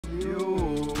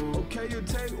you. Okay, you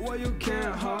take what you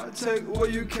can, huh? Take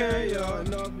what you can, yeah.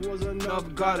 Enough was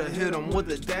enough, gotta hit him with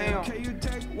the damn. Okay, you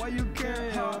take what you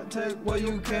can, huh? Take what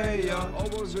you can, yeah.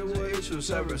 Always been with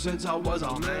issues ever since I was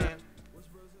a man.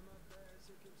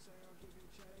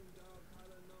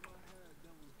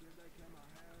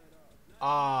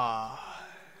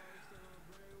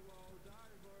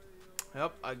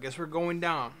 Yep, I guess we're going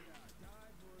down.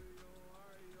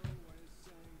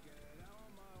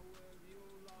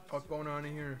 What's going on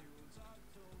in here?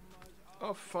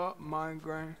 Oh fuck,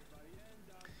 migraine.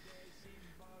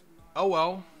 Oh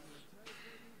well.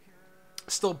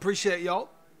 Still appreciate y'all.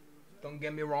 Don't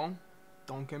get me wrong.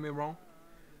 Don't get me wrong.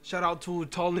 Shout out to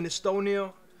Tallinn,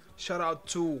 Estonia. Shout out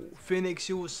to Phoenix,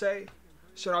 USA.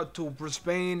 Shout out to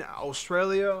Brisbane,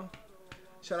 Australia.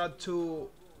 Shout out to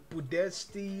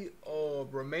Budesti,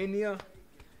 Romania.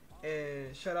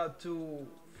 And shout out to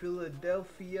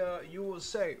Philadelphia,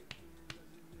 USA.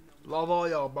 Love all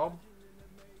y'all, bro.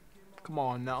 Come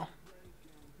on now.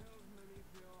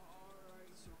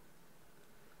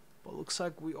 But looks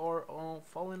like we are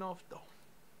falling off though.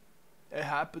 It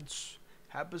happens.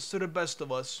 Happens to the best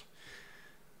of us.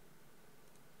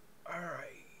 Alright.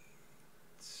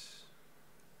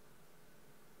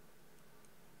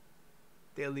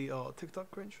 Daily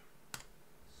TikTok cringe.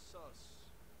 Sus.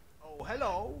 Oh,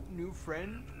 hello, new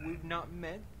friend. We've not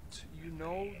met. You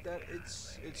know that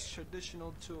it's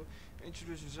traditional to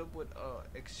introduce yourself with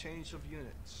exchange of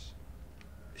units.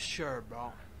 Sure,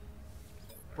 bro.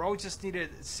 Bro just needed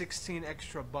 16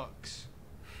 extra bucks.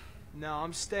 Now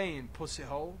I'm staying, pussy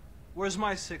hole. Where's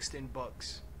my 16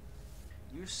 bucks?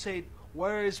 You said,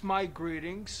 where is my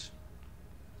greetings?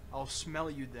 I'll smell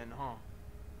you then, huh?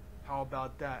 How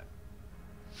about that?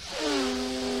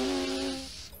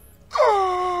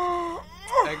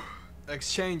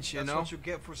 Exchange, you know? That's what you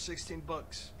get for 16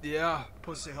 bucks. Yeah.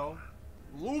 Pussy hole.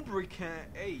 Lubricant.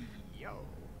 Hey, yo.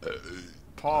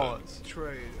 Pause.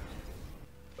 Trade.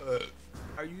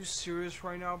 Are you serious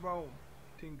right now, bro?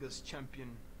 Pingus champion.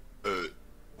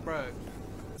 Bruh.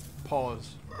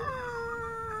 Pause.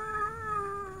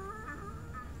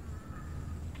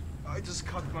 I just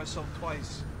cut myself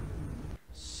twice.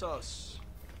 Sus.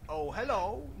 Oh,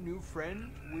 hello, new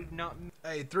friend. We've not.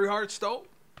 Hey, 3 hearts though.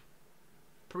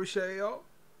 Appreciate y'all.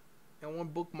 And 1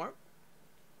 bookmark.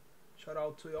 Shout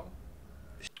out to y'all.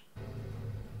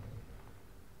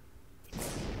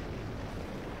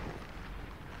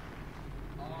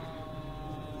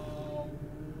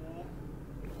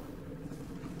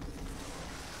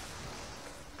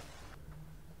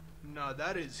 Nah,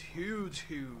 that is huge.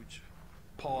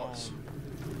 Pause.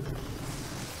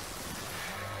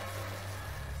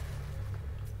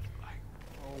 Like,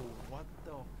 oh, what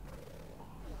the?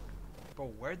 Bro,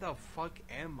 where the fuck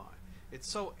am I? It's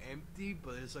so empty,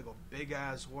 but it's like a big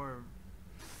ass worm.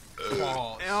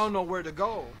 Pause. And I don't know where to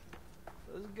go.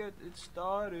 Let's get it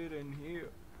started in here.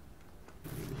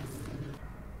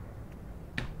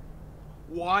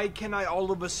 Why can I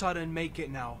all of a sudden make it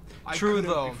now? True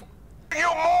though. You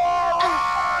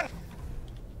moron!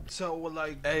 So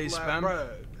like, hey, spam.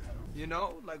 Bread, you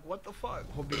know, like what the fuck?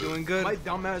 Hope you're doing good. My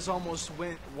dumbass almost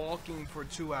went walking for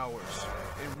 2 hours.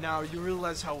 And now you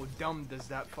realize how dumb does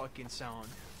that fucking sound?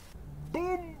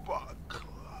 Boomba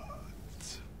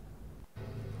clot.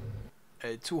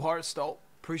 Hey, 2 hearts though.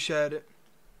 Appreciate it.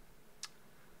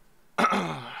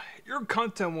 Your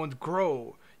content won't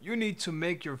grow. You need to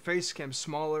make your face cam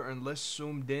smaller and less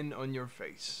zoomed in on your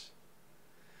face.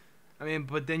 I mean,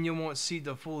 but then you won't see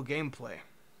the full gameplay.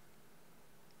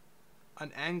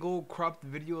 An angle cropped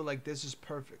video like this is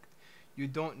perfect. You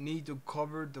don't need to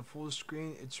cover the full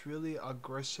screen. It's really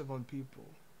aggressive on people.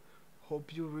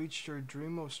 Hope you reached your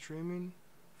dream of streaming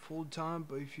full time,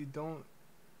 but if you don't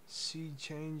see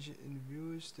change in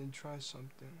views, then try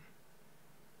something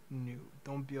new.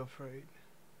 Don't be afraid.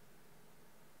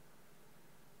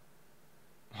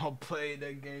 I'll play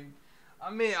that game. I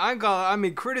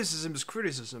mean, criticism is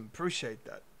criticism. Appreciate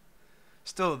that.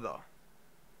 Still, though,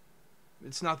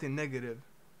 it's nothing negative.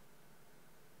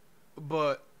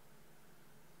 But,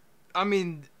 I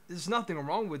mean, there's nothing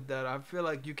wrong with that. I feel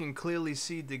like you can clearly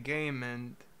see the game,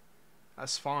 and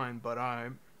that's fine. But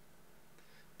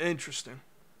interesting.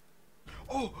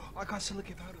 Oh, I got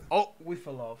silicate powder. Oh, we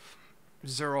fell off.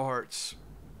 0 hearts.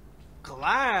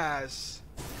 Glass.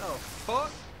 Oh,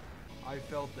 fuck. I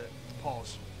felt it.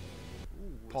 Pause.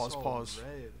 Ooh, pause.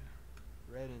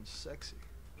 Red and sexy.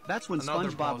 That's when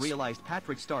SpongeBob realized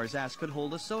Patrick Star's ass could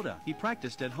hold a soda. He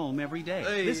practiced at home every day.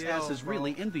 Hey, this ass is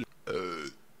really envious.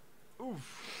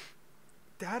 Oof.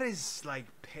 That is like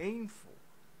painful.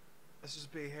 That's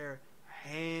just big hair.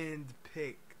 Hand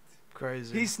picked.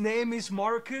 Crazy. His name is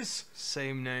Marcus.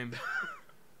 Same name.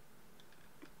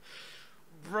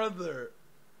 Brother.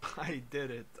 I did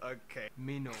it. Okay.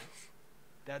 Mino.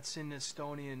 That's in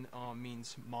Estonian.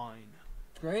 Means mine.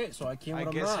 Great, so I came I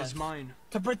with a guess mirage. it's mine.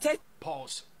 To protect.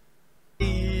 Pause.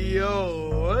 Yo,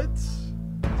 what?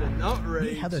 The nut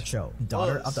rage. Meet Heather Cho,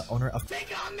 daughter of the owner of.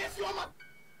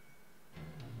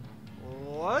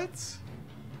 What?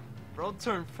 Bro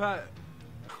turned fat.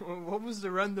 What was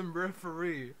the random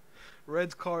referee?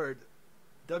 Red card.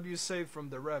 W save from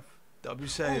the ref. W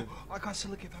save. Oh, I got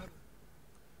silicate powder.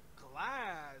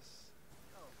 Glass.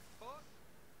 Oh, fuck.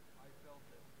 I felt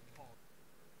it.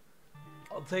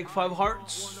 Pause. I'll take 5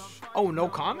 hearts. Oh, no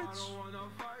comments?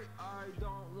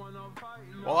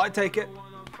 Well, I take it.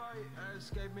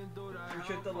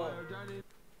 Appreciate the love.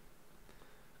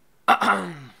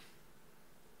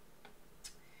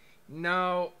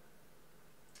 Now,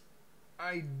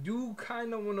 I do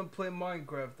kind of want to play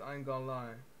Minecraft, I ain't gonna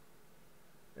lie.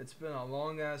 It's been a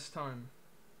long ass time.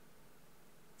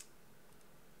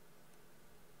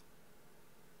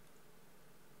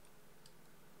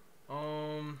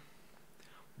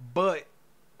 But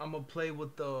I'm gonna play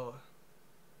with the.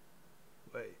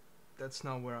 Wait, that's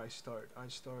not where I start. I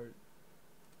start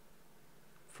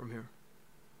from here.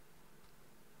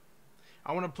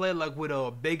 I want to play like with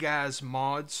a big ass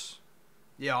mods.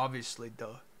 Yeah, obviously,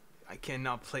 duh. I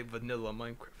cannot play vanilla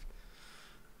Minecraft.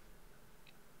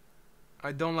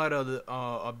 I downloaded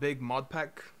a big mod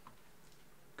pack.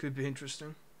 Could be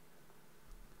interesting.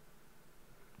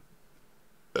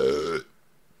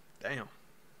 Damn.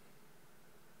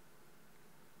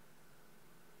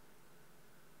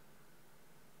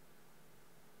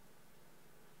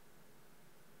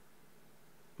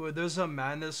 Wait, there's a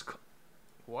madness.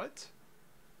 What?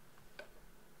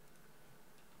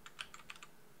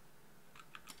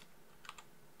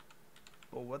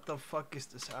 Well, what the fuck is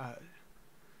this ad?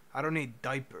 I don't need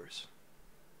diapers.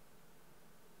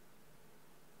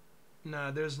 Nah,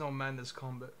 there's no madness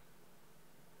combat.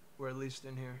 Or at least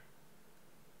in here.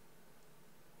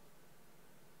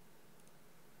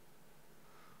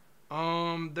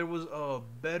 There was a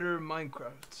better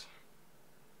Minecraft.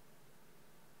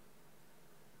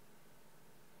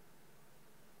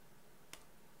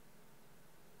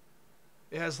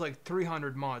 It has like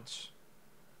 300 mods.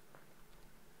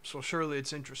 So surely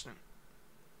it's interesting.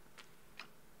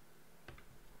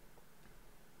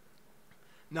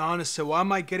 Now honestly, why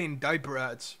am I getting diaper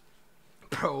ads?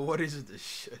 Bro, what is this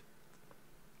shit?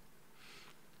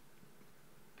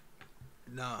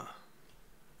 Nah.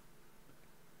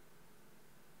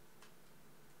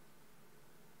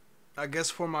 I guess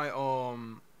for my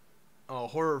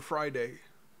Horror Friday,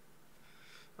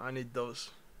 I need those.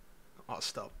 I'll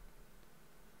stop.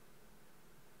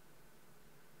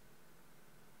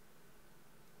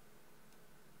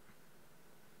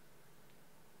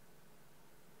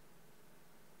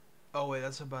 Oh wait,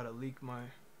 that's about to leak my.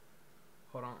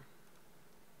 Hold on.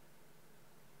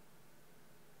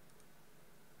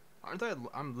 Aren't I?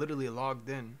 I'm literally logged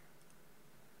in.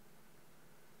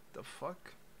 The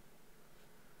fuck?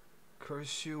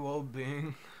 Curse you, old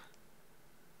being.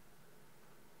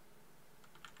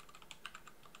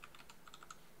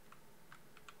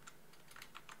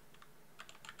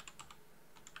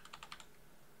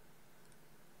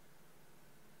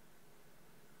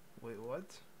 Wait, what?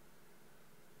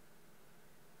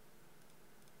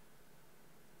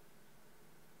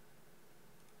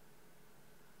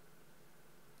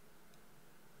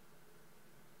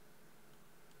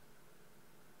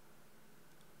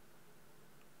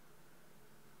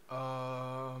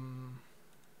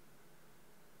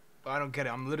 I don't get it.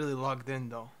 I'm literally logged in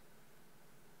though.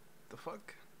 The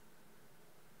fuck?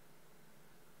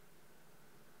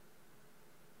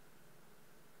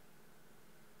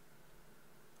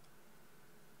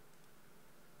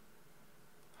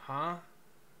 Huh?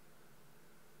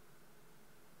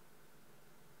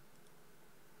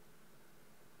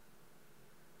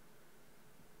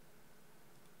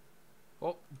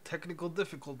 Oh, technical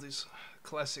difficulties.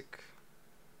 Classic.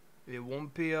 It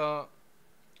won't be a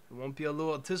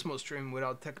Lil Autizmo stream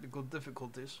without technical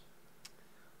difficulties.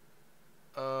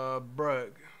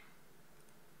 Brug.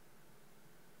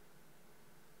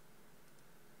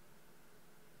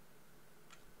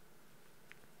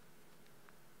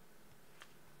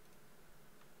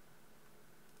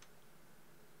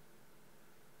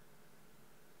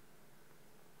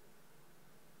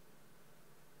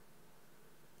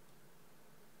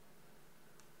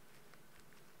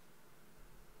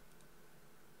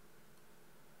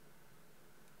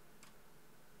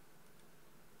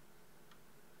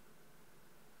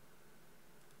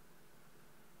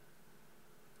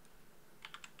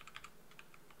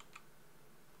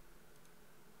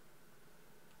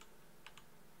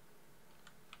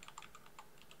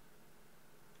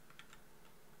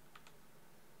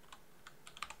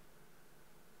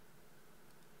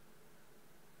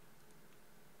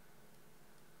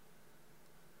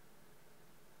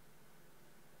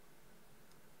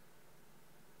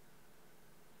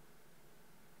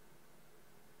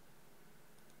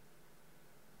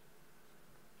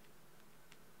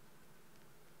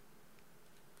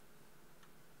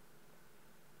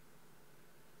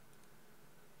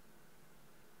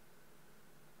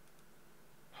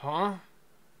 Huh?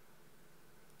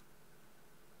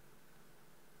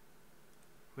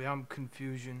 Wait, I'm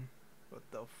confusion. What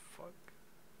the fuck?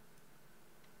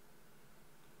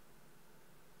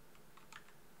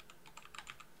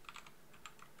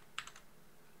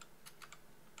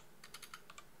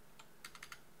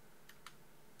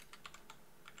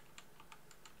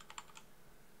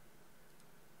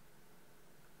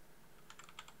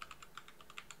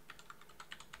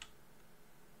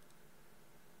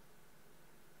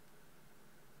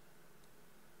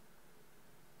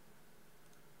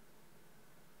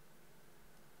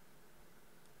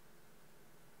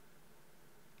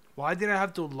 Why did I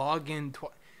have to log in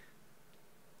twice?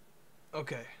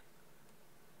 Okay.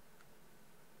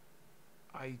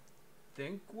 I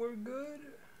think we're good.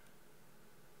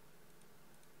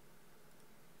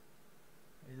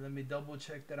 Hey, let me double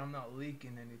check that I'm not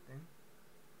leaking anything.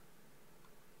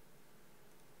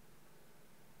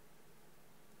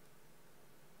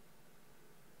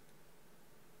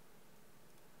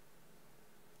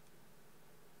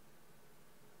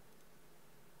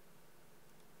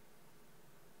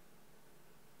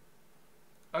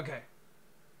 Okay.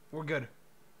 We're good.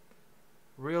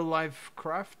 Real life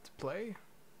craft play.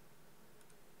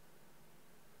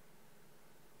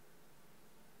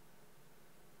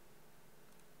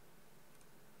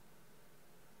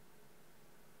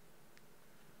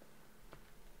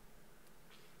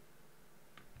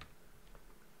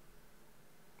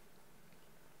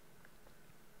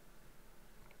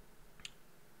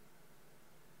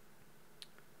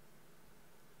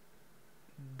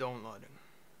 Downloading.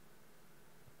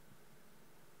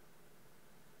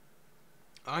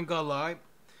 I ain't gonna lie.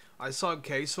 I saw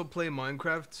Queso play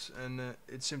Minecraft and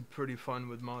it seemed pretty fun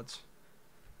with mods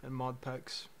and mod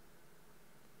packs.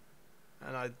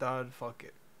 And I thought, fuck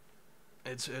it.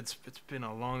 It's been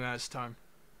a long ass time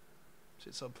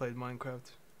since I played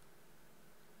Minecraft.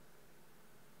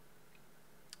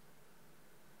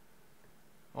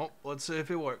 Oh, let's see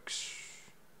if it works.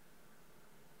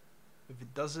 If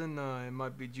it doesn't, it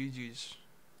might be GG's.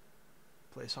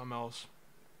 Play something else.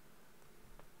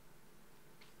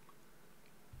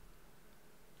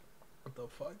 What the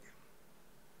fuck?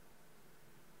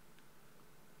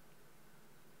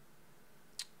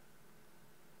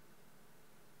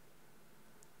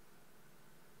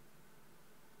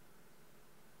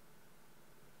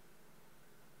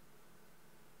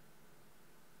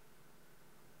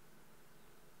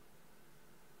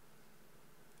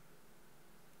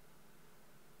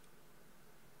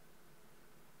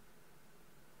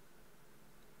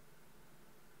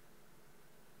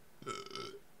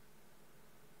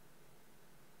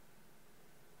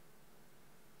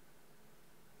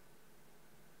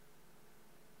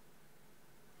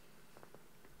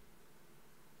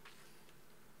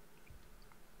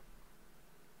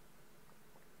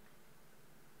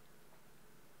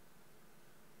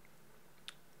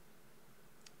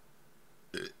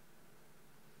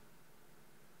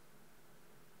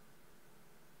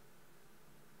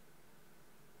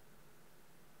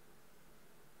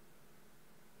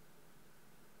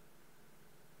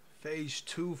 Phase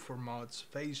 2 for mods.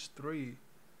 Phase 3.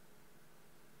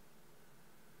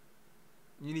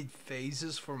 You need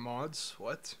phases for mods?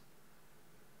 What?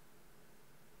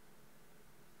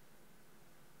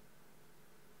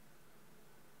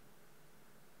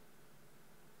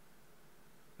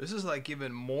 This is like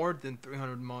even more than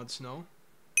 300 mods, no?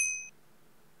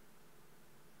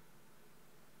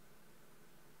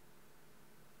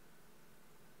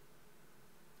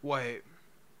 Wait.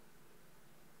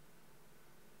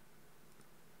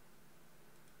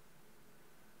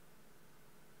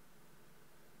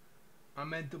 I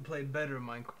meant to play better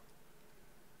Minecraft.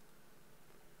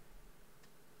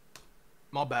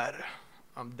 My bad.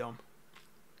 I'm dumb.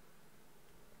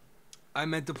 I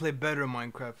meant to play better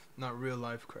Minecraft, not real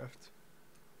life craft.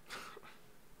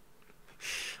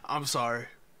 I'm sorry.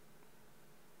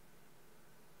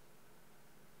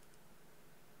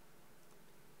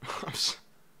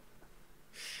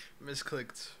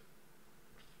 Misclicked.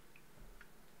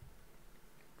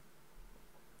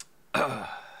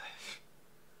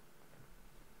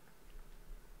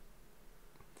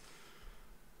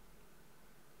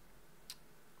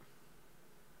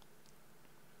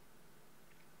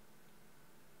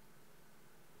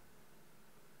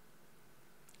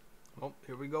 Oh,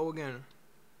 here we go again.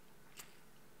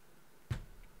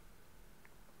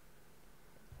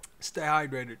 Stay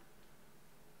hydrated.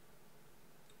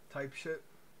 Type shit.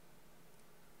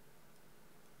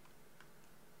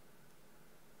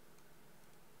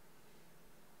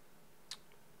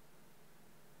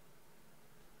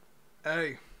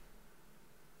 Hey.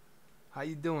 How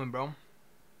you doing, bro?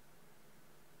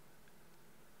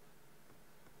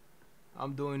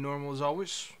 I'm doing normal as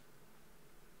always.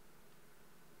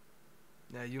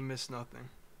 Yeah, you missed nothing.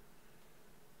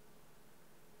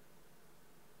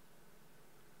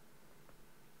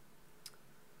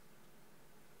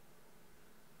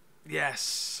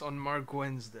 Yes, on Mark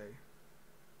Wednesday.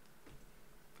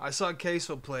 I saw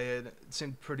Queso play it. It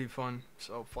seemed pretty fun,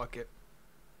 so fuck it.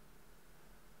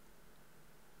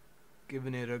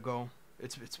 Giving it a go.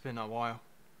 It's been a while.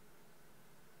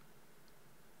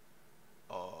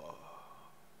 Oh.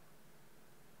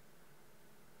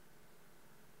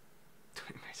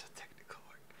 20 minutes of technical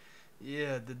work.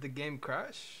 Yeah, did the game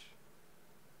crash?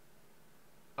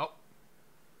 Oh.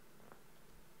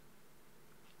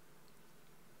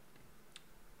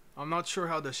 I'm not sure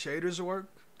how the shaders work.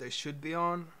 They should be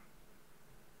on.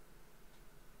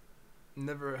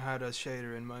 Never had a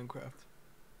shader in Minecraft.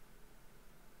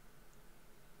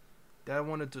 Dad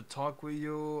wanted to talk with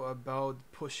you about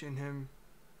pushing him.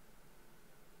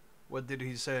 What did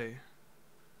he say?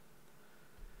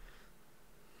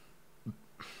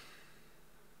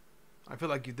 I feel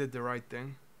like you did the right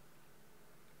thing.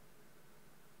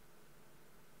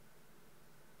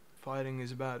 Fighting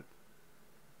is bad.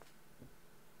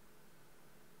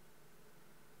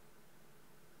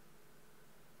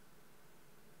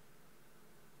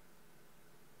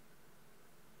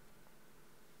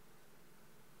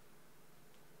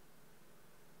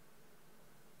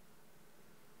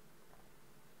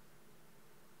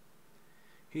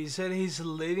 He said he's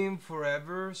living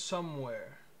forever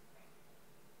somewhere.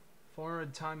 For a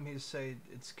time he said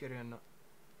it's getting enough.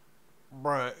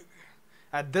 Bruh.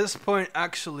 At this point,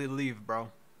 actually leave,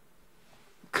 bro.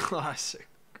 Classic.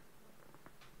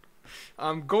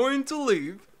 I'm going to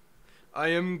leave. I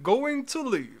am going to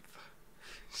leave.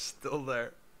 Still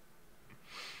there.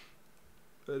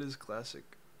 That is classic.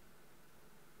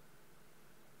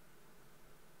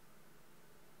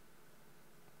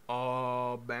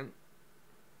 Bang.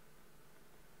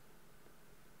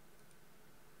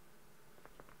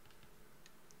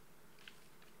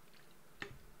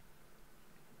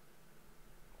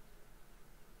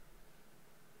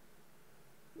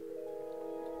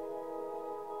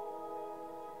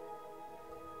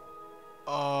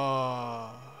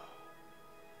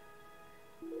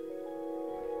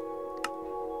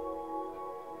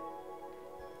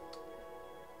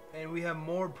 And we have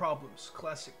more problems.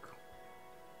 Classic.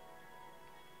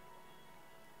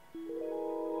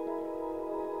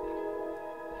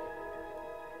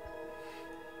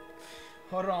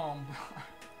 Hold on.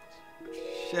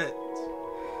 Shit.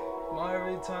 My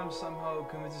every time somehow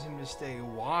convinces him to stay.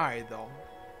 Why though?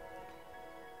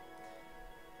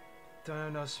 Don't have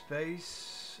enough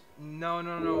space? No,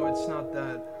 it's not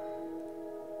that.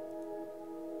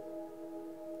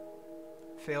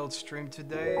 Failed stream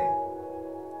today?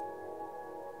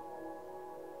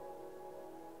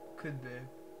 Could be.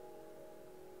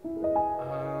 Wait,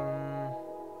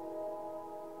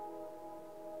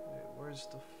 where's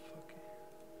the fucking...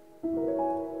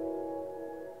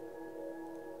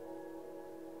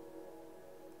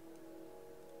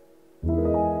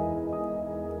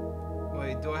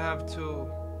 Wait, do I have to...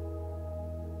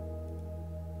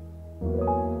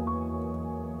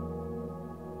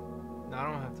 No, I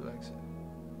don't have to exit.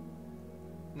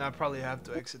 No, I probably have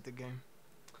to exit the game.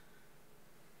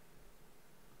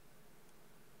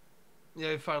 Yeah,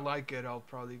 if I like it, I'll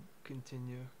probably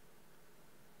continue.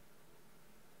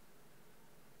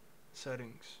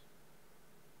 Settings.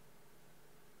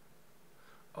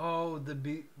 Oh, the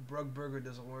Brug Burger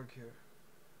doesn't work here.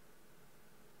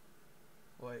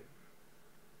 Wait.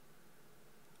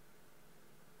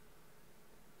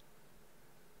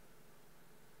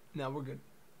 Now we're good.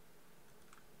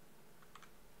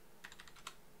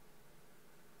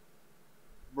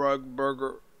 Brug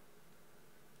Burger.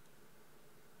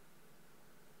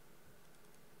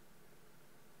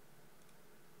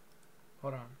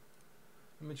 Hold on.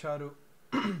 Let me try to...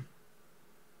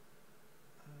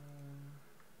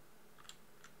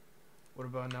 what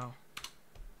about now?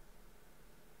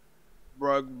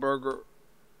 Brug Burger.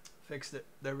 Fixed it.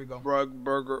 There we go. Brug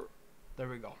Burger. There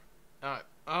we go. Alright.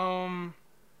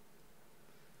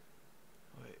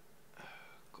 Wait.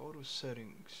 Go to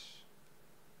settings.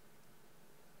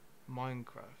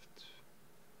 Minecraft.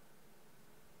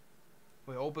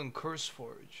 Wait, open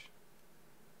CurseForge.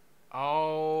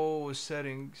 Oh,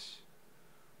 settings.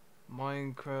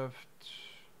 Minecraft.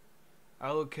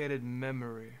 Allocated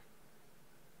memory.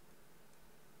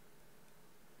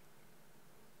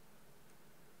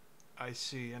 I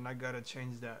see, and I gotta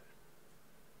change that.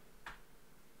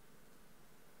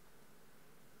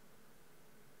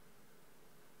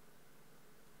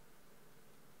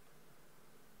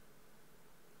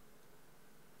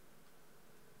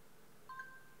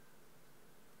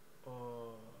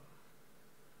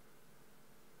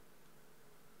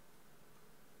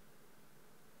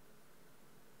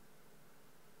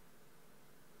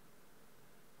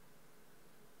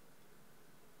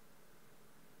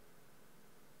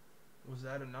 Was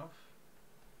that enough?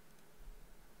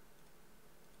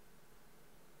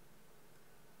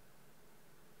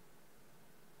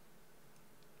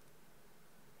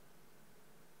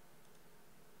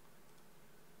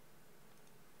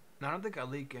 No, I don't think I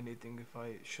leak anything if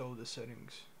I show the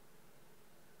settings.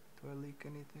 Do I leak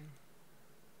anything?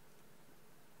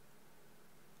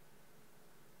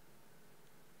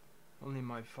 Only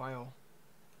my file.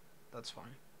 That's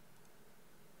fine.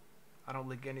 I don't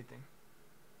leak anything.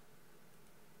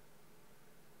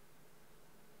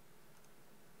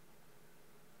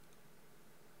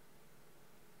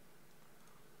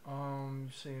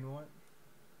 Saying what?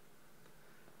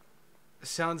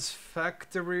 Sounds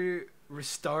factory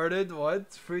restarted.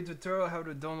 What? Free tutorial how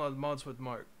to download mods with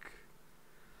Mark.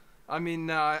 I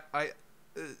mean, I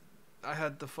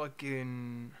had the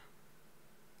fucking.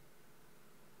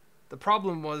 The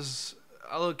problem was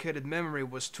allocated memory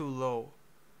was too low.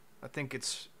 I think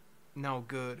it's now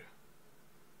good.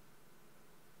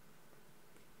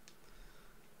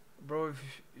 Bro, if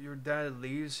your dad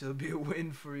leaves, it'll be a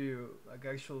win for you. Like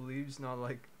actual leaves, not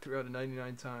like 3 out of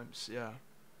 99 times. Yeah.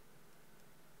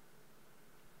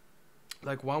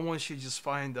 Like why won't she just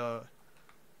find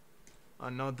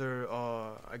another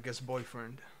I guess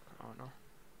boyfriend? I don't know.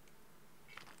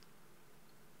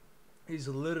 He's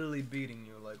literally beating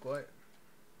you. Like what?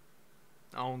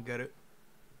 I don't get it.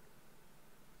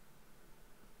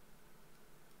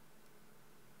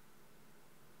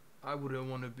 I wouldn't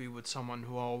want to be with someone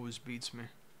who always beats me.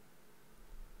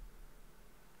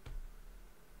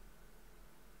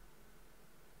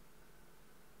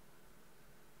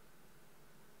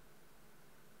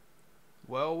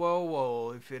 Well, well,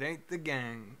 well, if it ain't the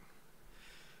gang.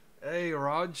 Hey,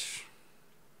 Raj.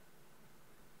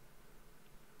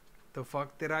 The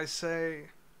fuck did I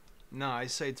say? Nah, I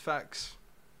said facts.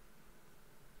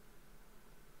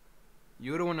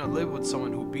 You don't want to live with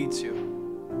someone who beats you.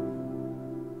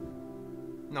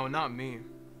 No, not me.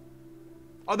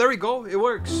 Oh, there we go. It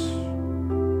works.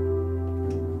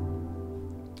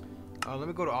 Let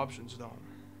me go to options, though.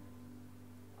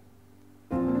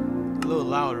 A little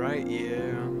loud, right?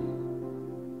 Yeah.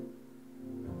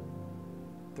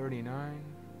 39.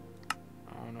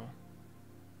 I don't know.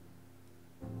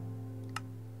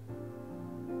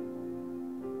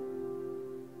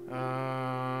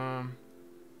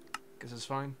 Guess it's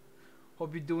fine.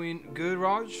 Hope you're doing good,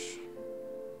 Raj.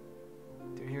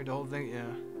 Didn't hear the whole thing? Yeah.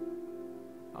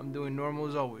 I'm doing normal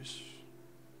as always.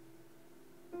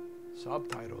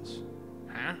 Subtitles.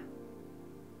 Huh?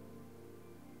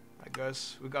 I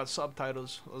guess we got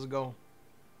subtitles. Let's go.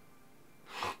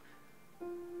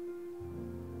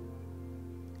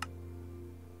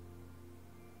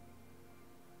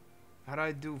 How'd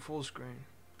I do full screen?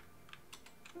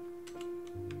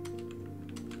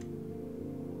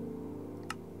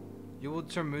 You will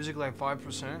turn music like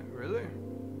 5%? Really?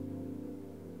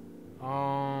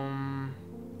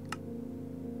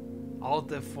 Alt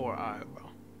F4, alright, bro.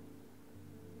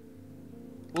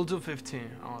 We'll do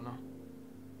 15, I don't know.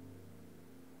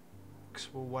 Cause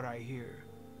for what I hear.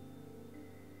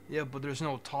 Yeah, but there's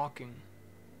no talking.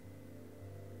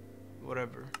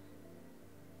 Whatever.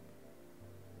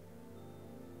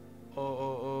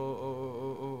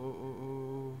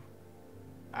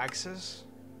 Access?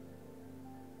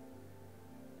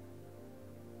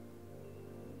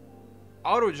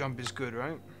 Auto jump is good,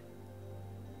 right?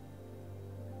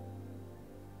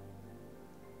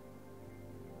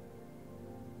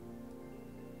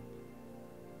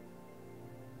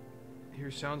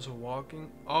 Hear sounds of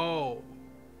walking. Oh,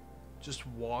 just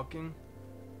walking.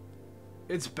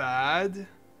 It's bad.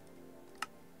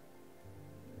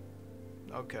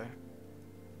 Okay.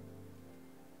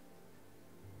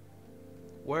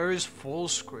 Where is full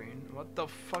screen? What the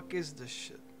fuck is this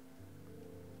shit?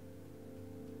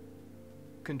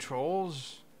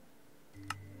 Controls?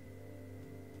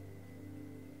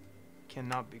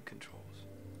 Cannot be controls.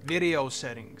 Video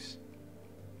settings.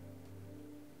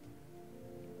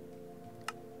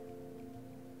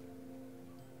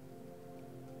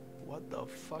 What the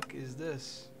fuck is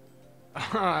this?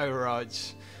 Alright,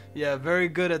 Raj. Yeah, very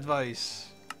good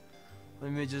advice.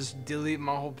 Let me just delete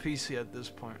my whole PC at this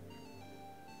point.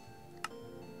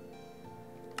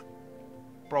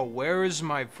 Bro, where is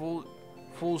my full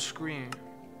screen?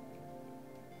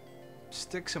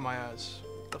 Sticks in my ass.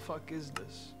 What the fuck is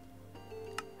this?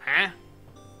 Huh?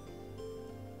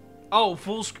 Oh,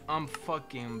 I'm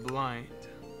fucking blind.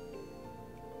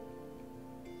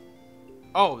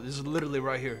 Oh, this is literally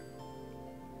right here.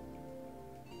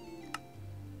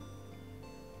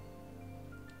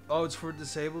 Oh, it's for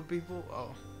disabled people?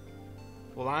 Oh.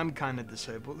 Well, I'm kind of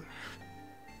disabled.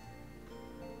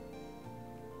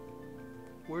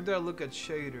 Where did I look at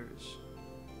shaders?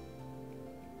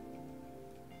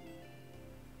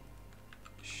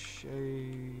 Shader.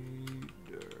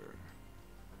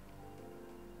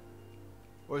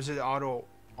 Or is it auto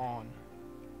on?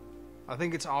 I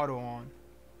think it's auto on.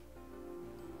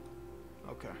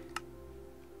 Okay.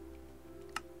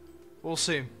 We'll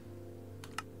see.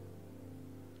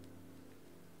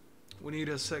 We need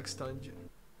a sex dungeon.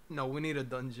 No, we need a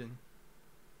dungeon.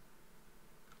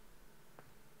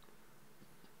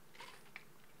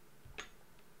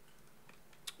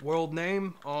 World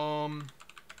name?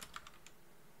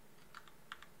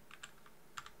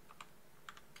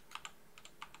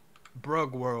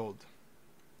 Brug World.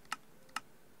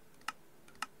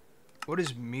 What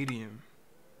is medium?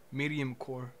 Medium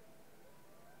core.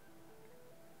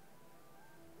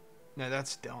 Nah,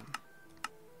 that's dumb.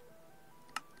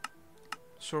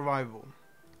 Survival.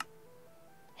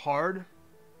 Hard?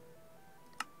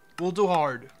 We'll do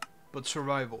hard, but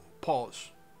survival. Pause.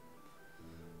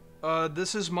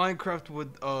 This is Minecraft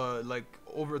with, like,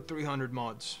 over 300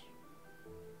 mods.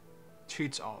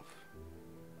 Cheats off.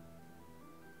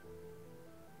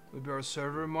 Would be our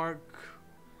server mark.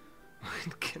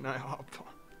 Can I hop on?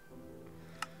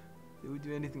 Did we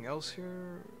do anything else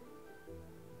here?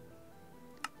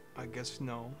 I guess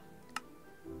no.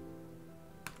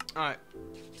 Alright.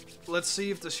 Let's see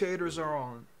if the shaders are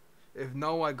on. If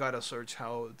no, I gotta search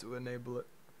how to enable it.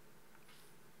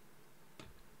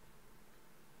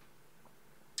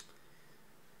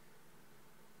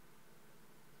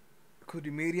 Could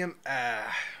be medium?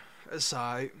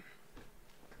 Aside.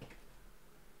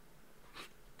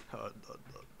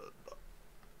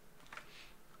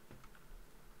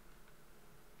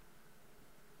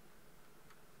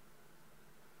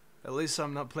 At least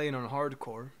I'm not playing on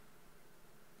hardcore.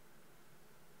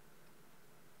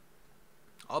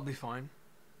 I'll be fine.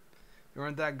 You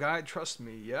aren't that guy? Trust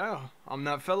me. Yeah, I'm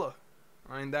that fella.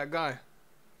 I ain't that guy.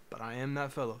 But I am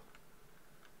that fella.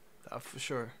 That for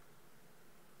sure.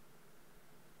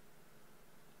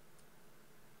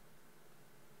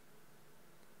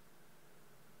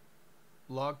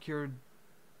 Lock your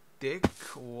dick?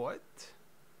 What?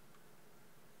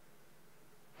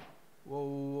 Whoa,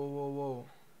 whoa, whoa, whoa.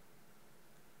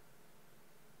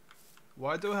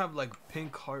 Why do I have like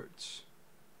pink hearts?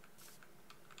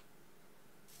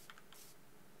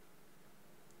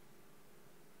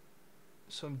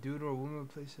 Some dude or woman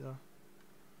place it.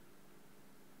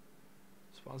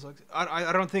 Spawns like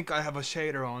I don't think I have a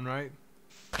shader on, right?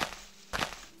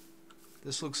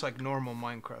 This looks like normal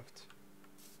Minecraft.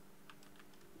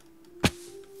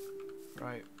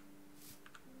 Right.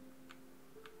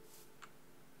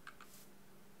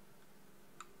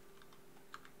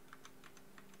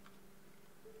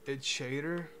 It's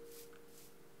shader?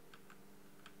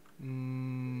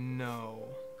 No.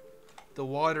 The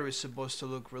water is supposed to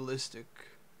look realistic.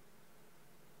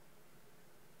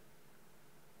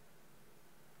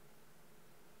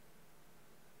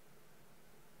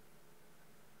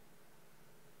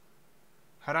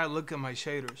 How'd I look at my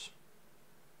shaders?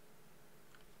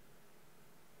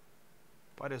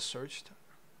 By the search tab.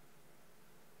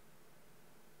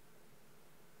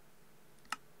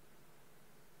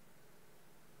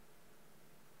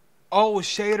 Oh,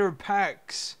 shader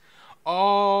packs.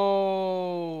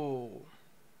 Oh.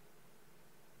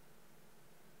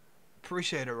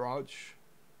 Appreciate it, Raj.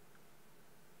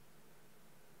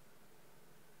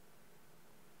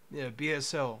 Yeah,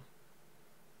 BSL.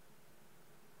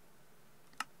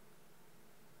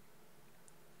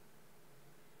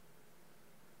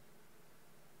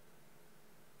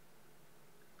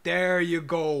 There you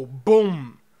go.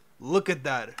 Boom. Look at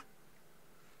that.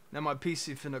 Now my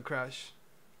PC finna crash.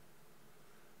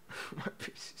 My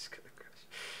PC's gonna crash.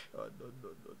 Oh, no, no,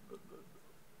 no, no, no,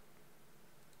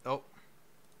 no. Oh.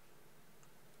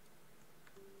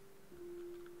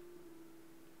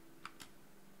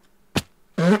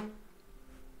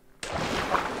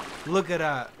 Look at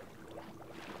that.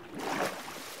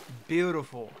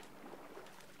 Beautiful.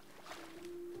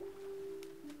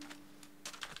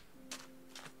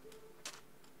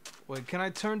 Wait, can I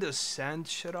turn the sand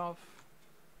shit off?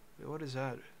 Wait, what is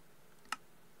that?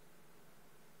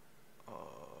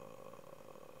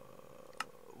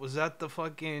 Was that the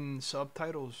fucking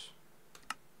subtitles?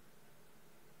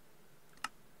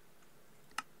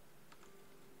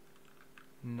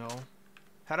 No.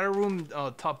 Had I room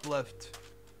top left?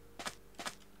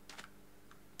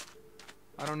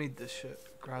 I don't need this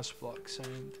shit. Grass block,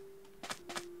 sand.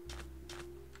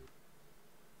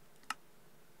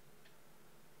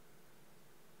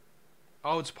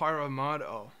 Oh, it's pyro mod.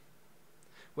 Oh,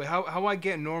 wait. How I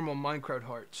get normal Minecraft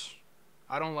hearts?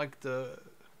 I don't like the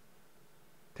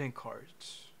pink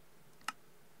hearts.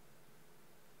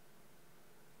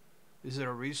 Is it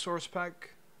a resource pack?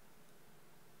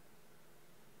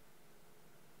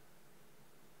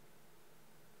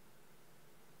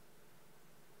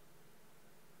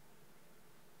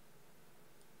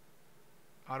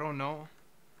 I don't know.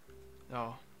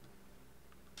 No.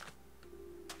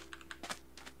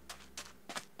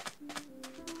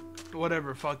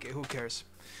 Whatever, fuck it, who cares?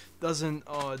 Doesn't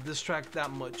distract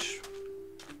that much.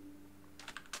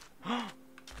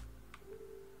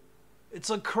 It's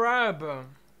a crab.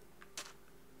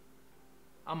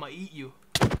 I'ma eat you.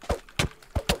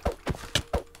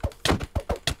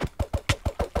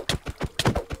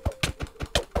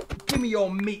 Give me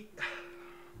your meat.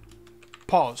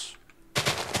 Pause.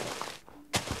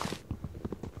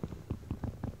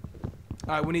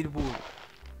 Alright, we need wood.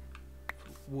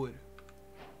 Wood.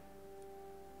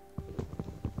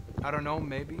 I don't know,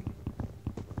 maybe.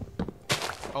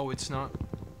 Oh, it's not.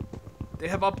 They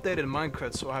have updated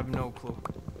Minecraft, so I have no clue.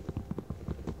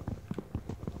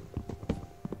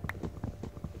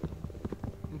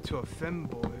 Into a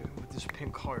femboy with his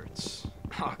pink hearts.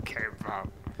 Okay, bro.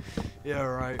 Yeah,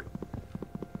 right.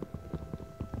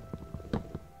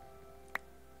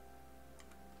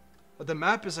 But the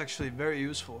map is actually very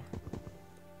useful.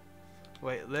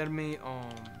 Wait, let me,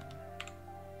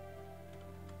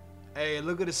 Hey,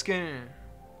 look at the skin.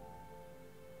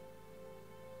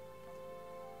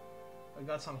 I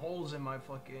got some holes in my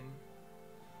fucking...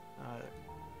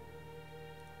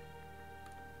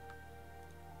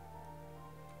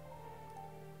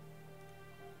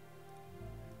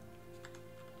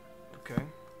 Okay.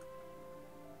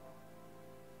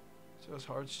 So his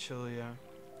heart's chilly, yeah.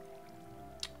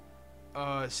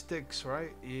 Sticks,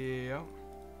 right? Yeah.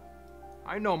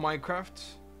 I know Minecraft.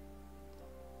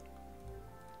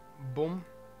 Boom.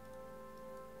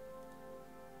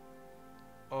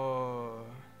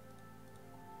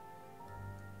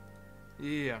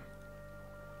 Yeah.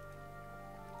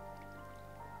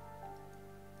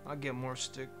 I'll get more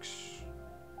sticks.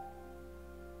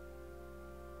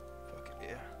 Fuck it,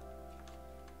 yeah.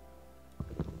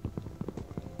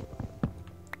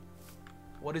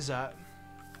 What is that?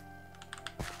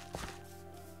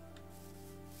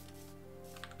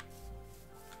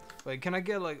 Wait, can I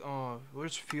get like,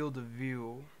 where's field of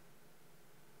view?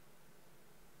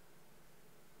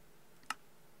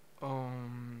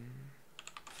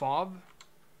 Fob?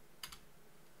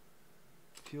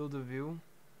 Field of view?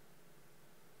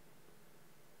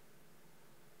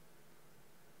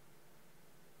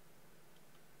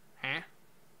 Huh?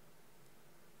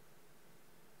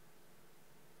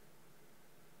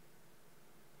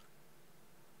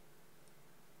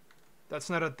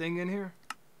 That's not a thing in here?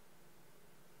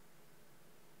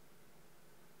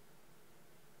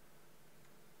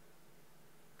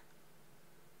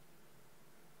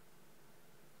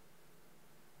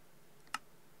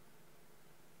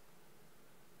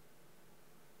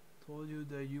 Told you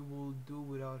that you will do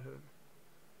without her.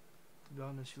 To be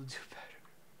honest, you'll do better.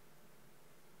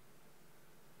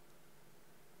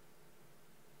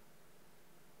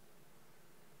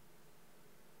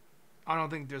 I don't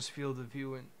think there's field of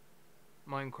view in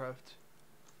Minecraft.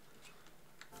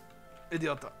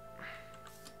 Idiota.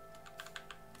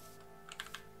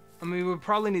 I mean, we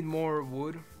probably need more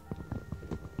wood.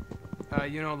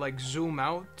 You know, like zoom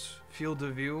out, field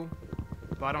of view.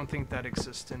 But I don't think that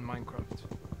exists in Minecraft.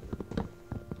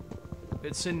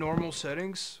 It's in normal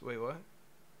settings. Wait, what?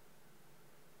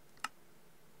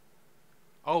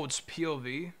 Oh, it's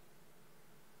POV.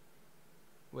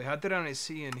 Wait, how did I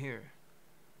see in here?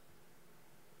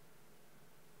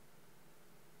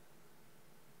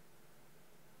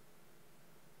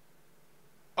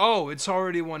 Oh, it's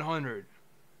already 100.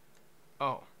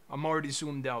 Oh, I'm already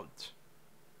zoomed out.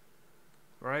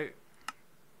 Right?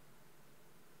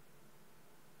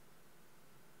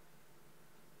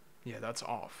 Yeah, that's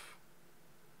off.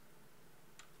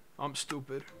 I'm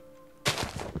stupid.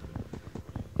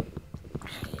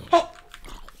 Oh!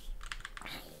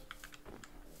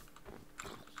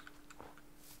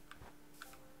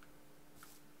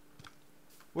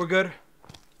 We're good.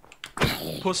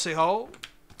 Pussy hole.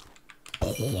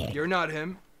 You're not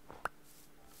him.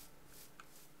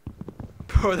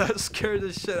 Bro, that scared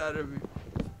the shit out of me.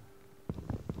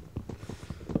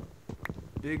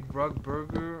 Big Brock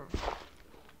Burger.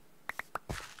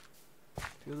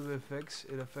 Field of effects.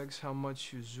 It affects how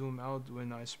much you zoom out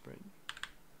when I sprint.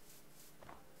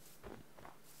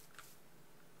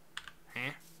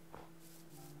 Huh?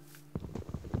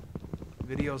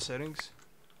 Video settings.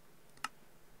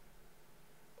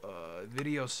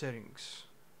 Video settings.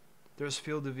 There's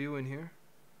field of view in here.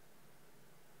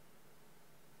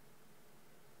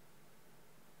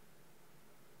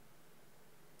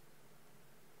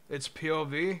 It's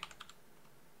POV.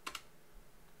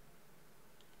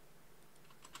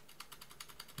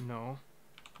 No.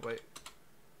 Wait.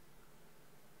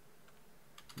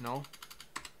 No.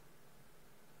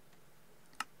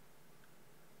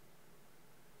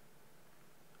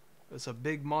 It's a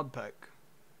big mod pack.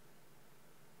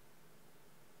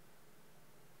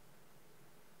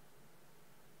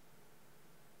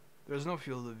 There's no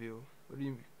field of view. What do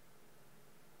you mean?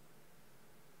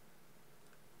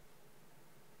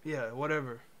 Yeah,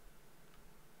 whatever.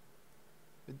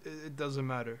 It doesn't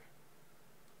matter.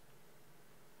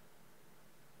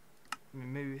 I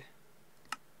mean, maybe.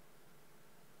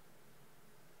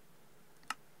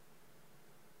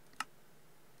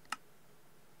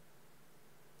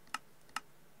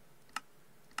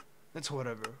 It's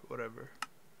whatever.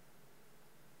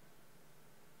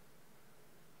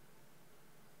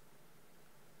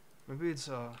 Maybe it's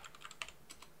I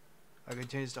can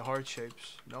change the heart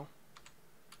shapes. No?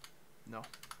 No.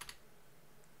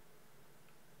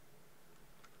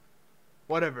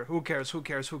 Whatever. Who cares?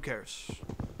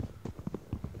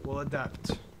 We'll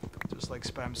adapt. Just like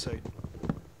Spam said.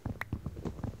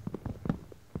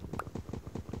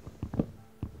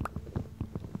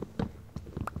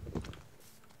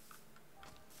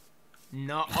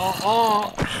 No.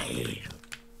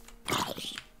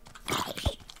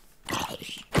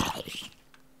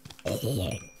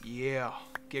 Yeah.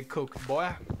 Get cooked,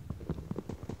 boy.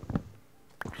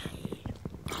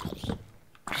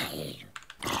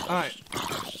 Alright.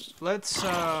 Let's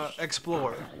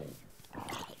explore.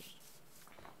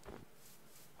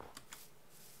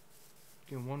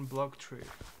 In one block tree.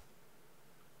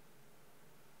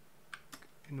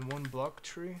 In one block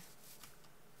tree?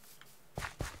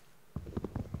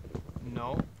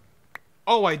 No.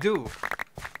 Oh, I do.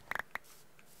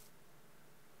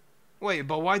 Wait,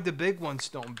 but why the big ones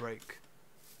don't break?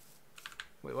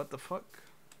 Wait, what the fuck?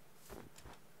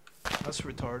 That's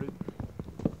retarded.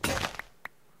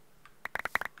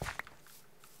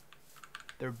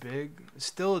 They're big.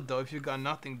 Still though, if you got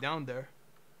nothing down there.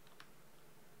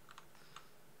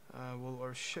 Well,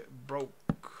 our shit broke.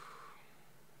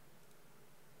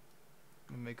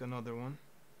 Let me make another one.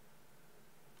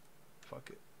 Fuck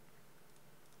it.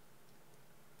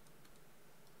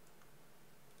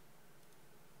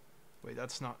 Wait,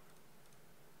 that's not.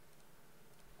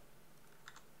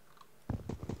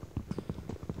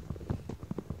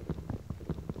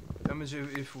 Damage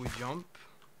if we jump.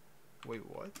 Wait,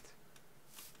 what?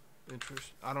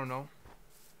 Interest. I don't know.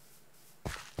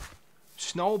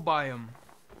 Snow biome.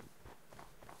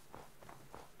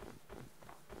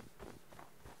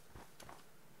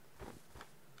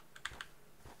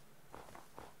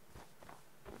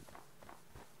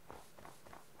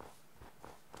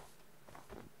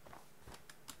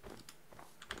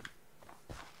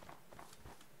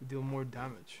 Deal more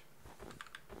damage.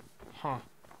 Huh.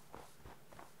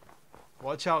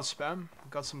 Watch out, Spam.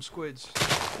 Got some squids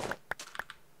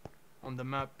on the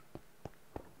map.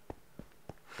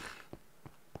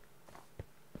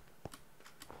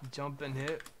 Jump and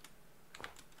hit.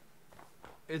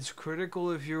 It's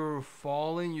critical if you're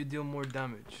falling, you deal more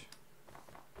damage.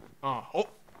 Oh.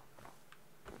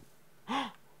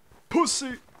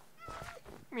 Pussy.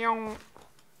 Meow.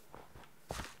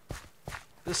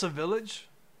 This a village?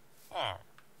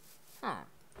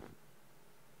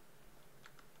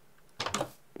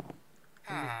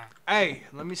 Hey,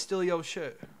 let me steal your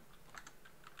shit.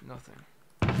 Nothing.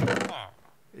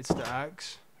 It's the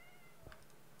axe.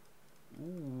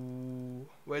 Ooh.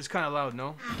 Wait, it's kind of loud,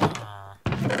 no?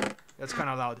 That's kind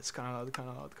of loud. It's kind of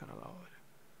loud.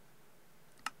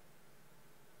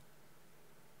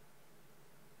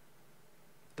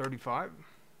 35?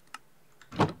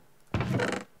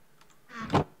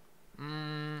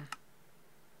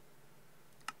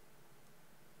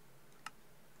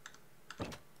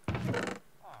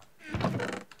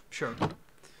 Sure.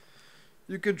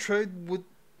 You can trade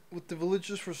with the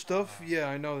villagers for stuff? Yeah,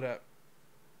 I know that.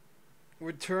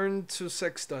 Return to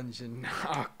sex dungeon.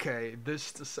 Okay, this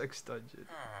is the sex dungeon.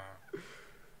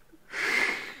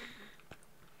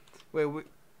 Wait,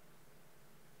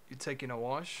 you taking a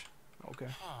wash? Okay.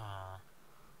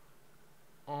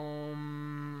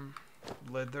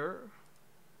 Leather.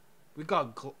 We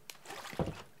got what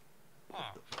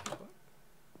the fuck?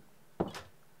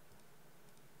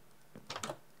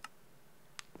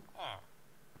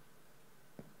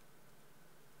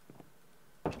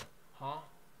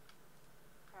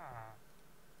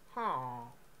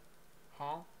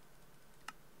 Huh?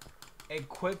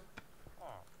 Equip.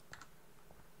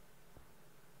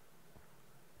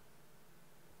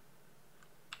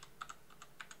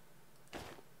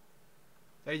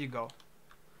 There you go.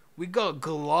 We got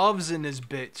gloves in this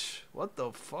bitch. What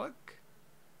the fuck?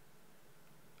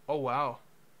 Oh wow.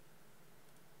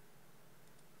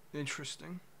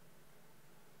 Interesting.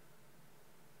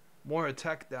 More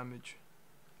attack damage.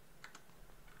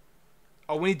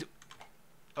 Oh, we need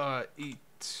to eat.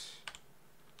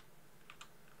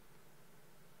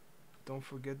 Don't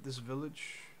forget this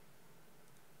village.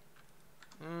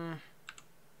 I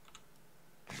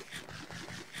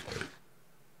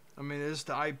mean, it's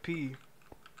the IP.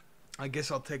 I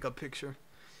guess I'll take a picture.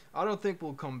 I don't think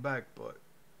we'll come back, but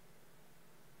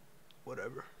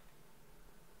whatever.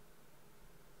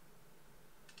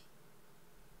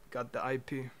 Got the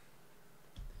IP.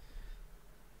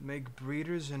 Make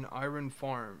breeders and iron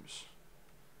farms.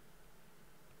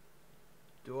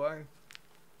 Do I?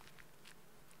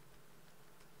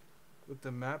 With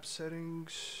the map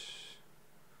settings?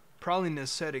 Probably in the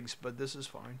settings, but this is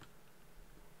fine.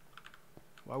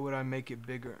 Why would I make it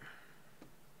bigger?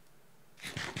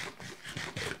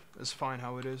 It's fine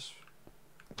how it is.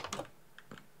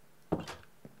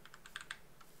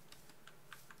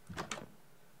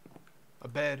 A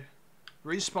bed.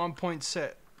 Respawn point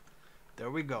set. There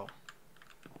we go.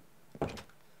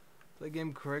 Play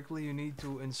game correctly, you need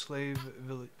to enslave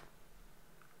village.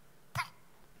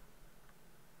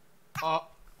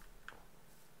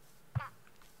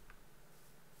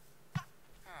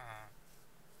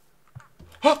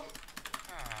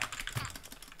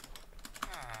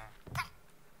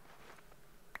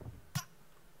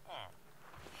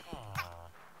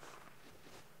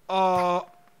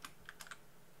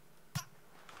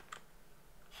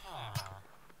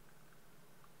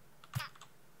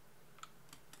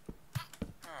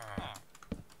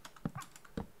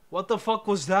 What the fuck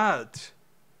was that?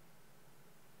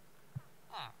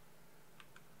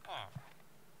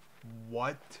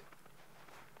 What?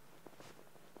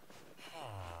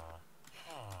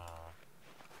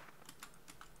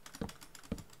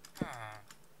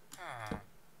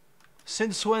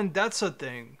 Since when that's a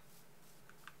thing?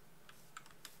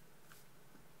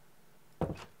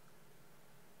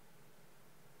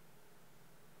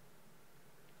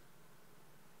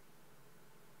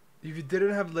 If you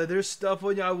didn't have leather stuff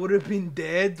on you, I would have been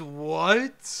dead.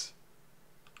 What?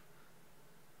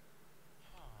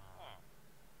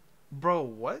 Bro,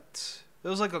 what? It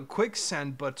was like a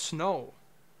quicksand, but snow.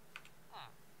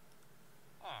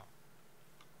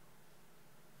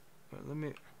 Wait, let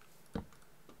me...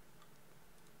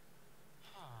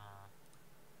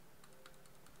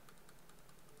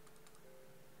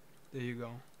 There you go.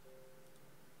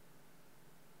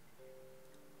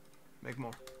 Make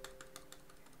more.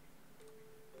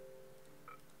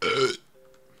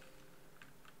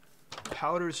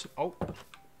 Powders. Oh.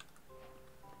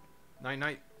 Night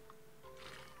night.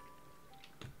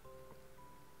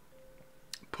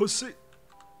 Pussy.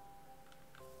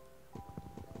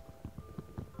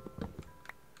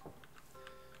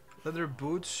 Leather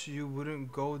boots, you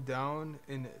wouldn't go down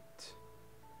in it.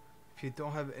 If you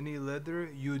don't have any leather,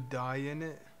 you die in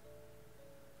it.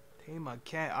 Tame a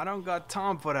cat. I don't got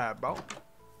time for that, bro.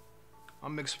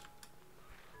 I'm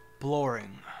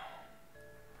exploring.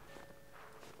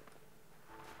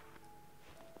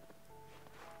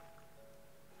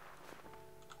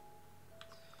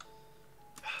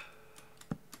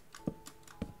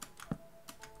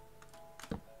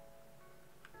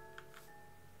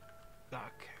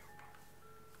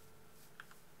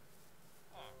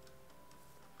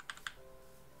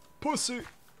 Pussy.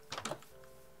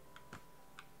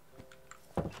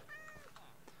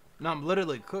 No, I'm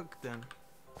literally cooked then.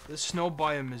 This snow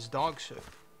biome is dog shit.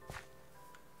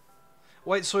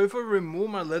 Wait, so if I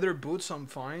remove my leather boots, I'm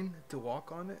fine to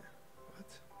walk on it? What?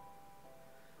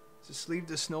 Just leave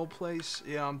the snow place?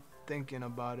 Yeah, I'm thinking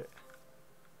about it.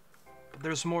 But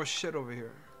there's more shit over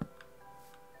here.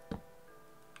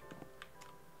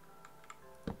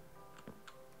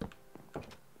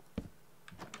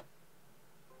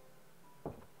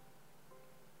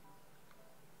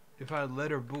 If I had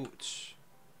leather boots.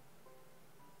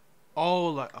 Oh,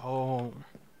 like, oh.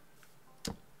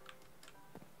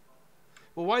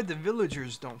 Well, why the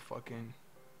villagers don't fucking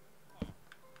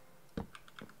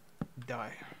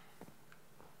die?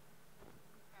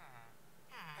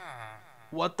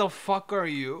 What the fuck are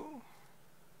you?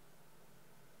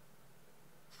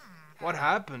 What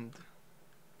happened?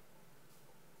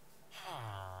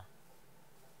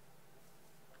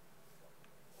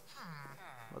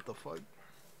 What the fuck?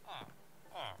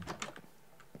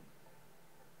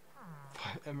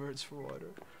 5 emeralds for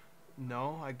water.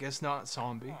 No, I guess not.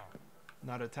 Zombie.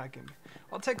 Not attacking me.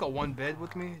 I'll take a 1 bed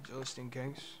with me, just in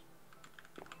case.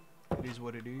 It is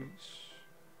what it is.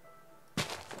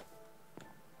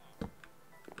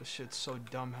 This shit's so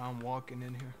dumb how I'm walking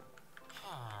in here.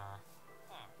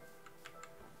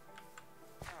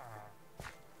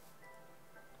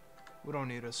 We don't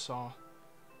need a saw.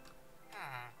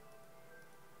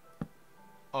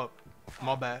 Oh,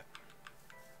 my bad.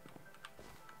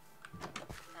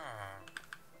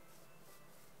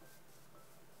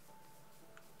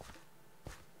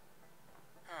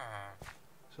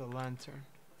 It's a lantern.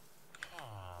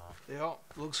 Yeah,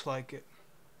 looks like it.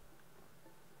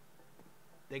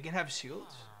 They can have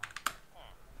shields?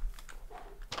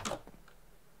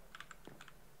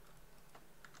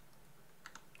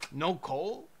 No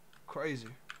coal? Crazy.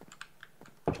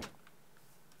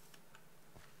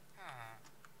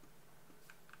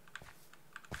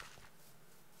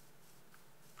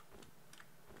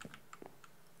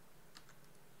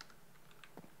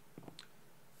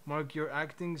 Mark, you're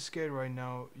acting scared right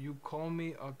now. You call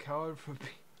me a coward for being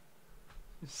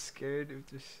scared of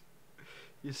this.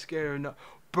 You're scared or not?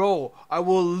 Bro, I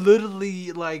will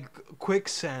literally, like,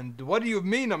 quicksand. What do you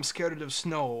mean I'm scared of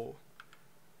snow?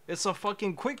 It's a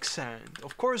fucking quicksand.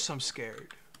 Of course I'm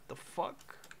scared. The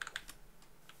fuck?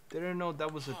 Didn't know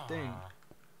that was a thing.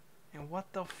 And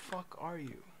what the fuck are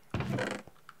you?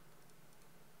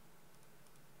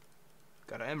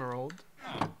 Got an emerald.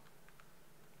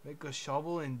 Make a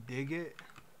shovel and dig it.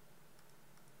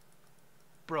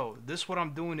 Bro, this what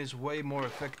I'm doing is way more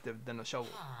effective than a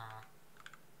shovel.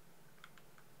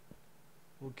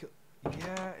 We'll kill.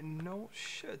 Yeah, no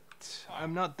shit.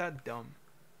 I'm not that dumb.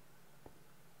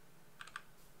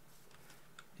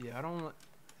 Yeah, I don't.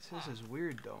 This is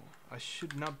weird though. I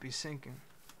should not be sinking.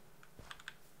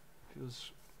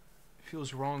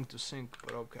 Feels wrong to sink,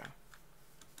 but okay.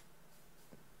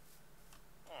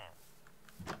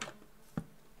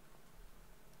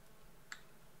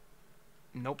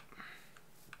 Nope.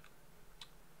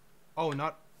 Oh,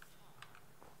 not.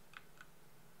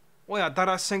 Wait, I thought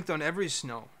I sinked on every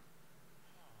snow.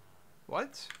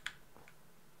 What?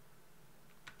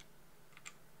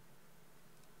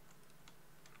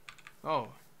 Oh.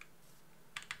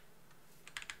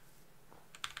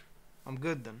 I'm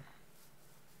good then.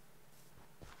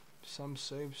 Some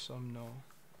save, some no.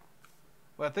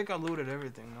 Well, I think I looted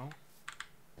everything, no?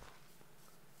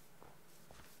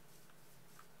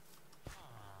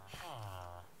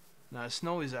 Nah,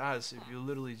 snow is ass if you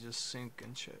literally just sink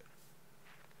and shit.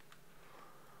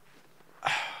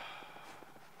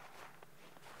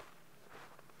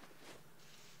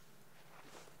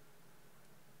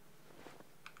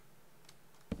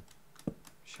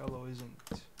 Shallow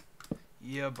isn't.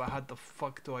 Yeah, but how the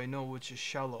fuck do I know which is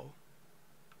shallow?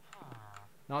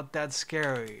 Not that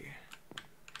scary.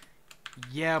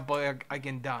 Yeah, but I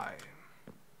can die.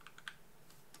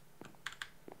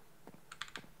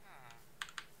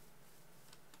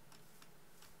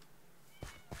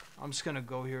 I'm just gonna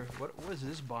go here. What is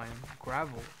this biome?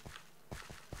 Gravel.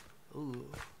 Ooh.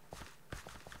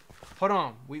 Hold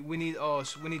on. We need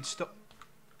we need stone.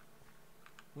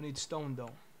 We need stone though.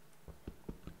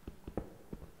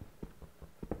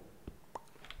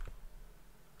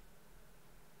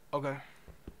 Okay.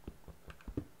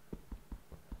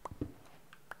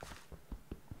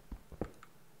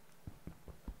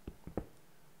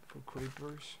 For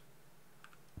creepers.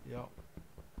 Yo.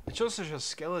 It shows there's a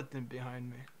skeleton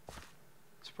behind me.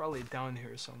 It's probably down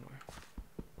here somewhere.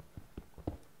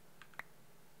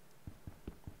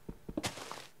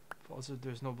 Also,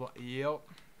 there's no block. Yep.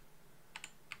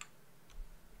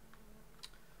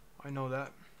 I know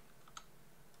that.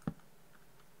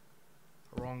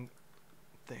 Wrong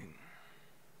thing.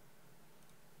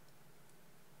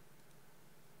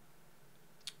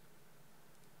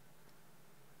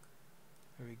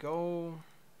 There we go.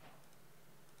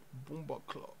 Boomba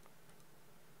claw.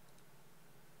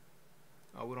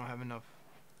 Oh, we don't have enough.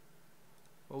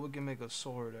 Well, we can make a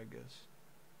sword, I guess.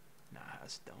 Nah,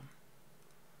 that's dumb.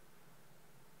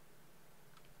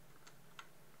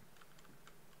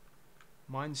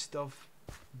 Mine stuff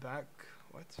back.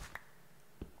 What?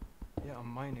 Yeah, I'm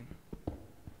mining.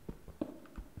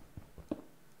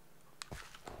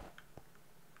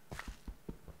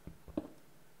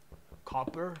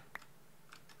 Copper.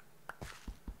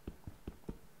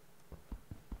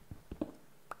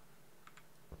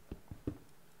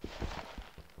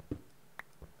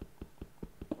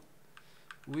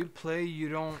 We play, you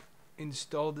don't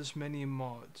install this many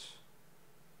mods.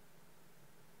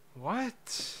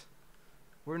 What?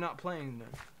 We're not playing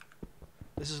then.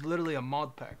 This is literally a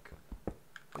mod pack.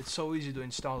 It's so easy to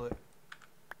install it.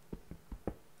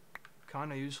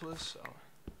 Kinda useless.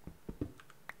 Oh.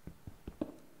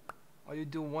 All you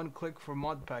do one click for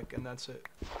mod pack and that's it.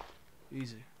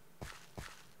 Easy.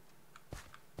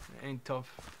 It ain't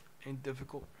tough. Ain't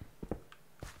difficult.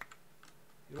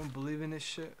 You don't believe in this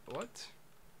shit? What?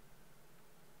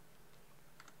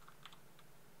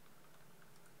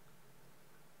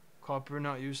 Copper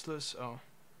not useless. Oh.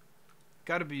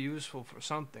 Gotta be useful for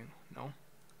something, no?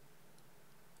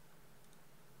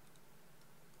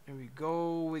 Here we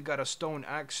go. We got a stone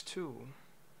axe too.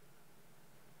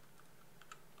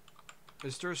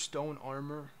 Is there stone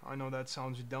armor? I know that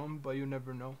sounds dumb, but you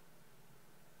never know.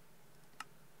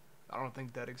 I don't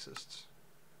think that exists.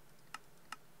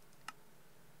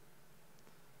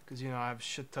 Because, you know, I have a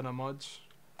shit ton of mods.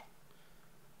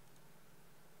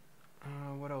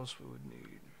 What else we would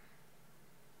need?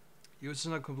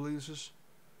 Using a complete uses.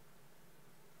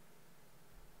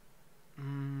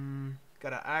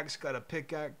 Got an axe, got a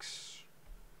pickaxe.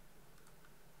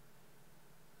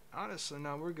 Honestly,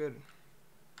 no, we're good.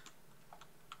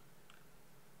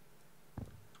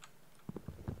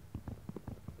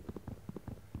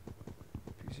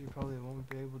 PC probably won't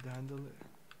be able to handle it.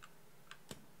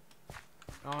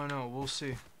 Oh no, we'll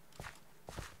see.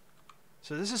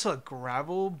 So this is a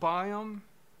gravel biome.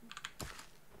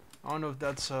 I don't know if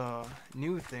that's a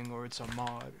new thing or it's a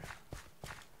mod.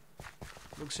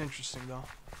 Looks interesting though.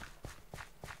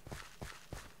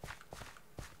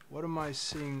 What am I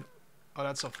seeing? Oh,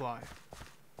 that's a fly.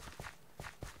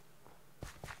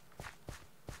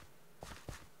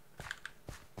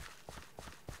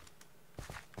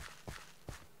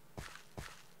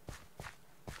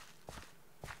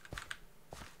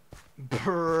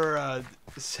 Bruh,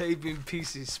 saving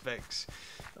PC specs.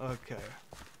 Okay.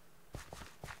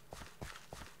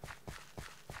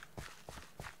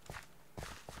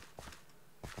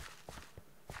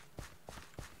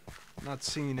 Not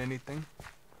seeing anything.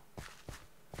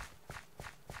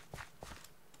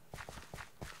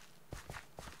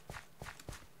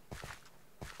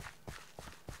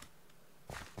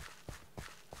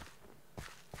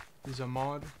 Is a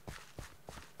mod.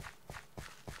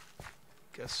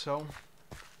 Guess so.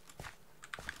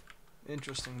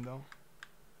 Interesting though.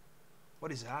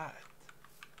 What is that?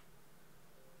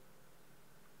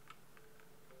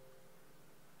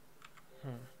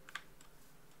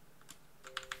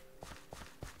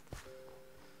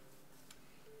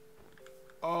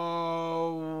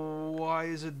 Oh, why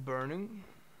is it burning?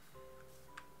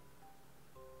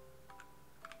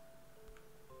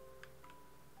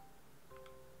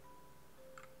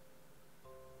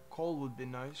 Coal would be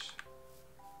nice.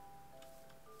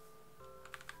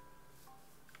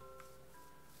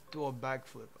 Do a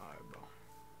backflip. Alright, bro.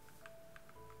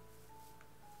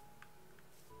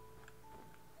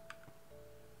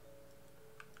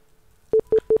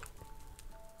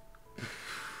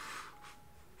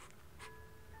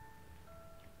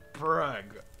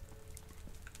 Brag.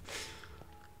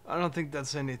 I don't think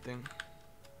that's anything.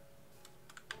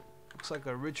 Looks like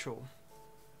a ritual.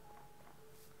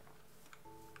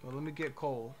 Well, let me get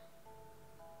coal.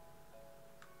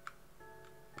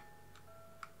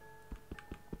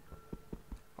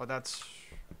 Oh, that's...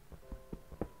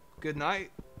 Good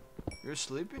night. You're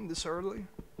sleeping this early?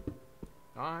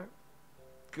 Alright.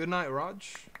 Good night,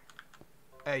 Raj.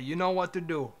 Hey, you know what to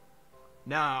do.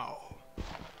 Now.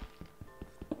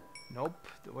 Nope.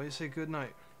 The way you say good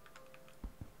night.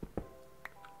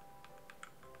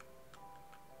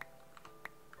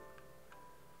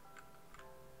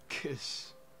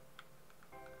 Kiss.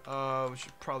 We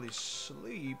should probably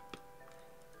sleep.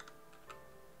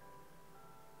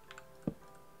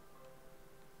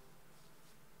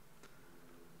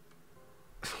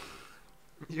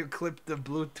 You clipped the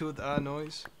Bluetooth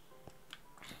noise.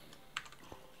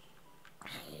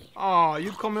 Oh,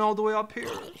 you coming all the way up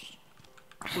here?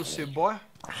 Pussy boy.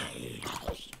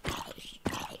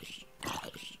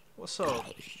 What's up?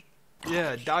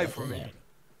 Yeah, die for me.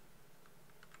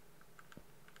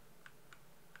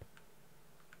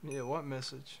 Yeah, what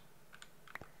message?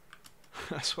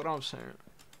 That's what I'm saying.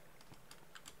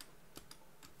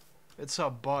 It's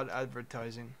a bot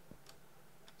advertising.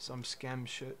 Some scam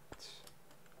shit.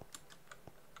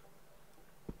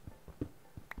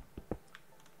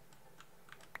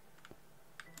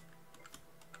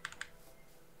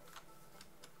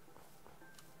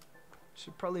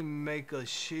 Should probably make a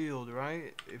shield,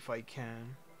 right? If I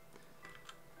can.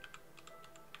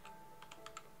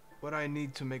 What I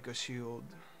need to make a shield?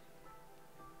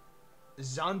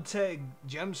 Zante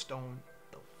gemstone.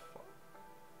 The fuck?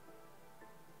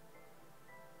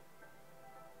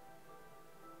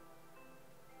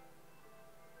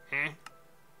 Huh?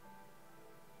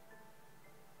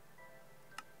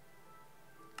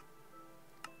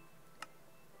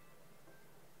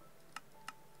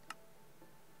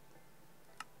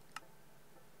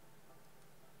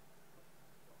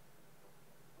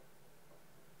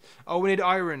 Oh, we need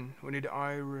iron. We need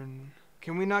iron.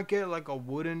 Can we not get like a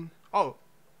wooden... Oh.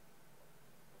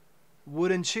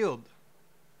 Wooden shield.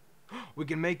 We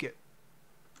can make it.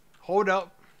 Hold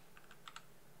up.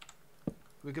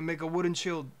 We can make a wooden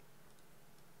shield.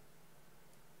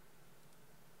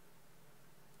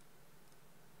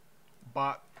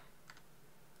 But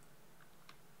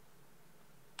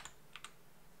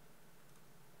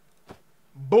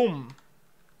boom.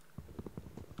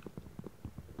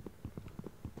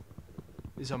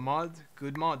 Is a mod?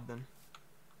 Good mod then.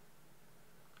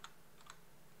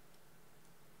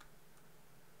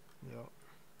 Yep.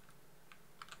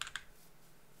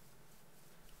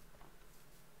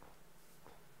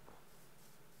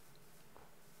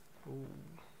 Ooh.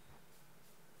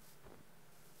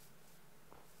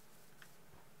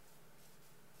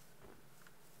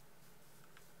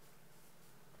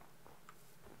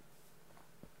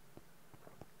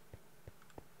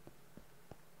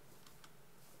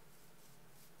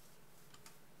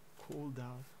 Cool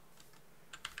down.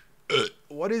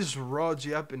 What is Raj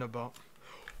yapping about?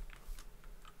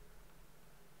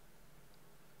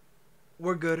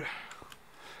 We're good.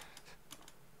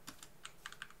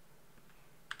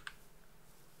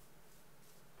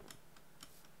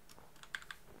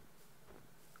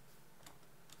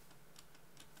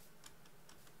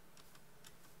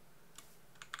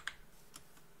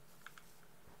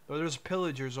 Oh, there's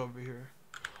pillagers over here.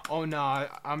 Oh no,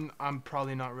 I'm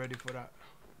probably not ready for that.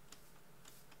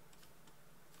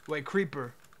 Wait,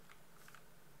 creeper.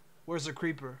 Where's the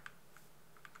creeper?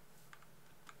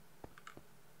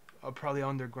 Oh, probably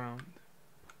underground.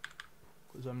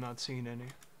 Because I'm not seeing any.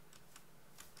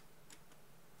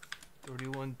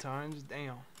 31 times?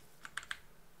 Damn.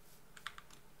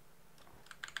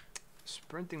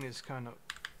 Sprinting is kind of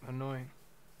annoying.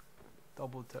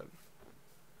 Double tap.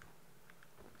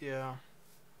 Yeah.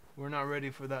 We're not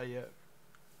ready for that yet.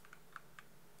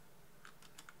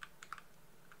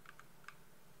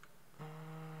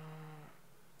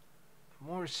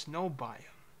 More snow biome.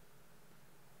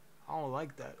 I don't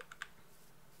like that.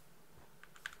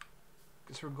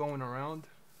 Guess we're going around.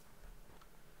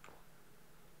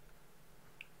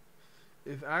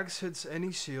 If axe hits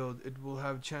any shield, it will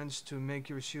have chance to make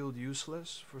your shield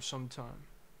useless for some time.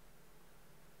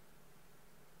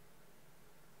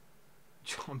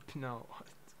 Jump now. What?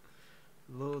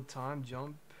 Little time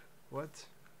jump. What?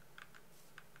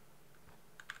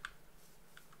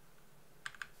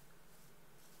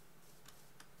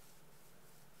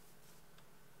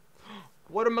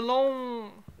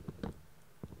 Watermelon.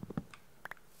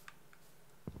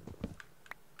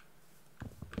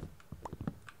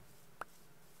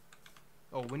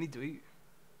 Oh, we need to eat.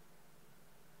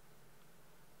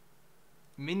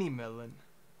 Mini melon.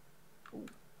 Ooh.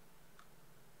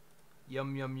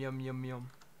 Yum yum yum yum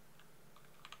yum.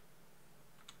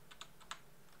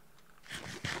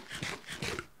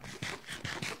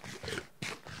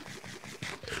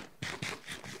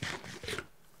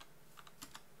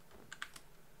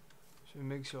 So it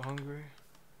makes you hungry.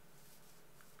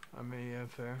 I mean, yeah,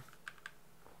 fair.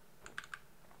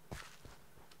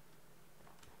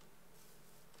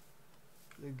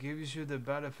 It gives you the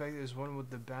bad effect is one with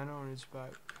the banner on its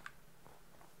back.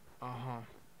 Uh-huh.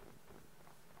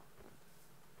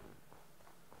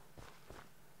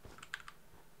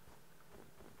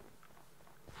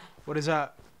 What is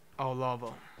that? Oh,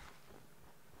 lava.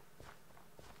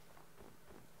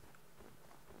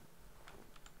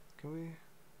 Can we?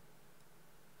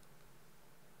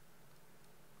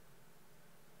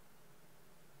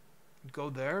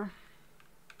 Go there?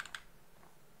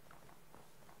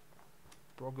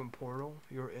 Broken portal,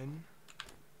 you're in.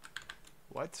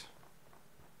 What?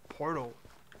 Portal.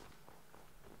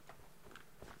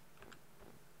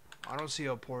 I don't see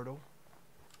a portal.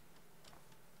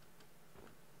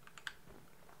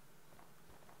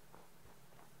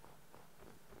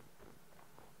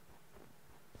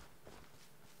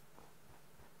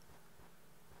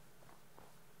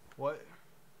 What?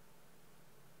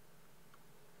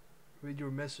 Read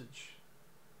your message.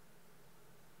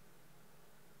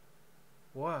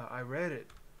 What? I read it.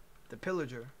 The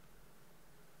pillager.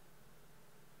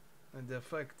 And the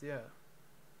effect, yeah.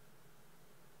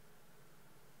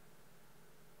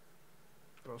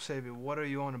 Bro, save it. What are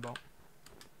you on about?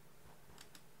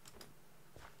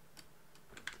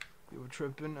 You were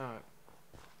tripping?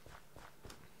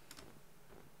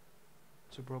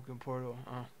 It's a broken portal.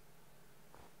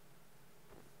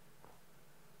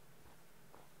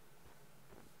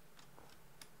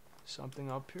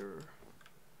 Something up here?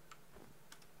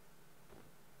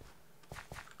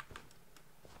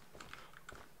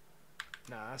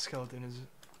 Nah, that skeleton is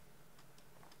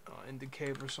in the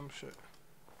cave or some shit.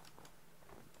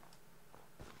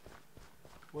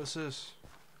 What's this?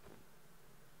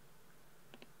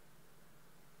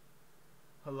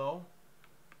 Hello?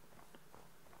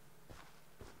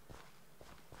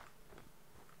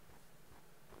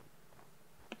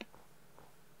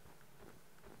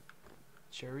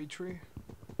 Cherry tree?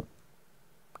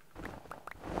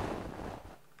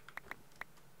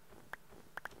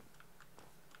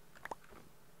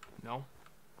 No.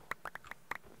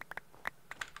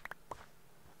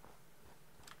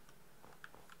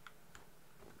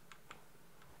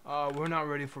 We're not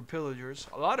ready for pillagers.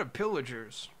 A lot of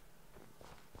pillagers.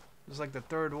 It's like the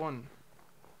third one,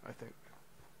 I think.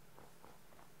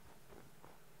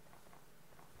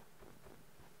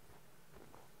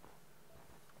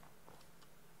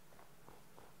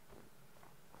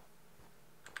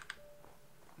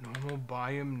 Normal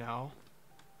biome now.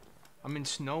 I mean,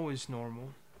 snow is normal.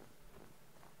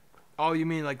 Oh, you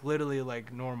mean like literally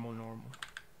like normal.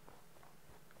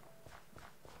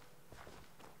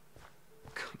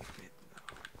 Commit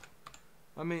now.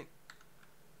 I mean,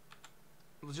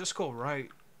 we'll just go right.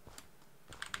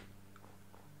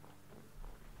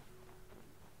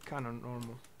 Kind of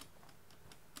normal.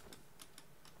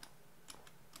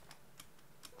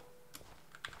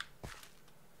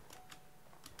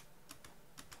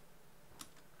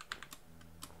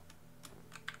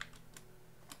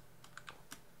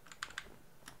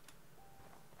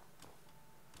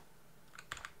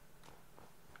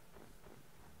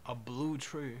 A blue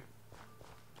tree.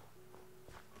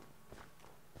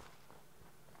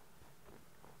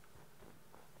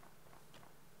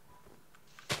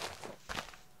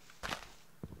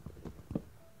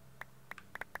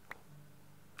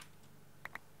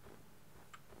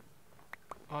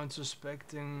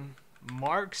 Unsuspecting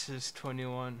Marx is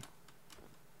 21.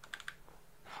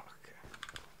 Okay.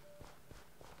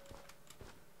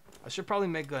 I should probably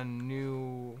make a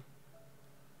new...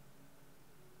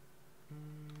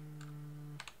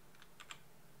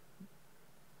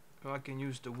 I can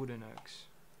use the wooden axe.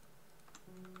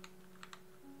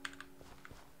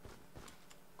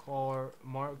 Karl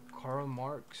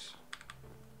Marx.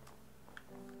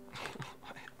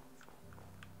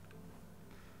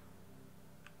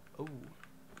 Oh.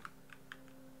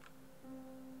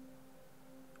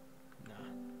 Nah.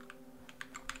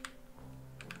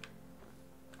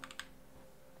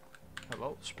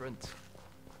 Hello, sprint.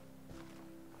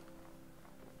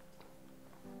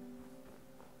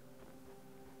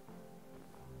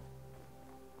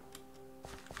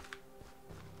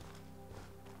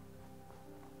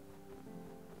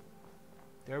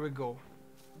 There we go.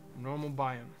 Normal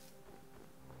biome.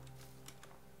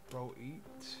 Bro, eat.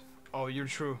 Oh, you're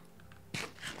true.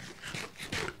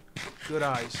 Good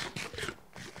eyes.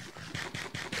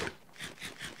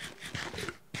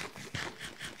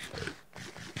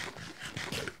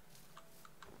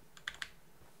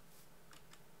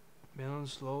 Melon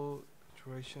slow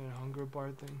duration and hunger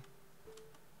bar thing.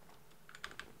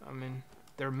 I mean,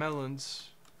 they're melons.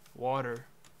 Water.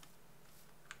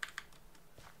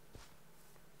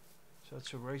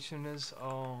 Saturation is,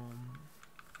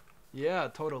 yeah,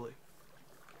 totally.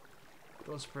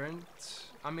 Don't sprint.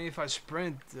 I mean, if I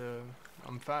sprint,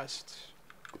 I'm fast.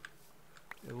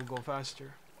 It will go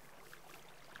faster.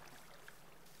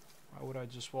 Why would I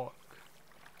just walk?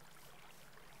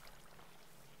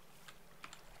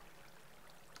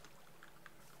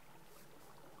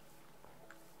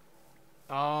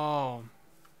 Oh,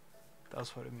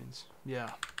 that's what it means.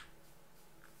 Yeah.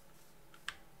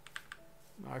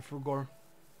 I forgot.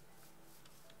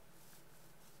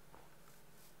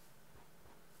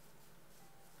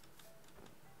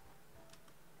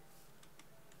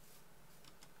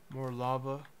 More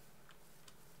lava.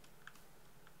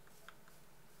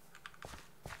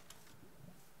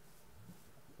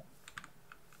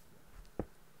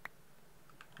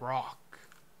 Rock.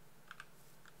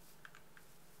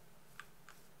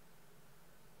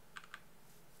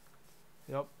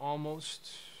 Yep,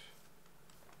 almost.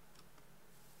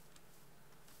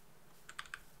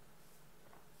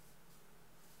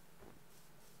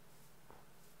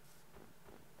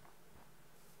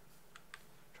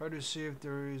 Try to see if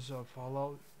there is a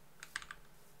fallout.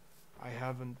 I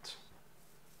haven't.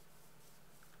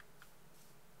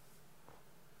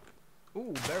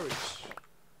 Ooh, berries.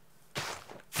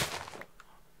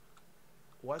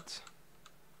 What?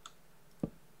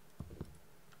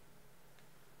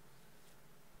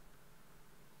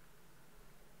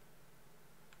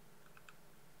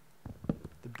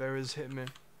 The berries hit me.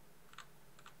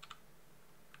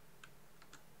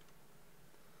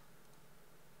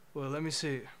 Well, let me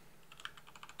see.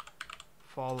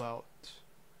 Fallout.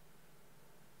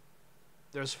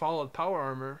 There's Fallout Power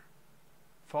Armor.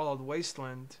 Fallout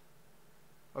Wasteland.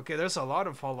 Okay, there's a lot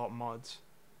of Fallout mods.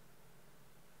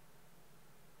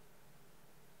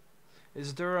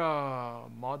 Is there a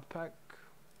mod pack?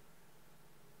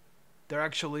 There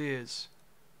actually is.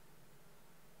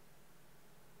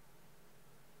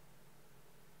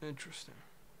 Interesting.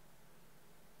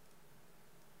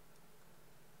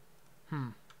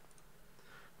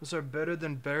 Those are better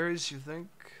than berries, you think?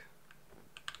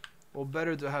 Well,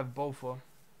 better to have both.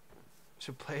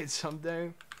 Should play it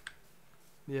someday.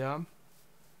 Yeah.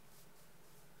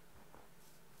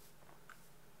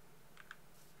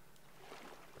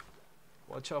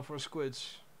 Watch out for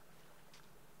squids.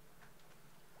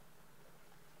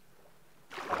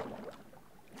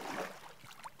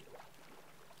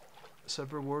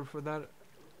 Separate word for that?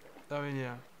 I mean,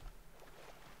 yeah.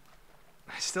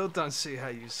 I still don't see how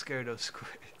you scare those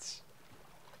squids.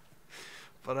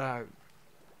 But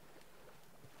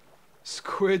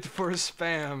squid for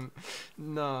spam.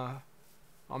 Nah.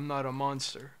 I'm not a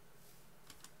monster.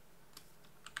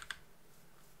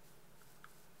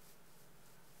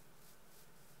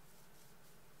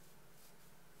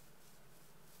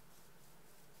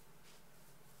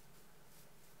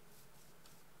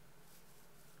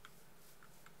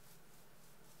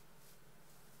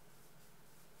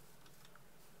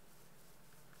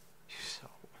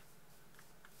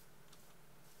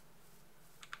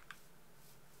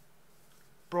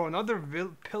 Bro, another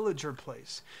pillager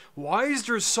place. Why is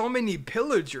there so many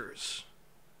pillagers?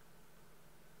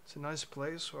 It's a nice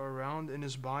place or around in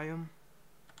his biome.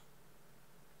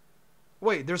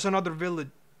 Wait, there's another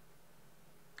village.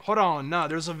 Hold on, nah,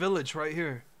 there's a village right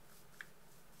here.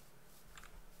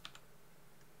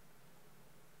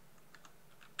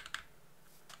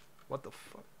 What the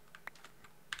fuck?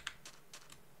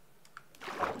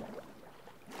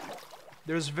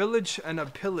 There's village and a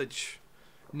pillage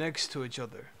next to each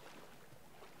other.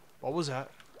 What was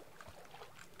that?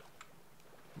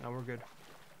 Now we're good.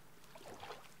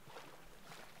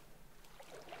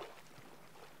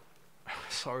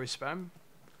 Sorry, spam.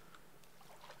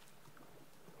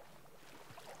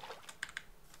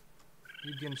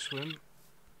 You can swim.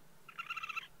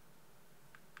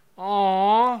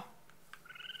 Aww.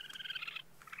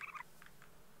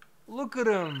 Look at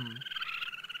him.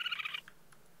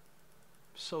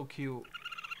 So cute.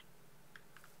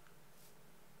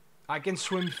 I can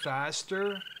swim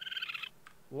faster?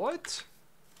 What?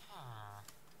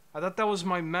 I thought that was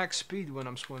my max speed when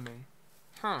I'm swimming.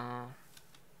 Huh.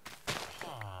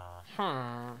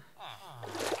 Huh.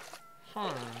 Huh.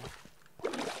 Huh.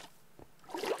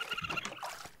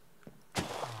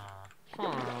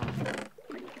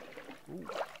 Ooh.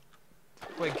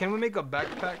 Wait, can we make a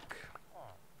backpack?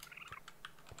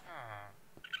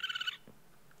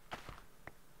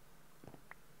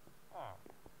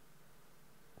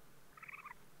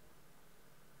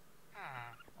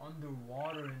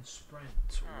 Underwater and sprint.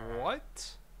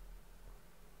 What?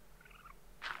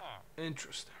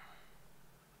 Interesting.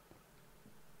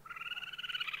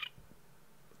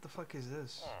 What the fuck is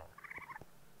this?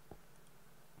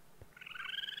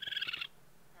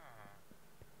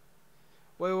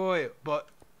 Wait, but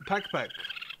backpack.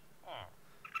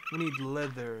 We need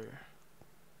leather.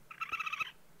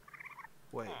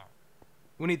 Wait.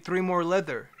 We need 3 more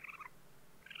leather.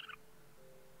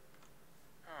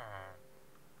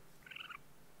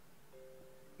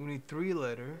 We need 3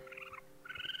 leather.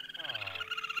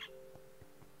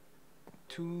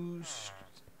 2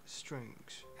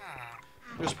 strings.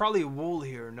 There's probably wool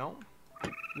here, no?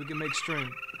 We can make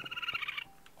string.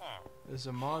 There's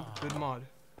a mod, good mod.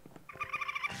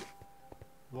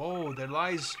 Whoa, their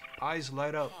eyes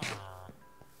light up.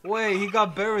 Wait, he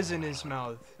got berries in his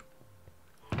mouth.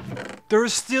 They're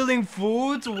stealing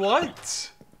food?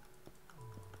 What?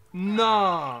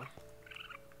 Nah.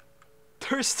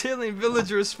 They're stealing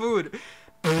villagers' food.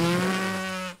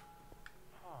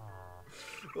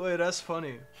 Wait, that's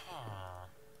funny.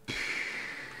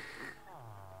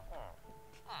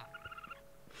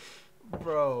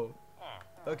 Bro.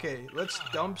 Okay, let's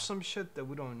dump some shit that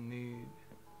we don't need.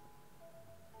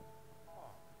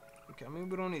 Okay, I mean,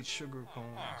 we don't need sugar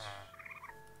cones.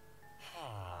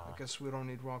 I guess we don't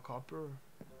need raw copper.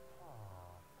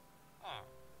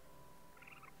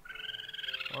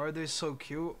 Why are they so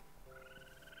cute?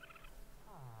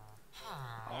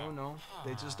 I don't know.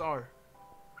 They just are.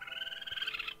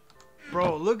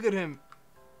 Bro, look at him.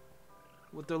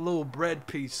 With their little bread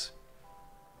piece.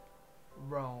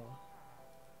 Bro.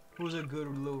 Who's a good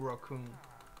little raccoon?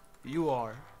 You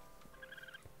are.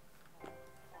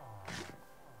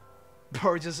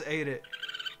 Bro just ate it.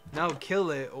 Now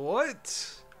kill it.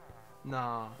 What?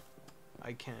 Nah.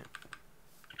 I can't.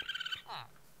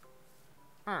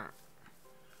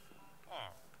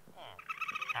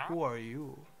 Who are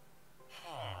you?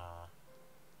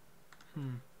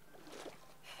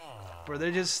 Bro,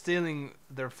 they're just stealing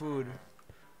their food.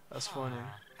 That's funny.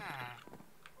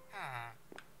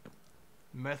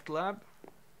 Meth lab?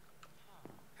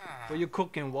 What you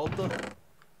cooking, Walter?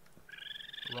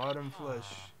 Rotten flesh.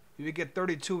 If we get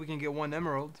 32, we can get 1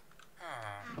 emerald.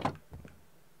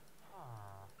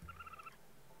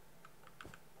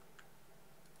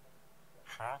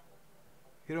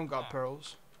 He don't got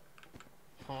pearls.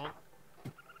 Huh?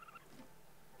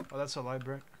 Oh, that's a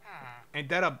library. Ain't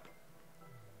that a...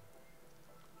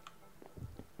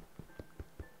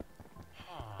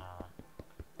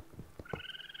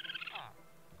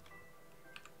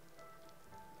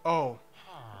 Oh.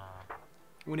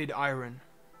 We need iron.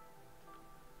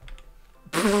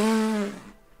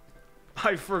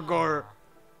 I forgot.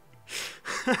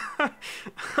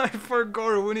 I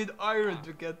forgot. We need iron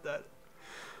to get that.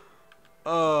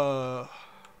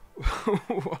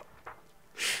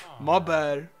 My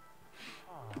bad.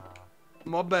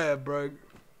 My bad, bro.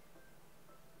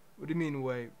 What do you mean,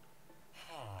 wait?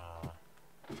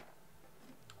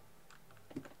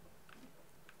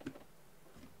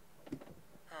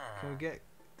 Can we get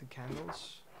the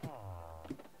candles?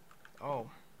 Oh.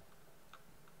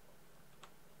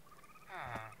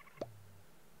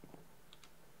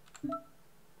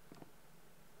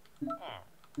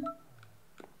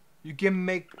 You can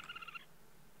make...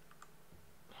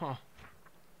 Huh.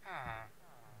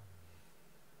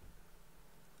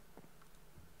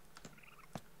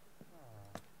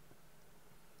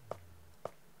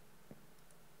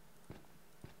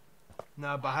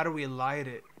 Nah, but how do we light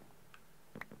it?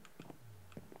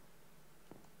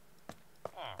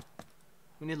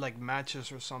 We need like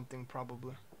matches or something,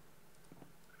 probably.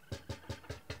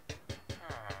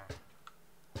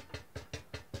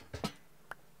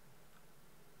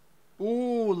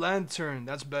 Ooh, lantern.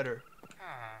 That's better.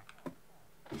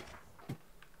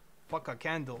 Fuck a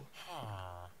candle.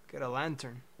 Get a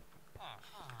lantern.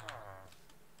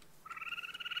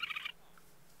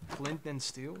 Flint and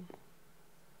steel.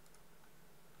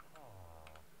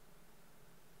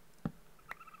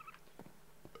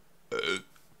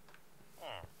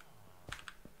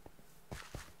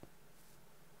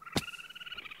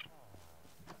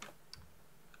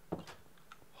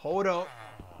 Hold up.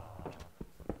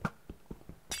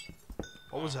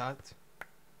 What was that?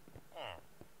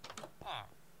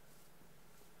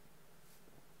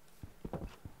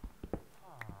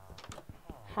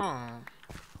 Huh.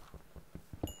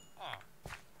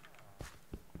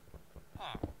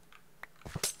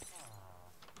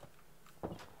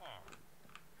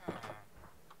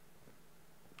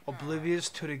 Oblivious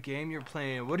to the game you're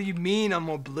playing. What do you mean I'm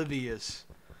oblivious?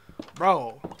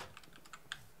 Bro.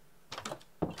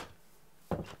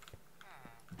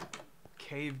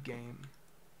 Cave game.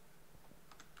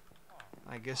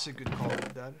 I guess you could call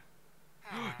it that.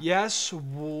 Yes,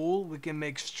 wool. We can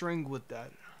make string with that.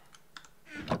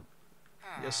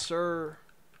 Yes, sir.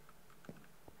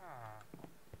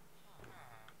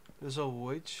 There's a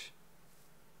witch.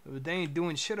 But they ain't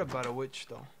doing shit about a witch,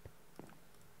 though.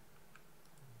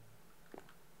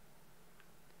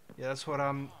 Yeah, that's what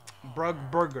I'm...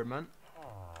 Burger, man.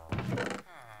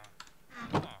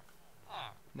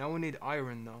 Now we need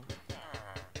iron, though.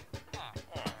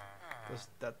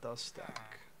 That does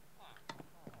stack.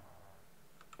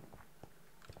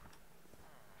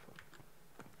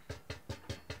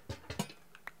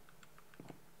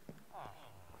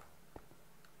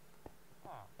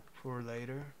 For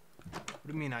later. What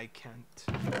do you mean I can't?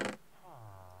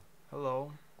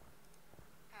 Hello?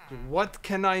 What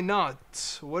can I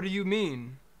not? What do you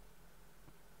mean?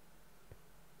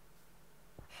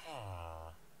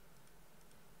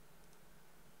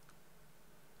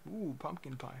 Ooh,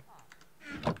 pumpkin pie.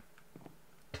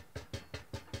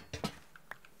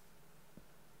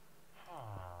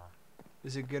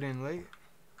 Is it getting late?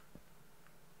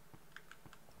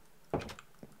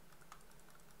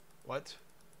 What?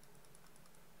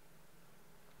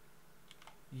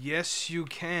 Yes, you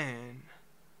can.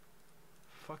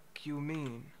 Fuck you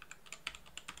mean?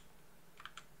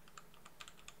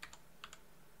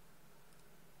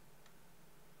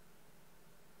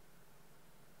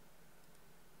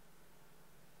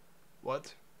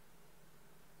 What?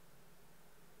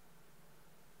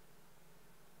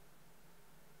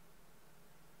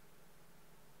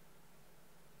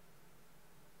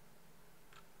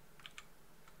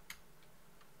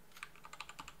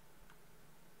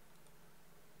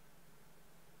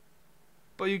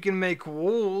 But you can make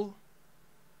wool.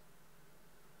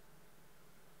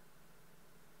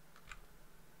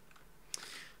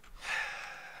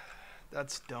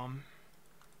 That's dumb.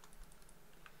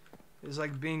 It's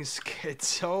like being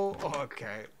schizo. Oh,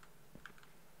 okay.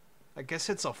 I guess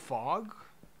it's a fog?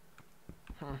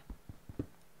 Huh.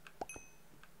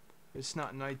 It's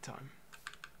not nighttime.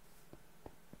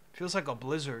 Feels like a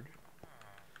blizzard.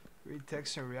 Read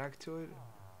text and react to it?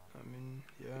 I mean,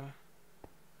 yeah.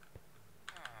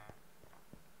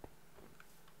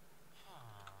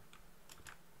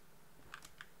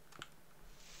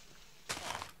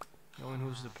 Knowing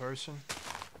who's the person,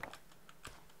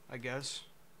 I guess.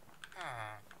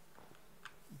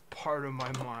 Part of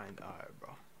my mind. Alright,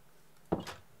 bro.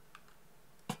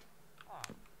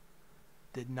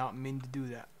 Did not mean to do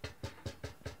that.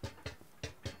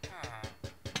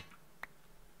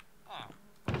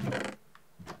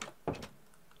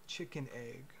 Chicken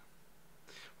egg.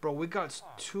 Bro, we got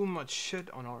too much shit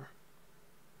on our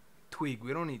twig.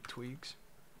 We don't need twigs.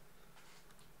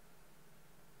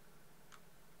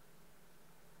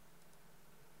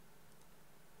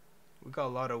 We got a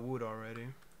lot of wood already.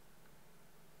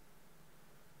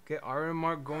 Get iron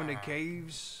mark, go into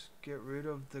caves, get rid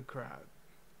of the crab.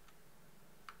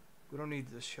 We don't need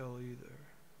the shell either.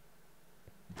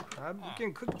 Crab? We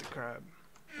can cook the crab.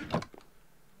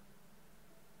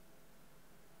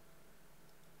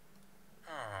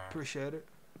 Appreciate it.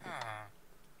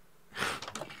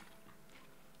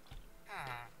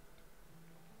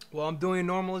 Well, I'm doing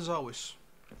normal as always.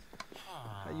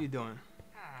 How you doing?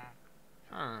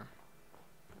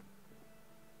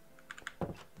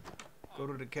 Go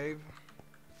to the cave.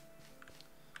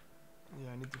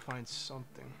 Yeah, I need to find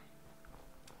something.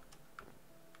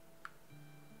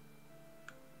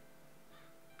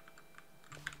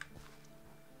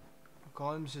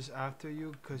 Columns is after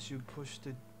you because you pushed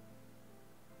it.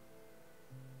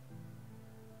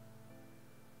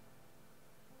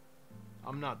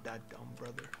 I'm not that dumb,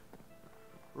 brother.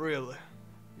 Really?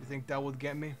 You think that would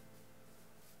get me?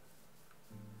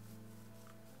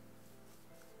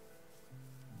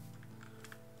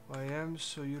 I am,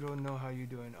 so you don't know how you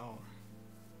doing. Oh.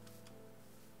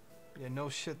 Yeah, no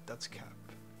shit, that's cap.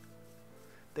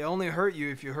 They only hurt you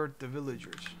if you hurt the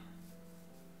villagers.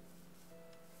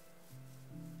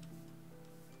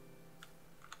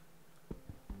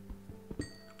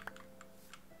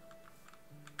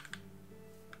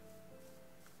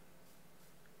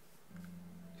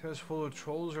 Because full of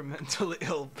trolls or mentally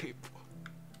ill people.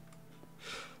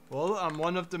 Well, I'm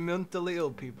one of the mentally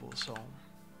ill people, so.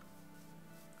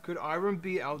 Could iron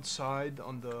be outside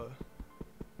on the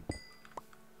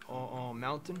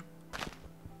mountain?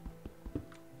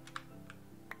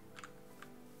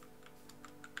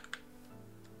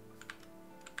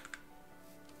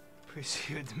 Appreciate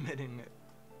you admitting it.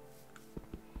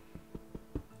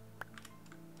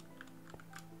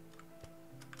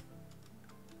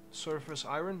 Surface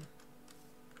iron?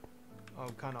 Oh,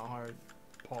 kind of hard.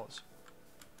 Pause.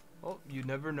 Oh, you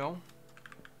never know.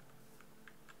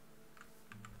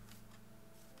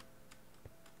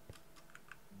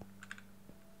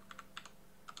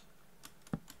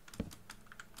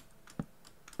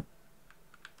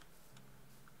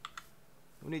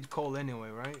 We need coal anyway,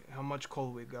 right? How much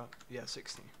coal we got? Yeah,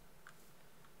 16.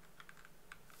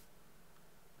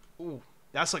 Ooh,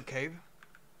 that's a cave.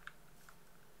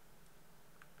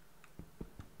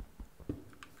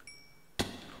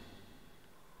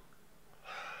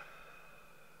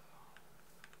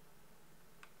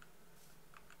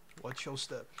 Watch your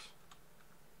steps.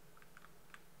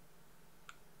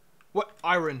 What?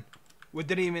 Iron. We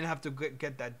didn't even have to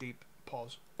get that deep.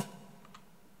 Pause.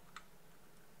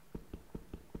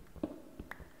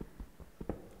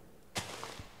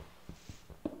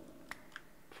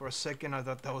 For a second, I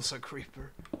thought that was a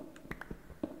creeper.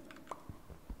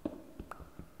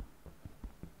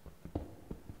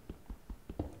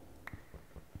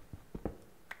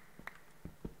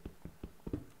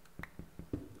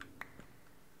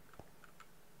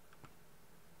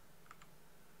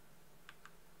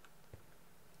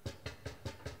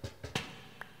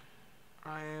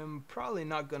 I am probably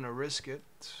not gonna risk it.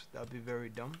 That'd be very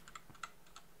dumb.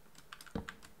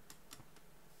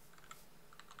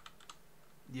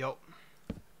 Yup.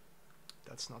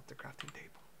 That's not the crafting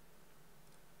table.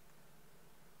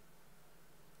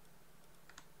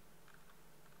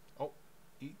 Oh,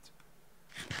 eat.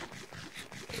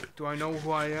 Do I know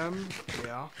who I am?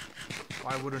 Yeah.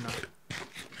 Why wouldn't I?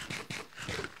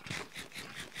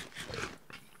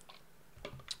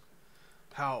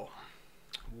 How?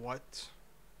 What?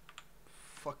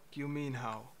 Fuck you mean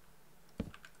how?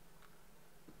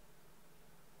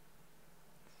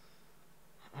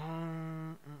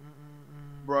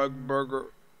 Brug burger.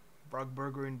 Brug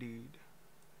burger indeed.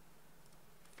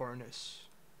 Furnace.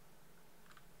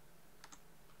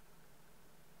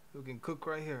 We can cook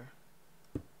right here.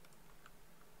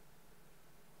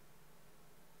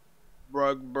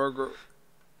 Brug burger.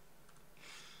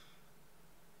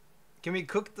 Can we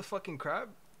cook the fucking crab?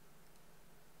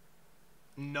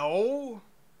 No?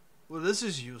 Well, this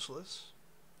is useless.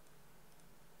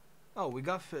 Oh, we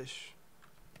got fish.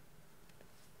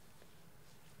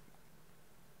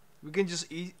 We can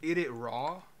just eat it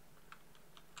raw.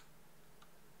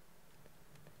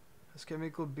 This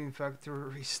chemical bean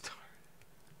factory restart.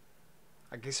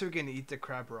 I guess we're gonna eat the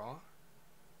crab raw.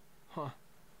 Huh.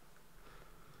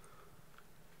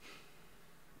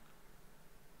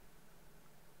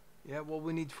 Yeah, well,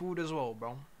 we need food as well,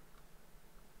 bro.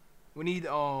 We need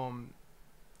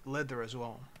leather as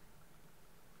well.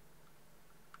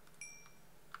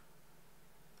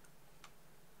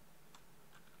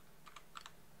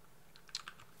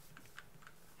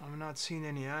 I'm not seeing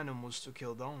any animals to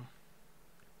kill down.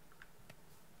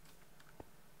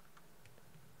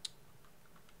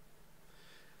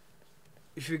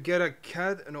 If you get a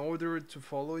cat and order it to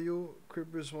follow you,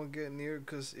 creepers won't get near,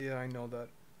 cause yeah, I know that.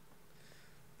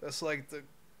 That's like the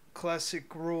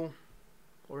classic rule,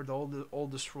 or the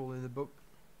oldest rule in the book.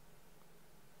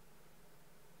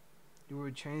 You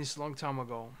were changed a long time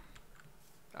ago.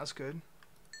 That's good.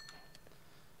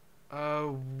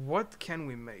 What can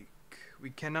we make? We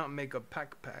cannot make a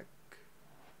pack.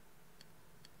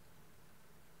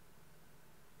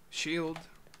 Shield.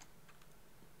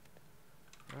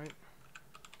 Right.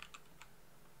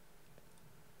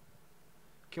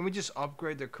 Can we just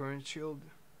upgrade the current shield?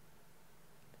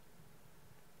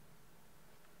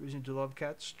 Reason to love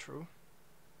cats, true.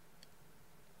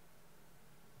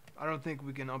 I don't think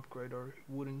we can upgrade our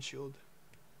wooden shield.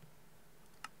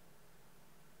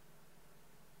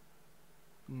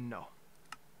 No.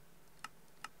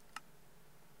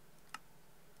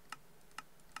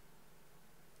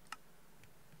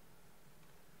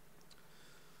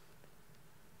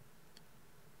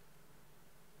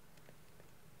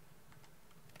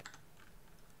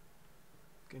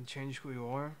 Can change who you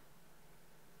are.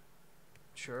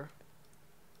 Sure.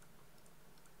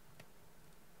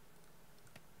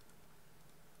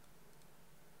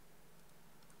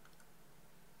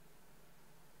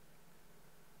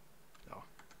 No.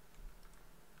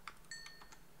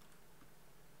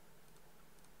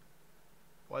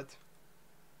 What?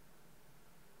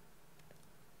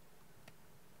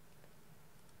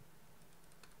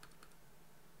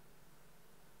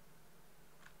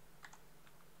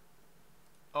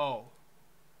 Oh.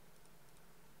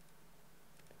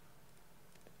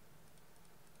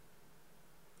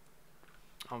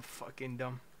 I'm fucking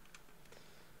dumb.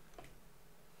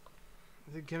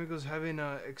 The chemical's having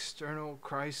an external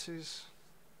crisis.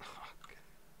 Okay.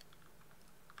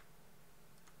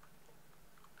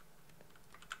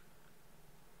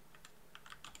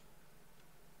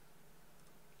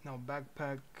 Now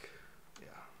backpack, yeah.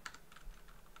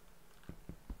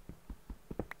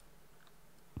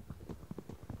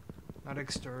 Not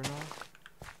external.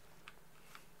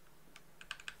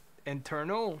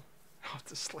 Internal? Oh,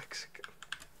 dyslexic.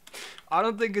 I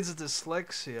don't think it's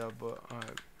dyslexia, but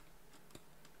alright.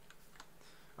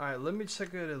 Alright, let me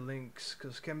check out the links,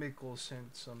 because Chemical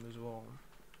sent some as well.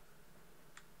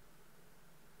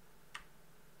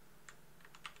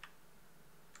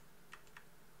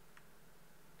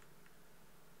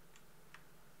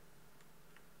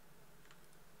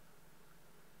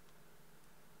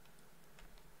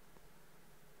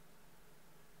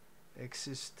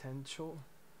 Existential?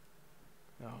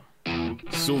 No.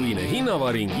 Suvine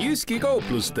hinnavaring Jyski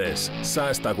kauplustes.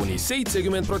 Säästa kuni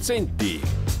 70%.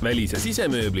 Välis- ja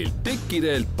sisemööblilt,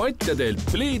 tekkidelt, patjadelt,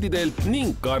 pleedidelt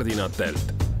ning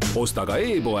kardinatelt. Osta ka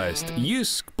e-poest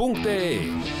jysk.ee.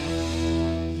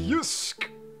 Jysk!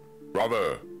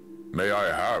 Brother, may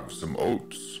I have some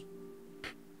oats?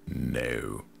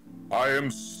 No. I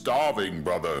am starving,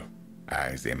 brother.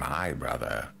 As am I,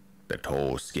 brother. The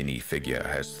tall, skinny figure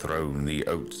has thrown the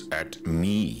oats at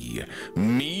me.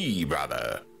 Me,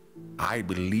 brother. I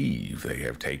believe they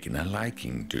have taken a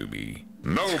liking to me.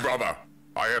 No, brother.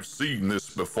 I have seen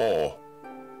this before.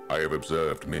 I have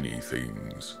observed many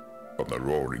things. From the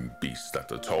roaring beast that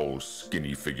the tall,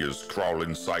 skinny figures crawl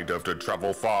inside of to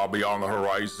travel far beyond the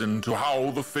horizon, to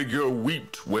how the figure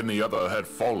wept when the other had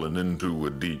fallen into a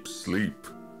deep sleep.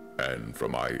 And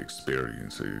from my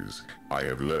experiences, I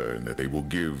have learned that they will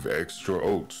give extra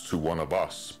oats to one of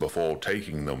us before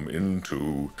taking them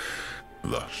into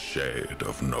the shed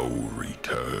of no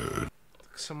return.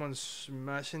 Someone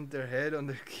smashing their head on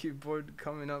their keyboard,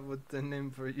 coming up with the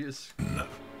name for use.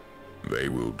 They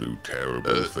will do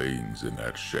terrible things in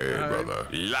that shed, brother.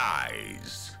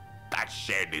 Lies. That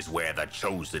shed is where the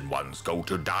chosen ones go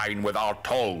to dine with our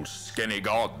tall, skinny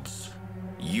gods.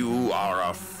 You are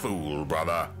a fool,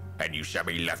 brother, and you shall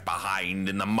be left behind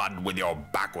in the mud with your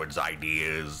backwards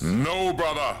ideas. No,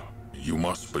 brother. You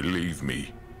must believe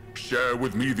me. Share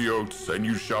with me the oats, and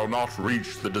you shall not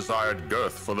reach the desired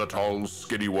girth for the tall,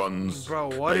 skinny ones.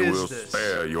 Bro, what they is will this?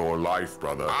 spare your life,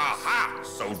 brother. Aha!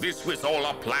 So this was all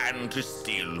a plan to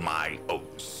steal my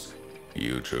oats.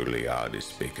 You truly are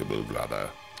despicable, brother.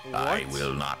 I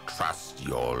will not trust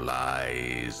your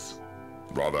lies.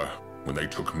 Brother, when they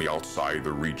took me outside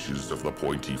the reaches of the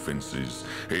pointy fences,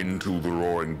 into the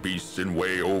roaring beast and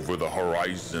way over the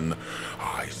horizon,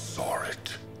 I saw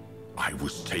it. I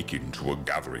was taken to a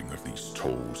gathering of these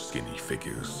tall, skinny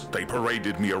figures. They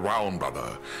paraded me around,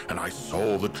 brother, and I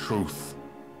saw the truth.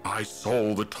 I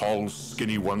saw the tall,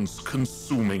 skinny ones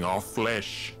consuming our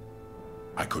flesh.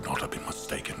 I could not have been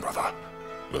mistaken, brother.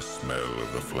 The smell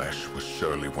of the flesh was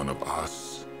surely one of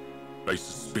us. They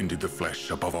suspended the flesh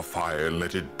above a fire and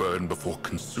let it burn before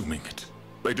consuming it.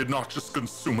 They did not just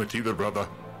consume it either, brother.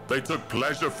 They took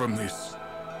pleasure from this.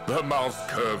 Their mouths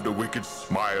curved a wicked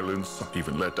smile, and some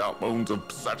even let out moans of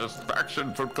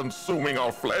satisfaction from consuming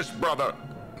our flesh, brother.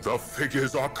 The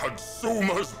figures are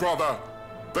consumers, brother.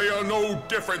 They are no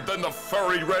different than the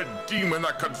furry red demon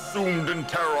that consumed and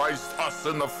terrorized us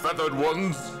and the feathered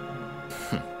ones.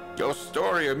 Your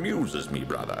story amuses me,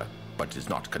 brother, but does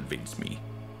not convince me.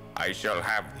 I shall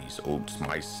have these oats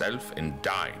myself and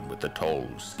dine with the tall,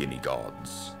 skinny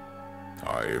gods.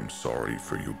 I am sorry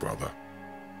for you, brother.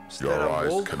 Is Your that a eyes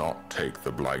wolf? cannot take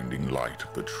the blinding light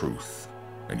of the truth,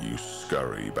 and you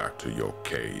scurry back to your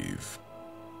cave.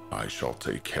 I shall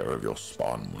take care of your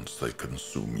spawn once they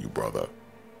consume you, brother,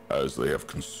 as they have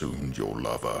consumed your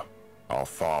lover, our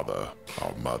father,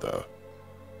 our mother,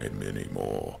 and many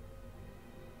more.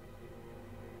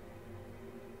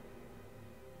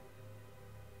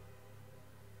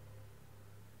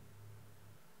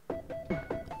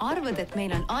 Arvad, et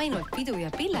meil on ainult pidu ja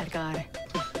pillerkaar?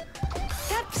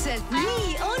 Täpselt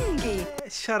nii ongi!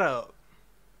 Shut up.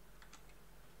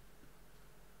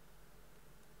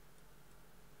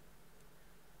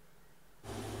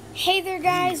 Hey there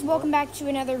guys, welcome back to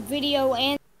another video,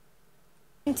 and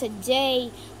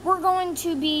today we're going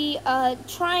to be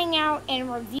trying out and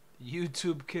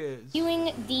YouTube kids.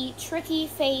 reviewing the Tricky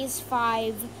Phase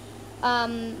 5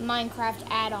 Minecraft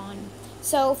add-on.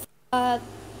 So,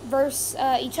 versus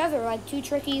each other, like two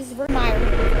Trickies versus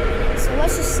Myra. So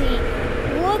let's just see.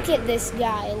 Look at this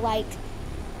guy, like,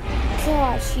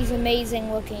 gosh, he's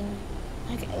amazing looking.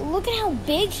 Like, look at how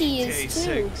big he is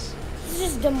too. He's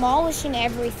just demolishing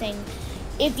everything.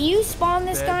 If you spawn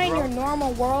this guy in your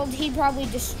normal world, he'd probably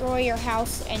destroy your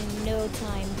house in no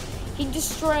time. He'd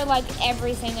destroy, like,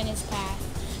 everything in his path.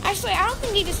 Actually, I don't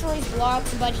think he destroys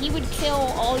blocks, but he would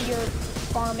kill all your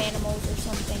farm animals or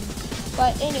something.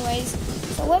 But anyways,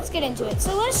 so let's get into it.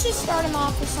 So let's just start him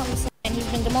off with some sand. He's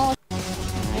been demolished.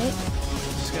 Alright.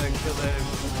 Just gonna kill him.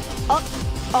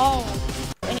 Oh.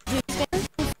 And he's gonna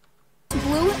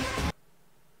blue.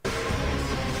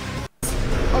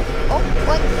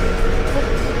 What?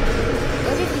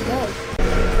 Where did he go?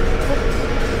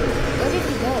 Where did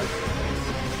he go?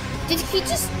 Did he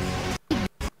just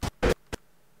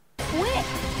quit?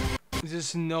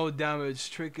 Just no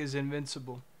damage. Trick is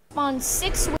invincible. On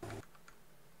 6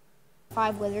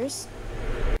 5 withers.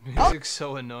 Music's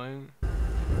so annoying.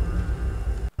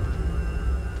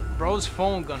 Bro's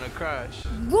phone gonna crash.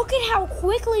 Look at how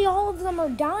quickly all of them are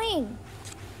dying.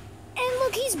 And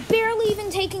look, he's barely even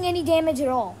taking any damage at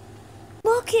all.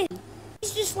 Look at,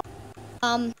 he's just like,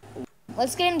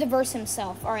 let's get him to verse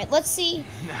himself. All right, let's see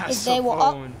if they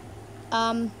will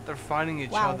they're fighting each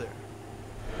wow. other.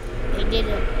 They did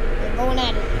it. They're going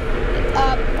at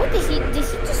it. What did he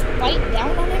just bite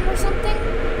down on him or something?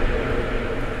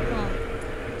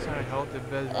 It's not a healthy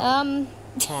bedrock.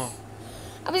 Huh.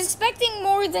 I was expecting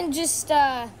more than just,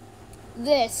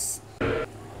 this.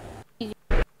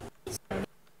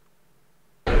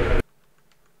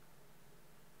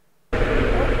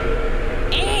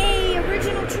 Hey,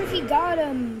 original Tricky got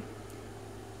him.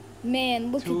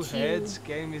 Man, look Two at you. heads,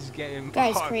 game is game.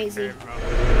 Guy's Oh, crazy. okay,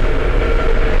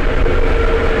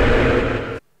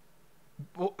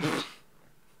 bro.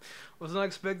 Was not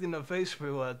expecting a face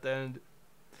reveal at the end.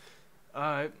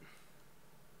 Alright.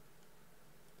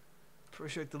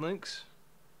 Appreciate the links.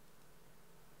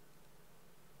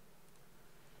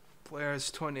 Player has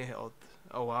 20 health.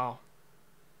 Oh wow.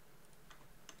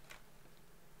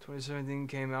 2017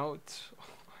 came out.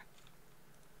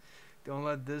 Don't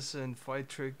let this and fight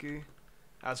Tricky.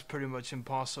 That's pretty much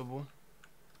impossible.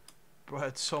 Bro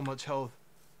had so much health.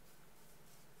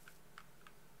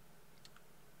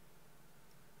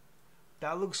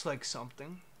 That looks like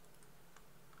something.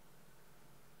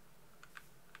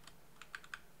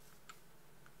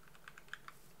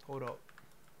 Hold up.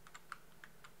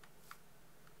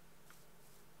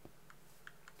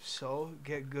 So,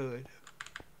 get good.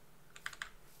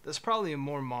 There's probably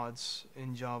more mods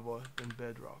in Java than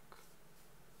Bedrock.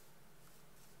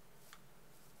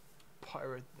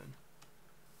 Pirate then.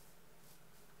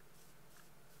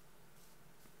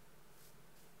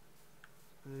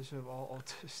 Definition of all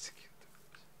autistic.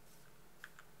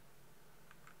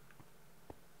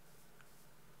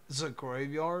 This is a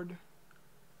graveyard?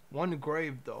 One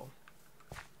grave though.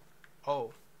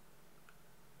 Oh.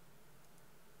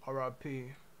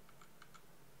 R.I.P.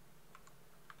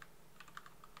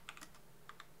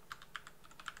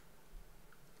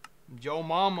 Joe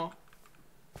Mama.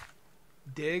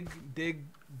 Dig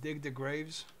the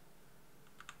graves.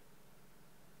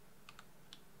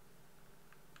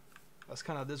 That's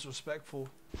kind of disrespectful.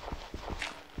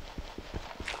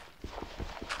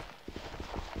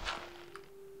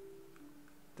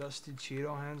 Dusty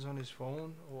Cheeto hands on his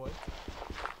phone? What?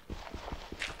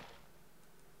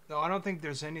 No, I don't think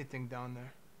there's anything down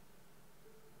there.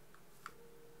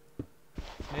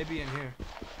 Maybe in here.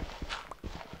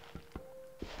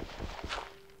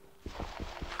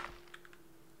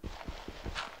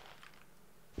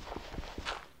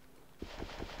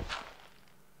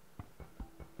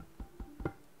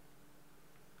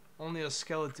 Only a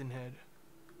skeleton head.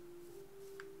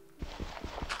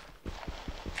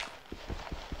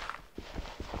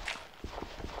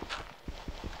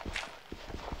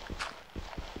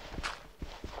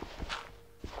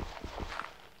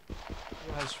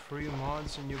 It has free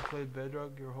mods and you played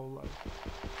Bedrock your whole life.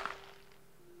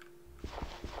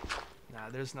 Nah,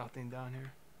 there's nothing down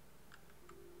here.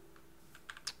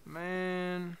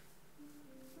 Man,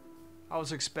 I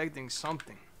was expecting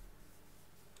something.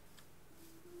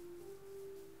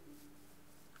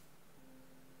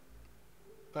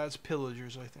 That's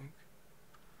pillagers, I think.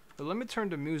 But let me turn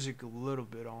the music a little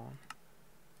bit on.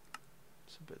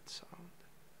 It's a bit sound.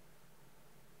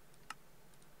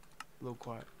 A little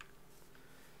quiet.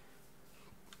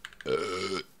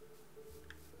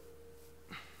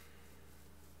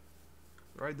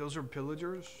 Right, those are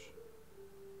pillagers.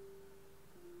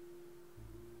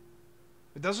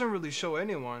 It doesn't really show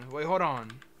anyone. Wait, hold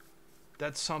on.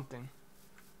 That's something.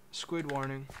 Squid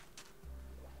warning.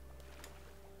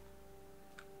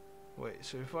 Wait,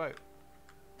 so if I...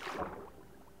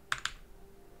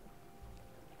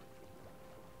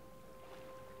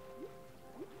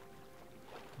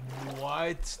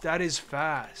 What? That is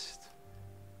fast.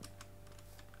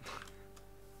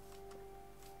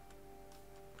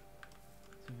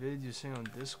 It's a video you sing on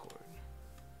Discord.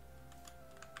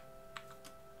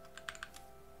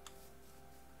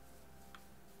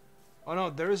 Oh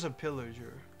no, there is a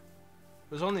pillager.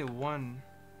 There's only one.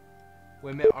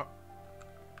 Wait a minute.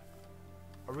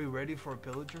 Are we ready for a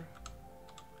pillager?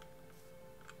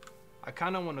 I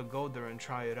kind of want to go there and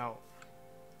try it out.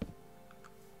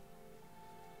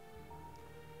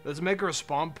 Let's make her a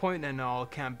spawn point and I'll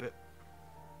camp it.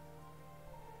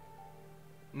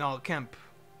 No, I'll camp.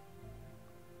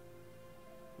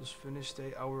 Just finish the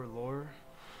 8-hour lore.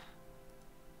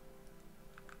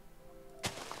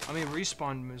 I mean,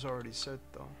 respawn is already set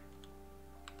though.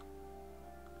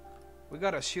 We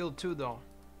got a shield too though.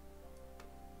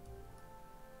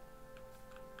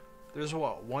 There's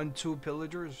what, 1, 2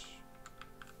 pillagers?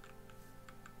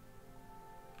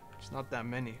 It's not that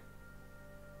many.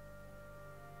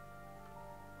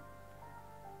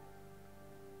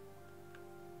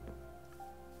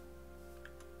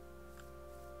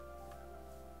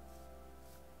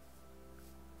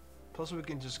 Plus we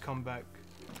can just come back.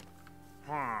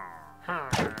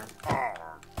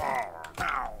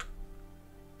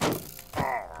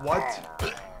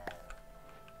 What?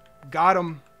 Got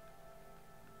him.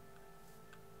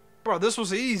 Bro, this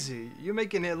was easy. You're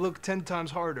making it look 10 times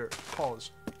harder.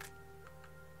 Pause.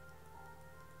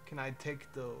 Can I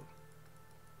take the...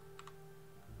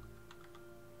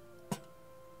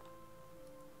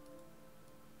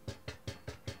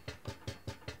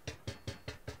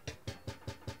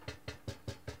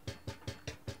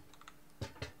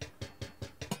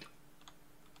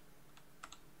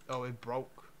 Oh, it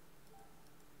broke.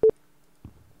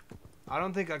 I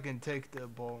don't think I can take the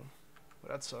bow. Well,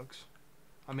 that sucks.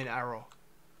 I mean arrow.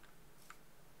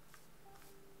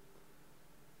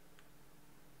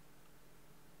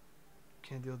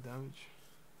 Can't deal damage.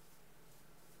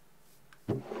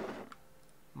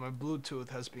 My Bluetooth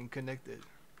has been connected.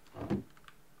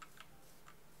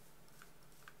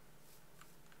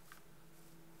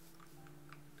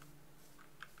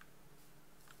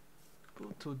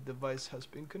 Bluetooth device has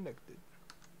been connected.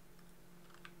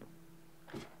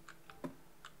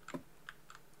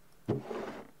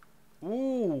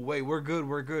 Ooh, wait, we're good,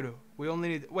 we're good. We only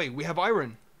need... Wait, we have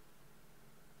iron.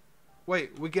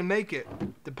 Wait, we can make it.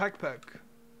 The backpack.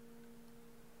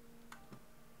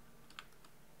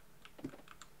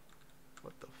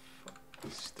 What the fuck?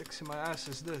 Sticks in my ass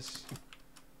is this?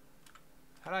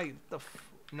 How'd I...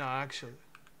 No, actually.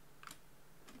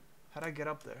 How'd I get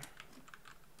up there?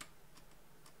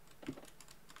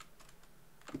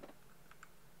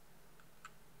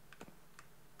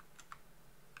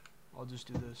 I'll just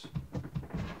do this.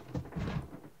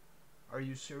 Are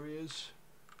you serious?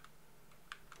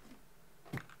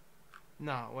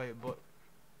 Nah, wait, but...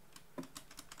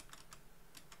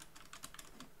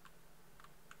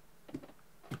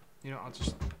 You know, I'll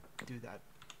just do that.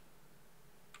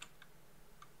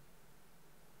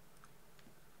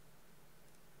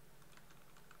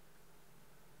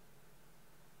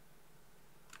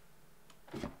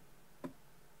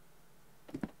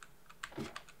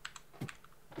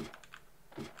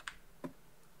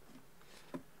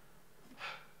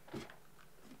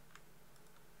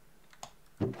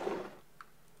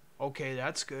 Okay,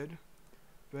 that's good.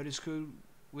 Red is good.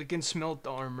 We can smelt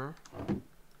the armor.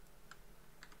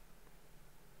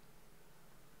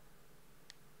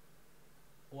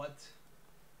 What?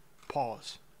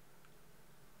 Pause.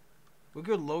 We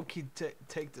could low-key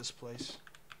take this place.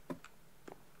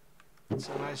 It's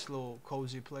a nice little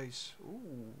cozy place.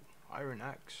 Ooh, iron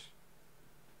axe.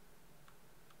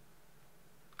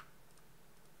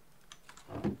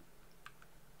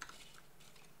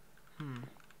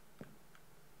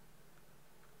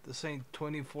 This ain't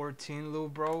 2014, little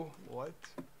bro. What?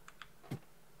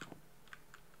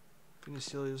 Can you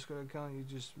steal this good account? You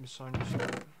just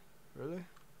misunderstood. Really?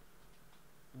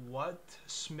 What?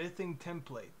 Smithing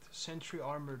template. Sentry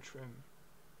armor trim.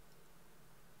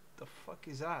 The fuck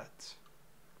is that?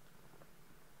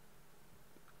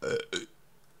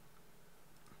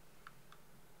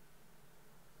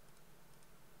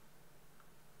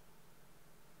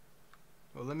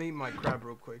 Well, let me eat my crab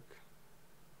real quick.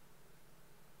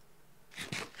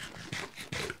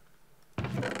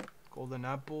 Golden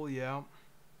apple, yeah.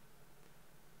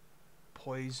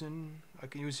 Poison. I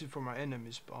can use it for my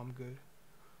enemies, but I'm good.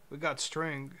 We got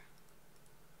string.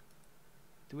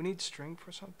 Do we need string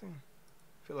for something?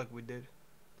 I feel like we did.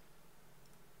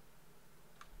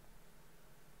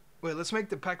 Wait, let's make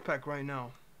the pack right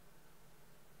now.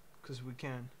 Because we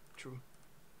can. True.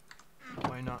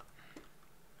 Why not?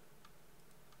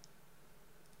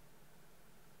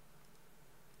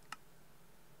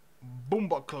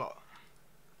 Boomba claw.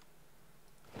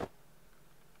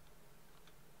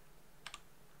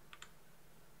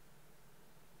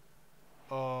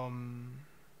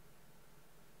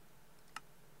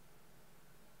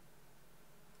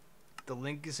 The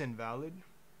link is invalid.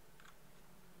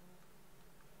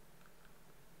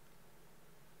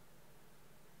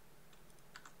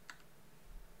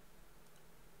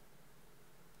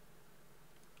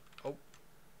 Oh.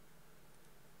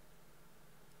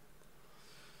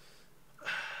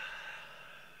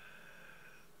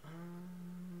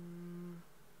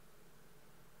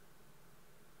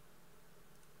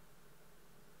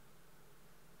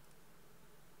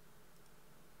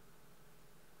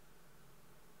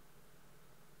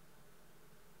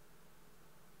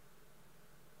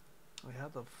 Wait, how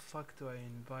the fuck do I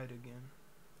invite again?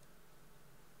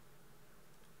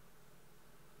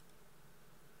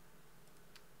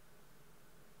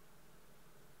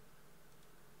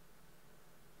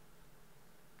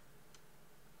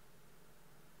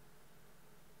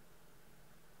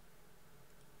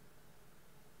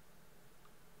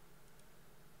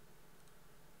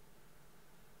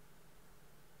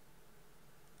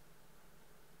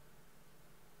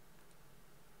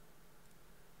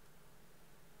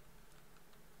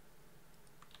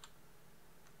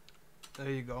 There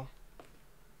you go.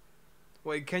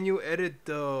 Wait, can you edit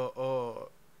the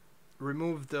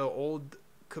remove the old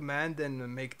command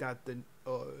and make that the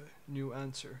new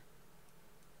answer?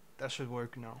 That should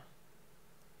work now.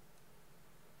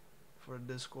 For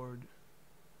Discord.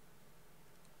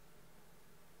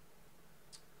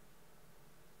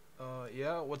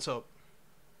 Yeah, what's up?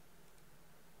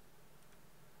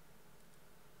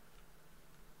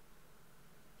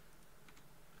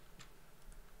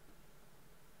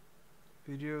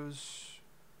 Videos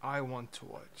I want to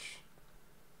watch.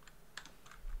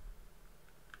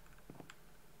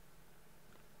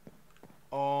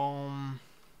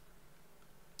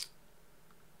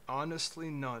 Honestly,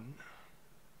 none.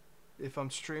 If I'm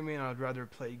streaming, I'd rather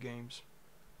play games.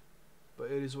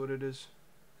 But it is what it is.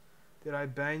 Did I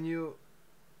ban you?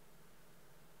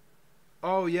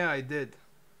 Oh yeah, I did.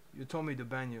 You told me to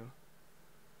ban you.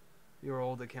 Your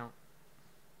old account.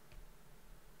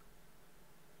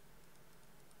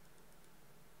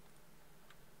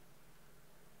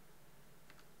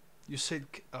 You said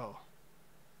oh.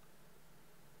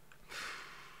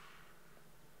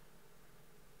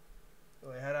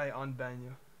 Wait, had I unban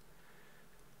you?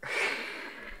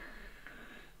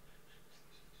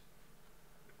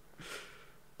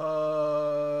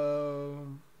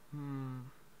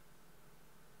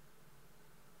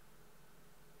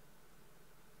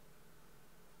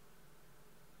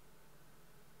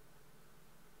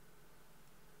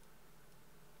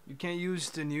 can't use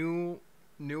the new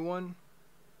one?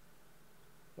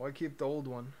 Why keep the old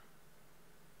one?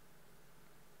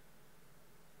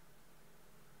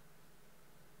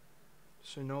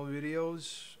 So no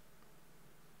videos,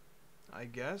 I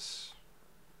guess.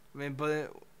 I mean,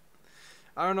 but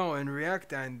I don't know. In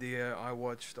React and the I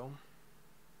watched though,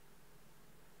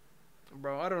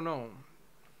 bro. I don't know.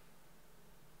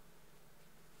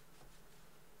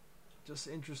 Just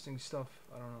interesting stuff.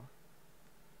 I don't know.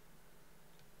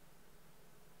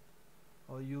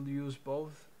 Oh, you'll use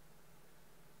both?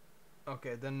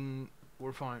 Okay, then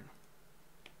we're fine.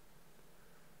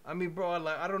 I mean, bro,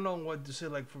 like I don't know what to say.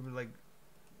 Like from like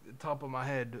the top of my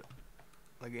head,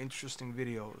 like interesting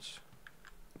videos.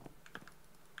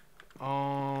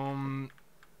 I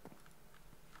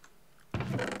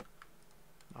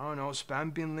don't know.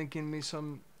 Spam been linking me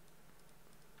some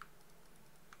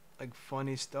like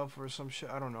funny stuff or some shit.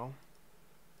 I don't know.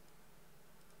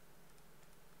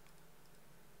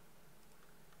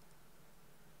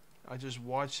 I just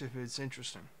watch if it's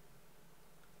interesting.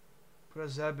 Put a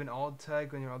Zab and alt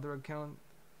tag on your other account.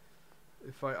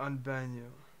 If I unban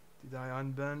you, did I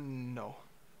unban? No.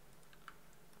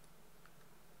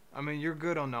 I mean, you're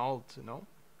good on alt, no?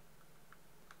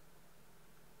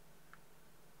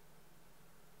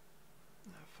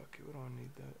 Nah, fuck it, we don't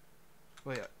need that.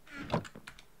 But yeah.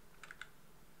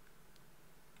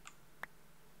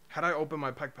 How'd I open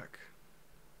my pack?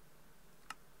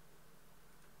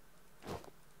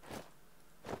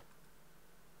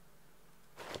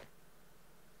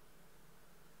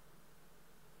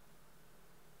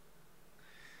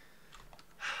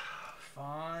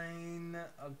 Fine.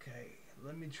 Okay.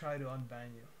 Let me try to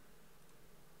unban you.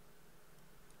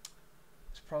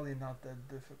 It's probably not that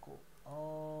difficult.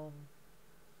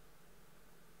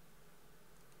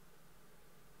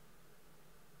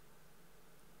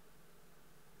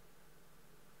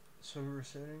 Server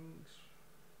settings.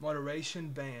 Moderation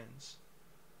bans.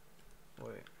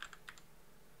 Wait.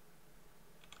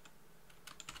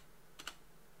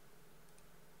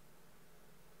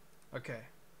 Okay.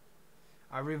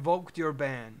 I revoked your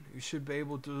ban. You should be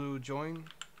able to join.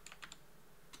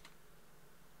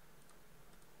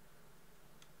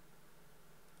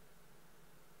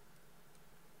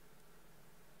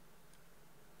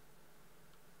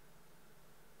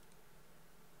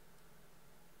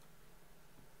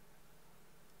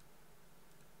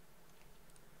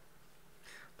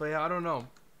 But yeah, I don't know.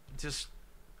 Just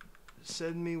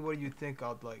send me what you think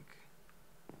I'd like.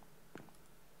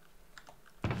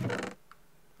 I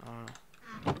don't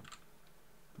know.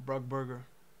 Brug Burger.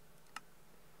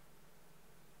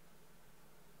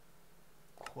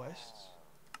 Quests?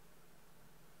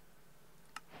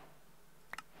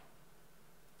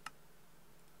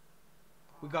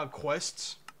 We got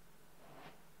quests?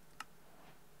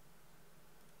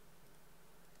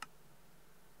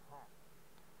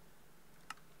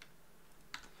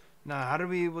 Nah, how do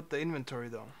we with the inventory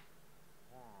though?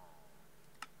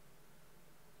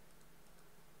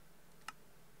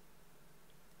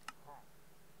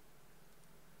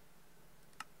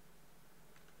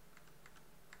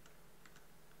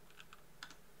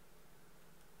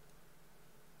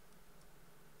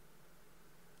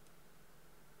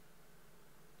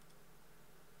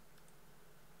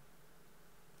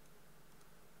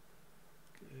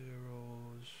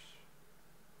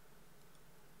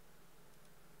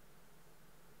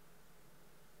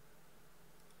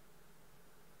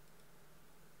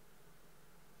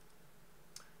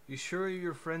 You sure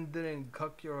your friend didn't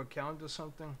cuck your account or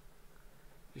something?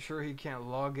 You sure he can't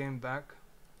log in back?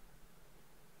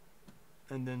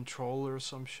 And then troll or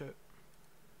some shit?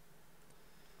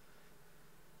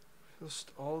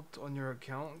 Just alt on your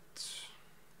account.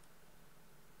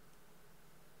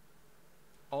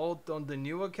 Alt on the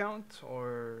new account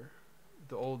or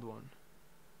the old one?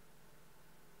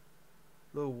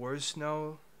 A little worse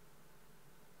now.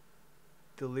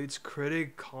 Deletes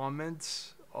critic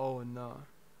comments. Oh no.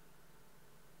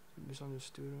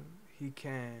 Misunderstood him. He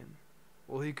can.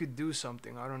 Well, he could do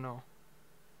something. I don't know.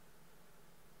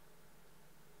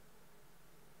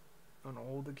 An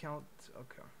old account?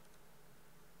 Okay.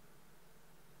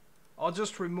 I'll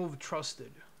just remove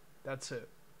trusted. That's it.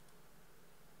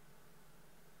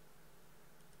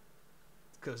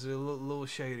 Because it's a little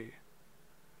shady.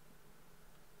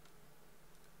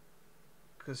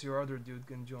 Because your other dude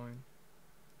can join.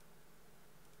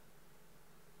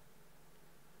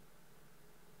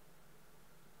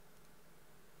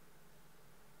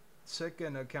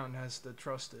 Second account has the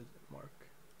trusted mark.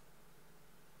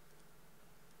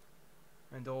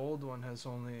 And the old one has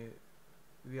only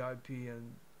VIP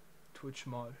and Twitch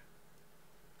mod.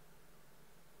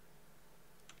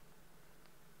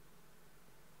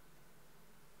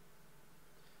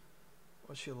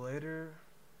 Watch you later.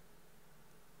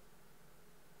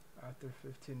 After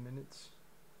 15 minutes.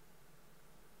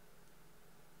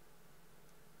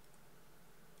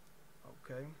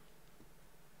 Okay.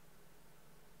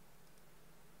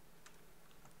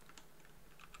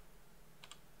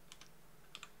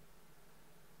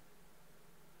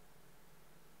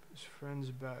 His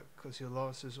friend's back because he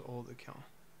lost his old account.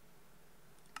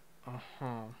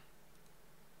 Uh-huh.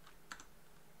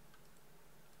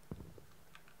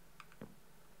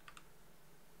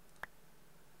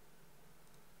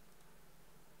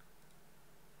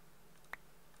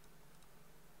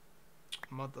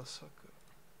 Mother sucker.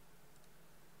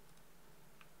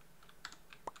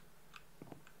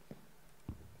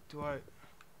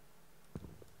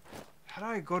 How do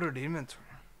I go to the inventory?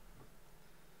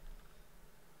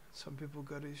 Some people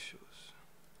got issues.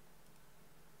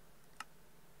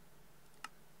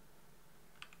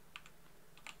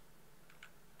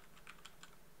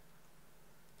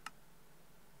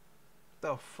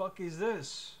 The fuck is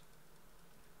this?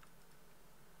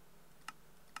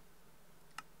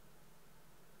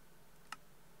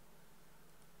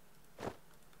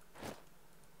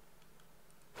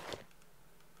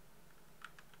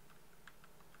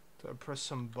 Do I press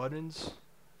some buttons?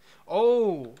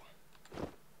 Oh!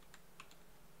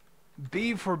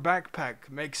 B for backpack.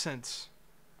 Makes sense.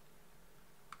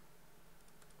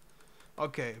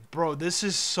 Okay, bro, this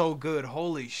is so good.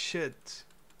 Holy shit.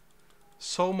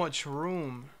 So much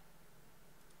room.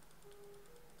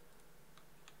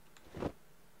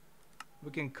 We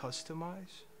can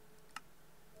customize.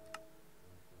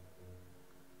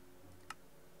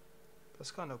 That's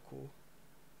kind of cool.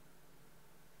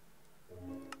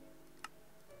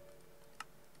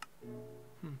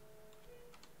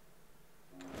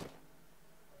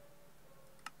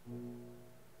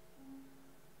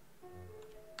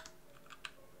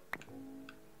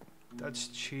 That's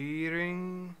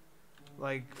cheating.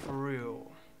 Like, for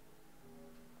real.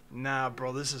 Nah,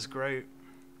 bro, this is great.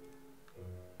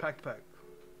 Pack.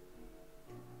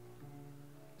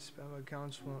 Spam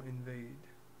accounts won't invade.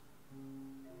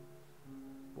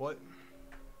 What?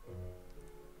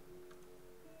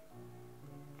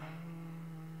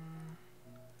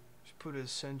 Just put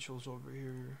essentials over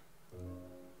here.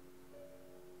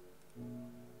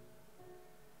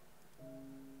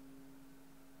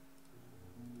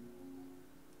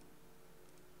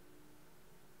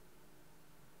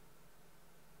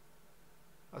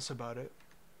 That's about it.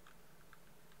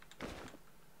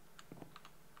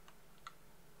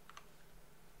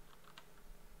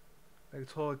 Like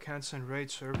total cancel and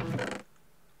raid server.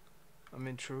 I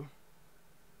mean, true.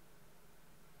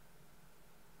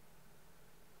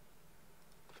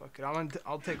 Fuck it.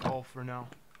 I'll take all for now.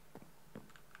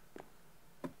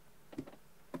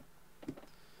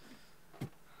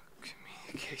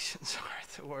 Communications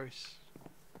are the worst.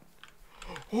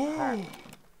 Oh.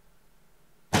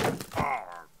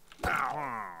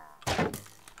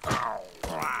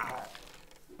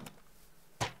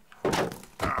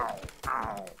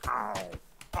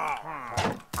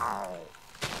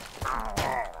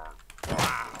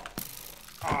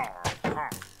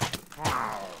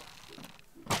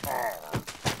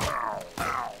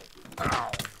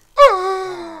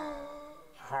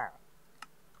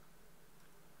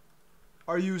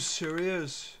 Are you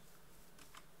serious?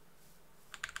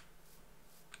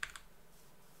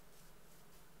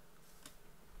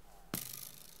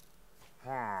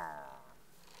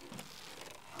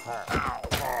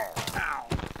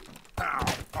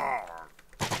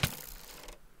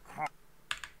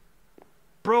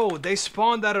 Bro, they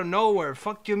spawned out of nowhere.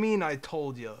 Fuck you mean I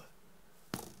told you?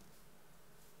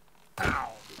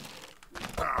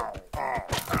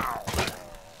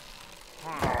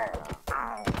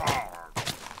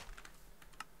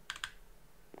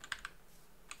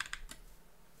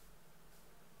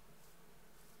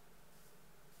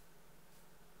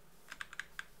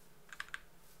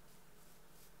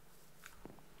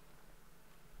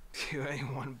 You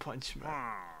ain't one punch man.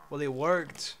 Well, it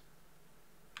worked.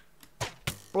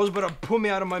 Bro's better pull me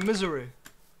out of my misery.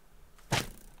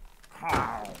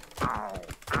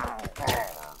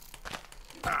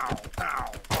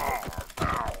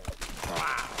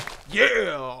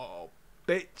 Yeah,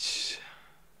 bitch.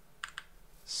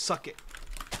 Suck it.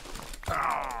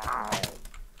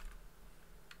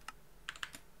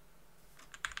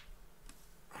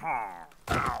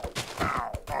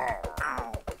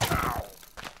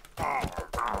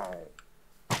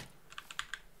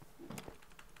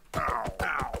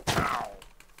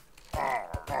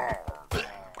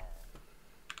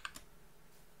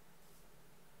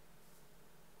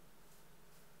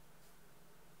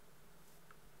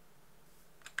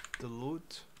 The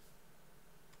loot.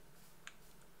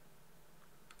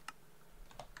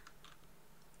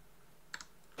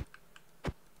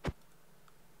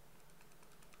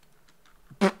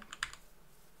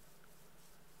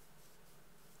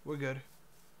 We're good.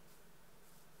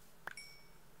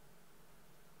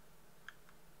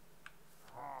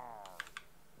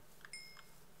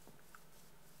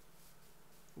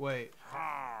 Wait.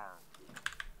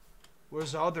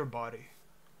 Where's the other body?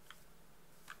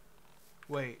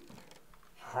 Wait.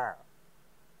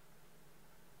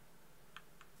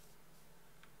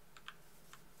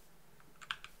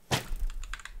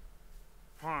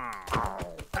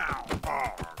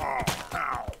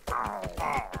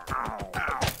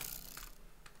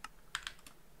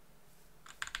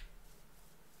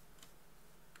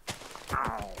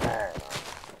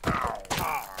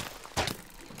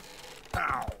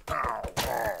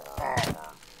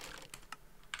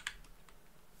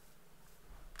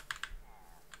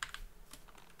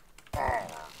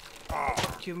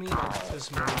 What do you mean? This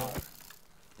is my lore.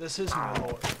 This is my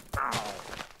lore.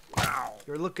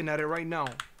 You're looking at it right now.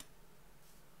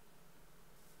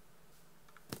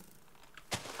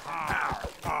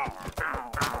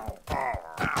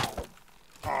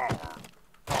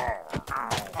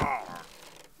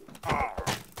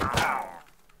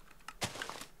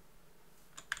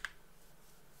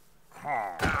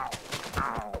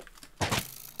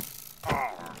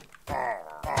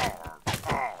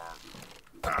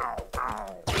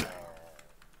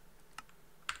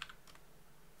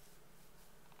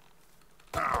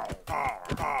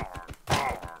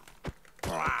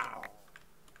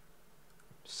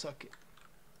 Suck it.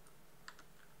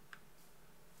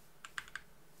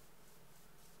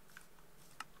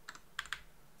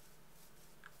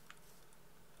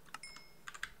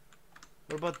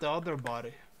 What about the other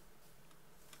body?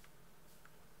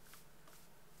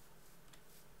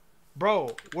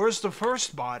 Bro, where's the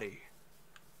first body?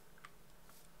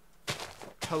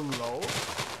 Hello?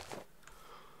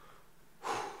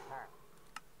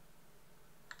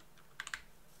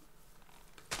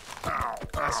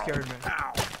 That scared me.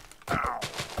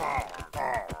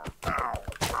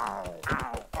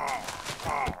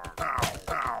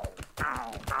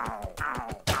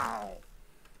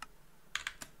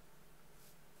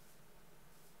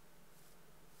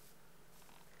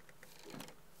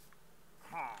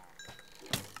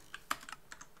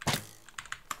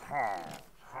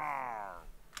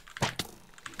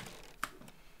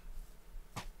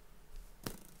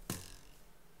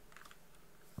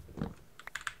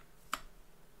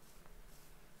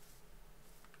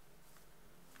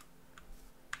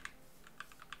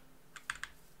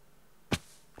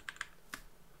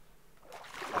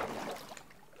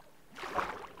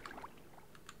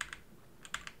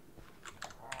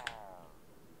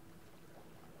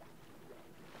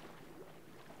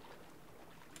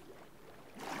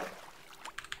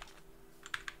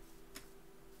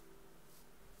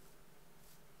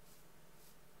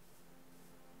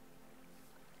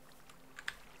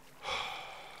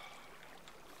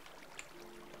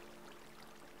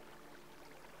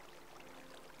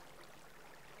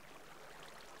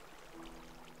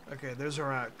 Okay, there's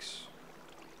our axe.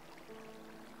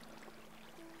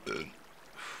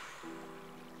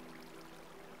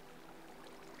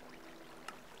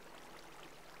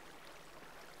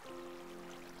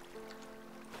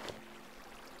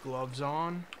 Gloves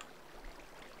on.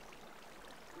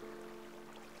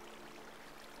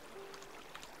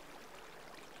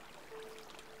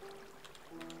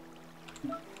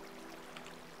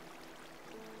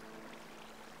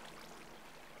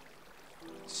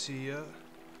 See ya.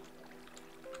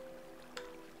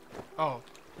 Oh.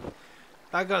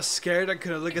 I got scared. I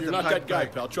couldn't look at the You're not that guy,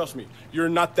 pal. Trust me. You're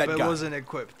not that guy. guy. But wasn't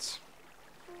equipped.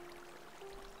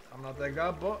 I'm not that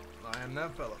guy, but I am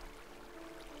that fella.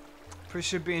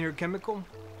 Appreciate being here, Chemical.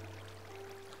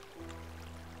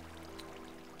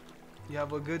 You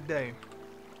have a good day.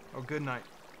 Or good night.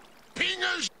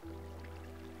 Pingers!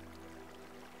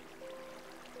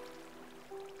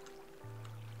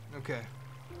 Okay.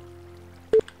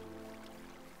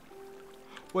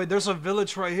 Wait, there's a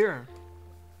village right here.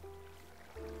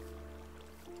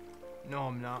 No,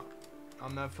 I'm not.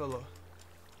 I'm that fella.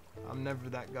 I'm never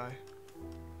that guy.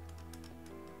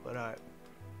 But alright.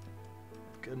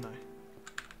 Good night.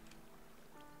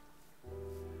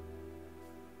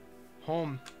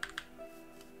 Home.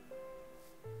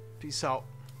 Peace out.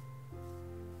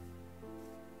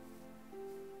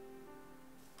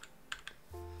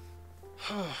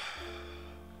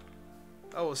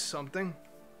 That was something.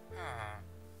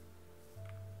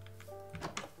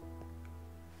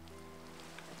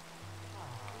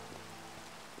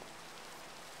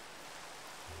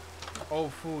 Oh,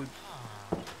 food.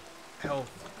 Health.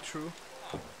 True.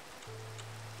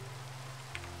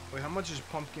 Wait, how much is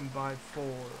pumpkin buy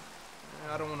for?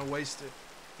 I don't want to waste it.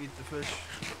 Eat the fish.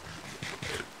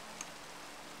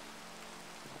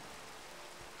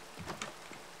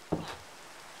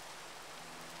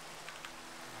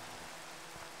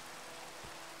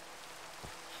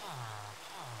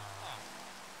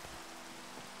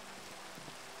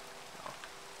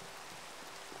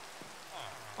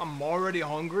 I'm already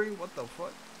hungry? What the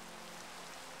fuck?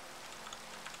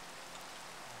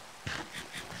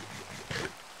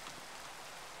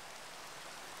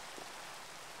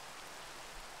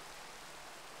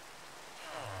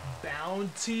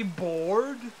 Bounty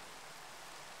board?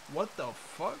 What the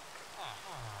fuck?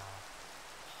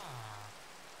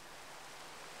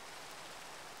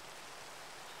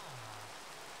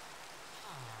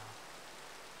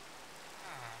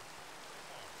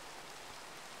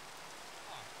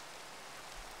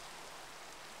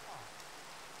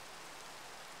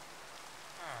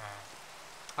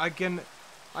 I can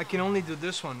only do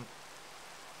this one.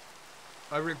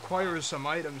 I require some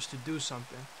items to do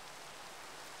something.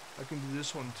 I can do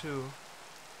this one too.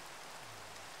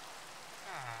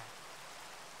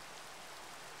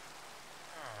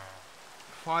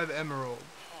 Five emerald.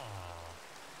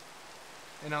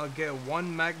 And I'll get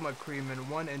 1 magma cream and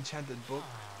 1 enchanted book.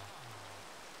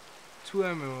 2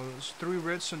 emeralds, 3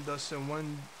 redstone dust and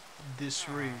 1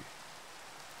 disri.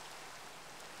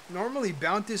 Normally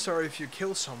bounties are if you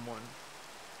kill someone.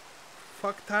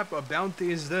 Fuck type of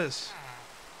bounty is this?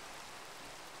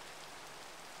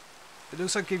 It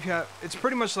looks like if you have, it's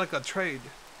pretty much like a trade.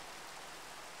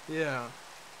 Yeah.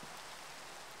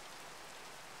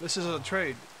 This is a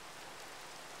trade.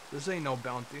 This ain't no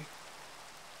bounty.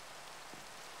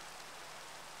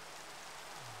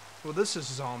 Well, this is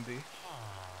zombie.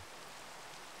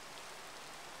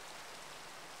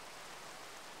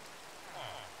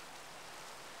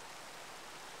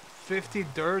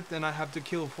 $50 dirt, and I have to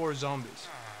kill 4 zombies.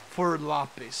 4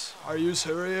 lapis. Are you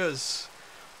serious?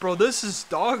 Bro, this is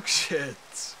dog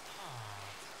shit.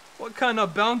 What kind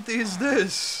of bounty is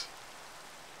this?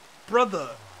 Brother.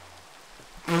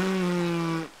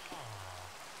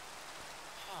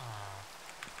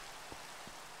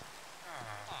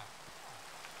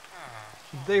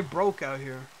 They broke out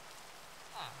here.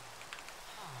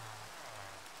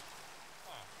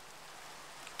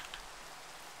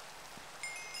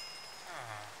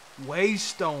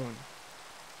 Waystone.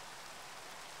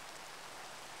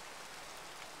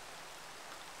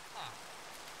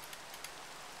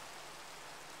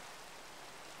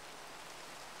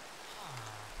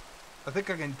 I think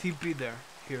I can TP there.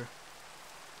 Here.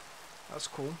 That's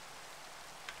cool.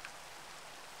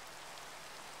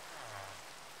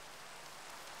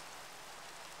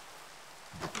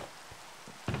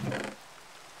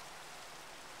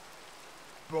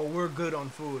 Bro, we're good on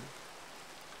food.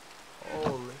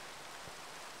 Holy.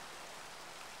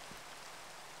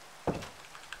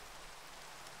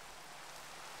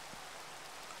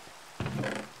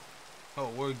 Oh,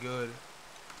 we're good.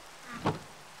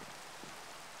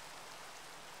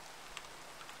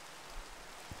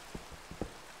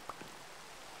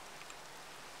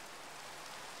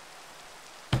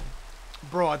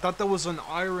 Bro, I thought that was an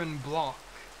iron block.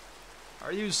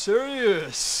 Are you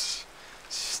serious?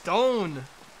 Stone.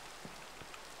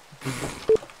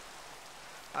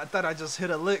 I thought I just hit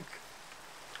a lick.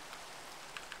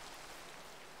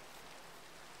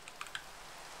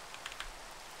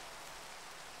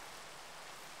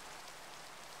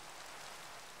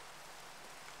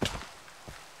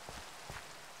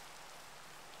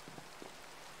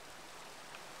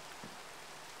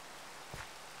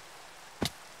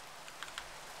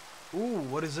 Ooh,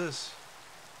 what is this?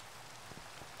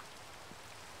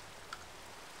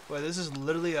 Wait, this is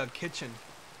literally a kitchen.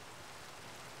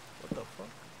 What the fuck?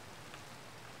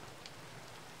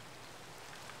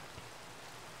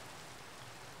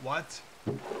 What?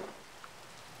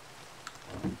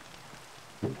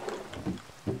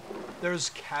 There's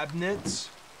cabinets.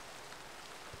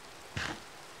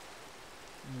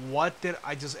 What did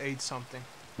I just ate something?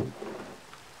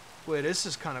 Wait, this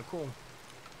is kind of cool.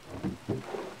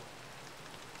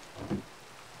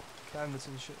 Cabinets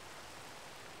and shit.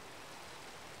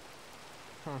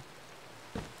 Huh.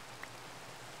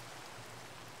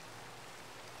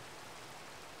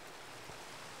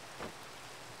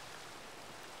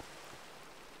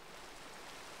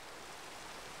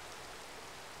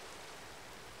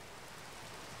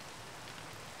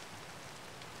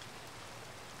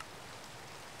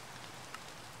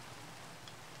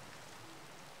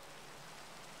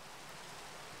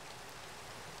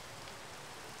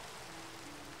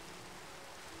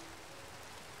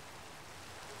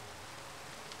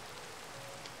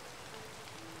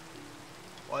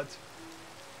 What?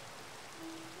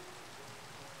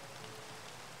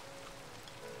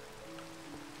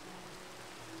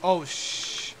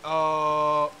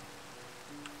 Oh,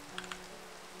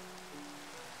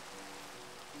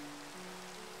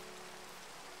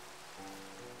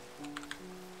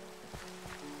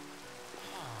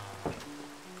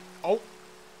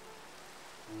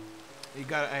 You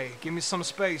gotta, hey, give me some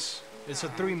space. It's a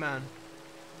three-man.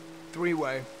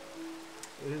 Three-way.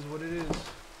 It is what it is.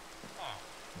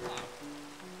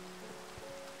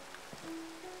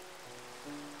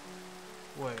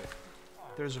 Wait,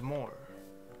 there's more.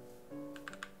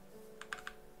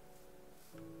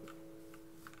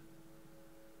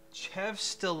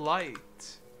 Chef's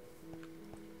Delight.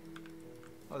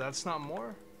 Oh, that's not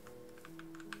more?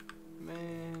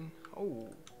 Man. Oh,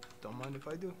 don't mind if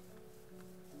I do.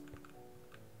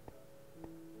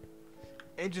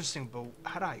 Interesting, but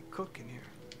how do I cook in here?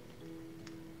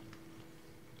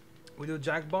 We do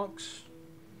jackbox?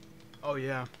 Oh,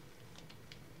 yeah.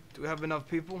 Do we have enough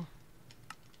people?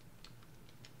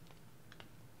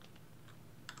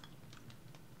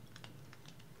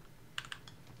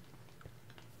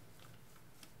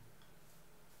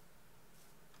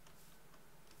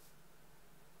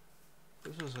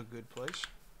 This is a good place.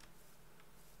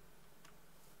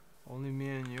 Only me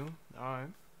and you. Alright.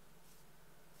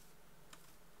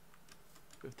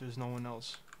 If there's no one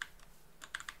else.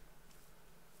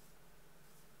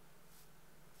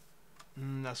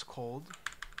 That's cold.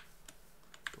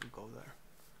 We'll go there.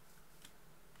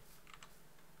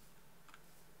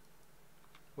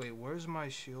 Wait, where's my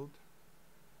shield?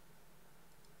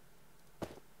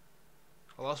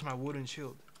 I lost my wooden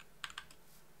shield.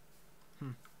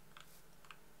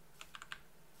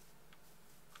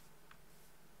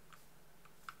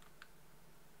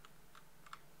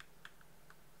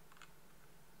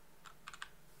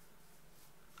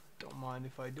 Don't mind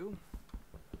if I do.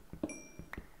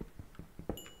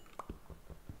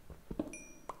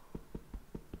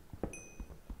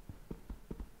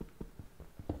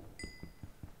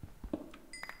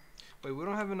 Wait, we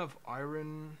don't have enough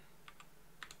iron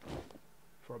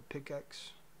for a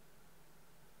pickaxe?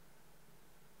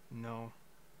 No.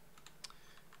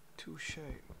 Touche.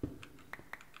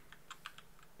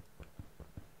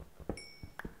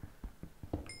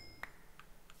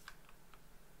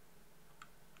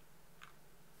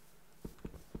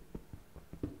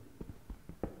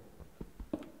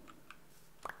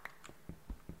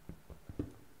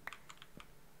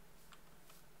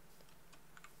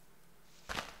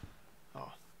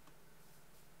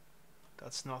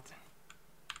 That's nothing.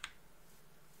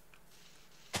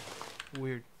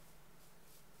 Weird.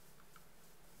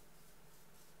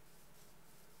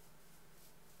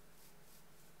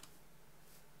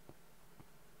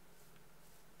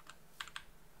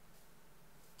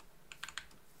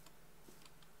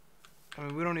 I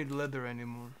mean, we don't need leather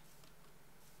anymore.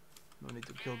 No need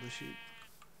to kill the sheep.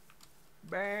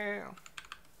 Bam!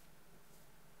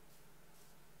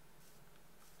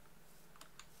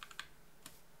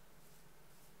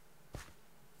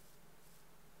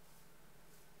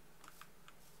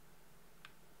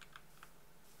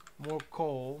 More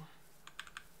coal,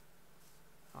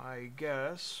 I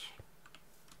guess.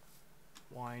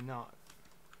 Why not?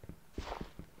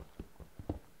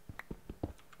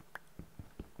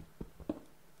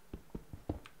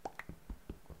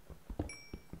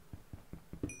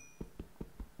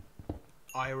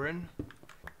 Iron.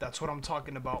 That's what I'm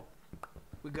talking about.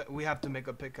 We have to make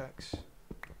a pickaxe.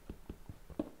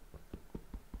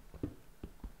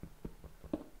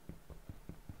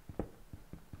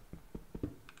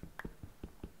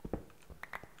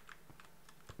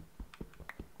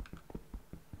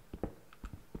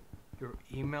 Your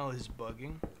email is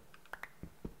bugging?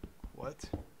 What?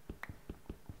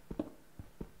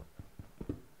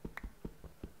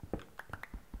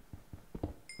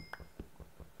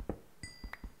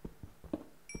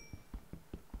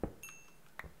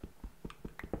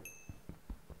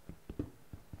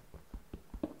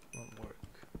 Won't work.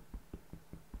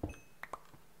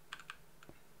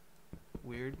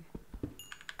 Weird.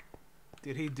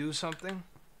 Did he do something?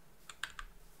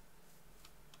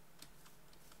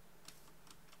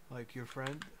 Like your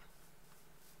friend?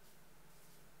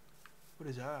 What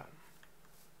is that?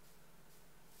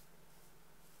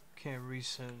 Can't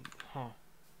resend, huh?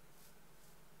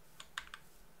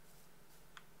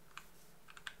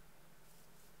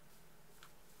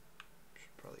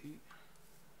 Should probably eat.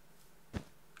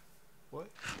 What?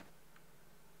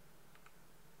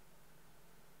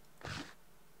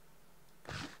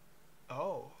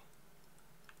 Oh.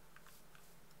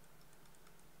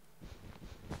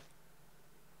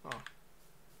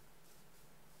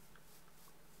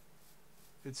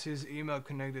 It's his email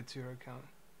connected to your account.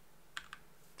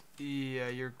 Yeah,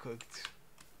 you're cooked.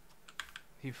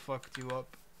 He fucked you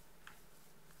up.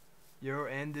 Your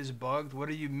end is bugged? What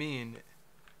do you mean?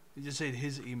 You just said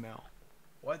his email.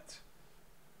 What?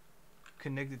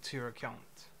 Connected to your account.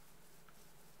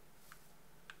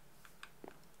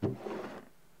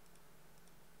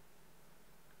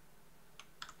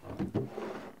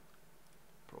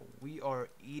 Bro, we are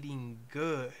eating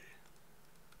good.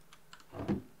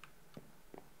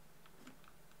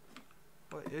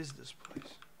 What is this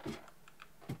place?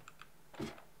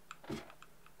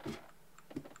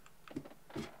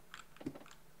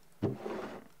 You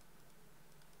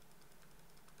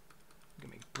can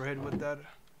make bread with that.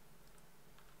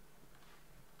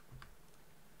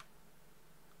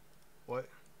 What?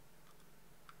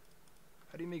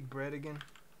 How do you make bread again?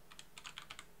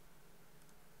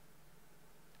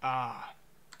 Ah.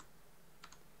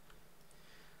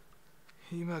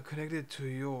 Email connected to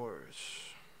yours.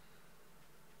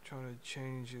 Trying to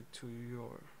change it to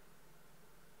your.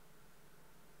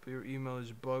 But your email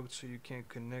is bugged, so you can't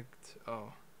connect.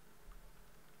 Oh.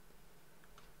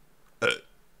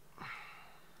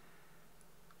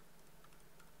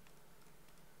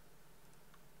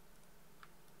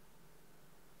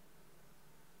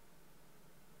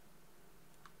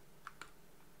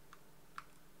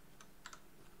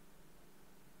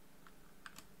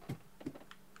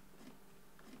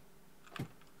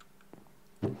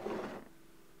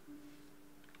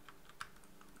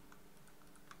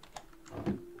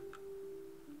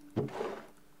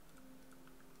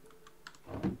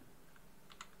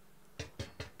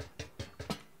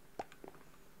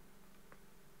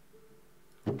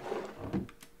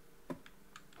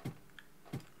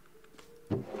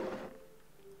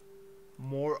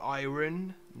 More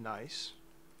iron. Nice.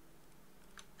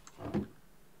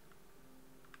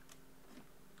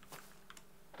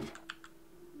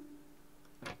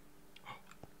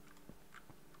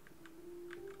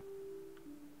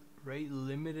 Rate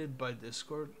limited by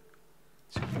Discord.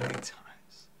 2 times.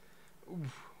 Ooh.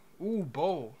 Ooh,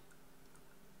 bowl.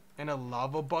 And a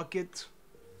lava bucket.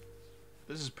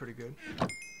 This is pretty good.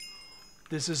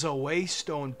 This is a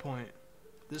waystone point.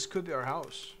 This could be our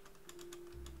house.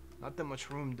 Not that much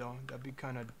room though. That'd be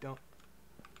kind of dumb.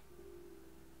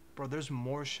 Bro, there's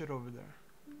more shit over there.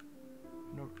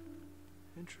 No.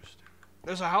 Interesting.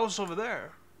 There's a house over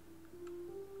there.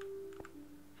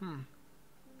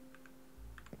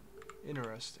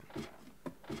 Interesting.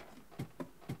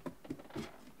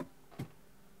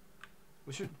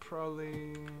 We should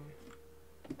probably...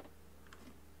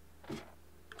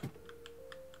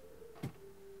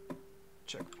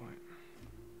 checkpoint.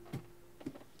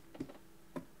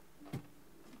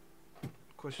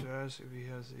 Question asks if he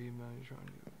has the email he's trying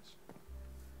to use.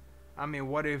 I mean,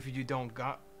 what if you don't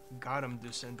got him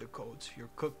to send the codes? You're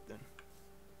cooked then.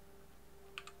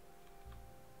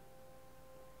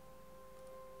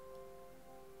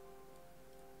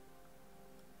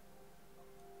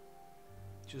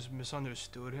 Just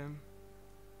misunderstood him.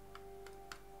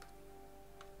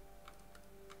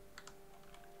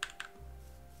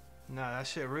 Nah, that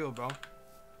shit real, bro.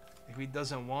 If he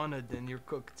doesn't want it, then you're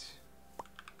cooked.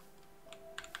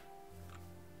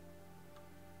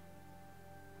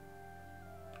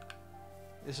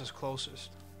 This is closest.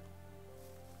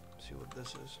 Let's see what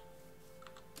this is.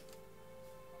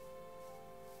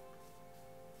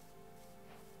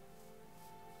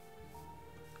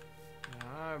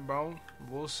 Alright, bro.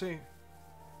 We'll see.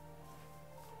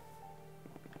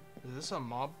 Is this a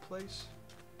mob place?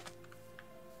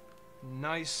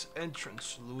 Nice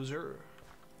entrance, loser.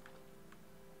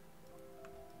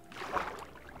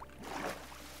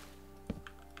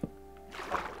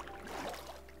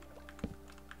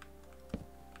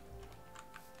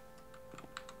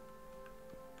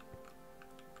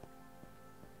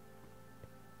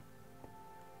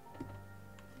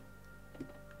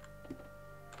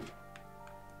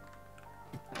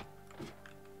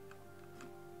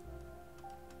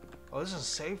 Oh, this is a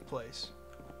safe place.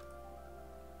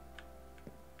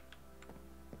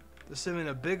 This is in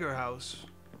a bigger house.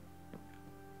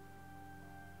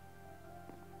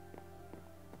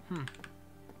 A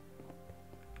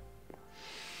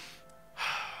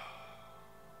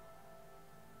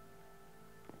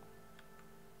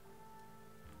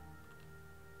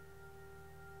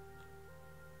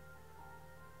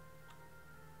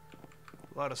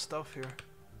lot of stuff here.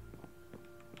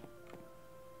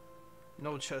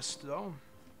 No chest though.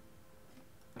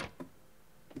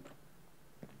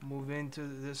 Move into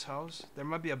this house. There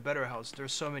might be a better house.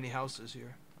 There's so many houses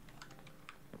here.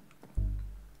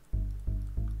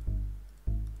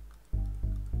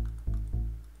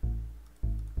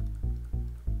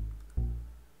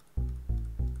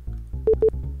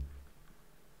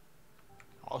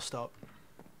 I'll stop.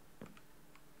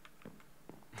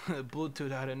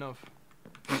 Bluetooth had enough.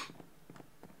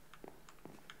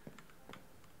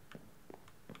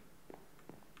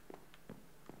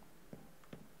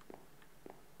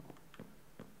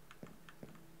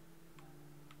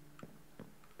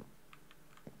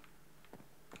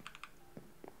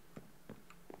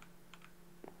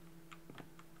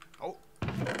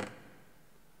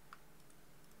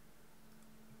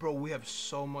 we have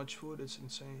so much food, it's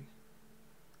insane.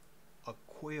 A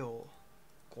quill.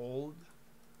 Gold.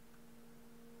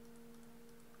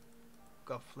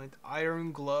 Got flint.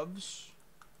 Iron gloves.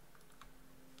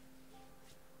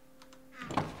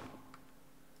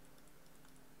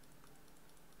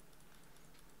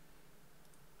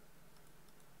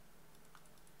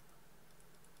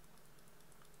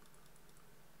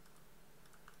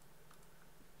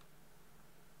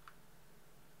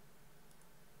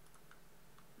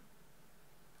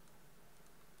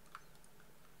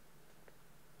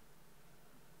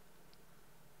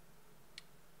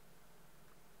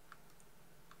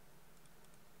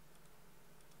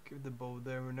 Give the bow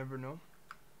there, we never know.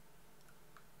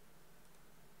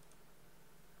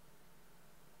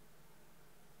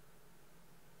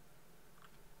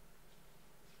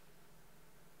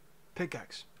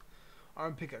 Pickaxe.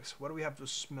 Iron pickaxe. What do we have to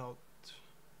smelt?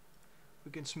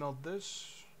 We can smelt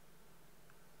this.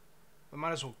 We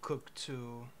might as well cook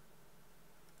too.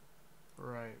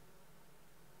 Right.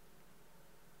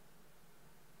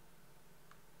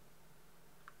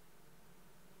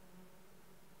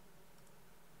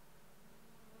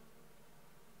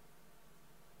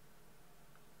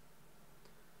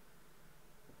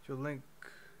 Did you link?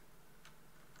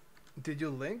 Did you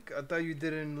link? I thought you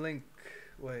didn't link.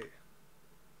 Wait.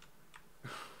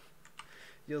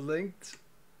 You linked?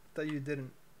 I thought you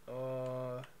didn't.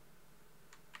 Oh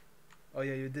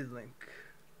yeah, you did link.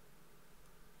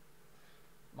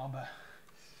 My bad.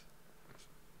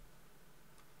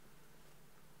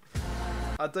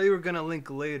 I thought you were gonna link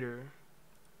later.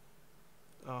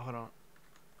 Oh, hold on.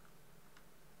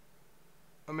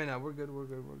 I mean, no, we're good. We're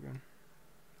good. We're good.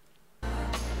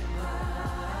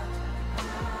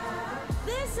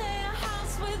 This ain't a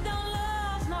house with no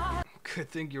love, no. Good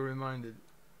thing you reminded.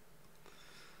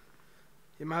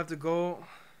 You might have to go.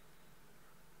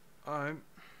 Alright.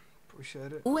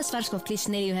 Appreciate it. Uues Schwarzkopf Kliss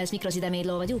 4.1 mikrosidemeid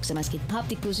loovad juuksemaskid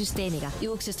haptikusüsteemiga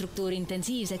juuksestruktuuri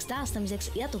intensiivseks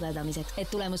taastamiseks ja tugevdamiseks, et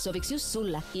tulemus sobiks just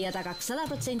sulle ja tagaks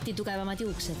 100% tugevamad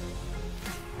juuksed.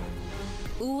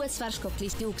 Uued Schwarzkopf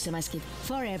Kliss juuksemaskid.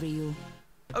 Forever you.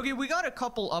 Okay, we got a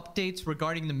couple updates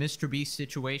regarding the MrBeast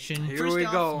situation. Here First we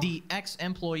off, go. the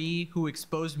ex-employee who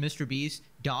exposed MrBeast,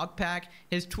 Dogpack,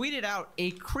 has tweeted out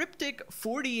a cryptic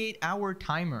 48-hour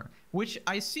timer, which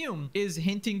I assume is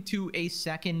hinting to a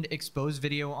second exposed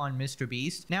video on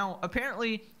MrBeast. Now,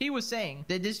 apparently, he was saying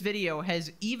that this video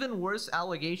has even worse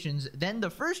allegations than the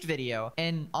first video,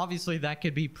 and obviously that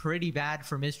could be pretty bad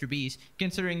for MrBeast,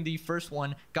 considering the first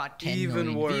one got 10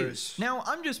 million views. Now,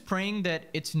 I'm just praying that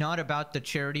it's not about the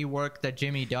charity work that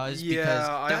Jimmy does,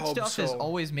 because that stuff has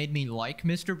always made me like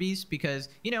MrBeast, because,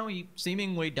 you know, he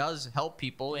seemingly does help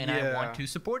people, and I want to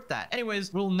support that.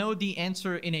 Anyways, we'll know the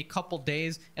answer in a couple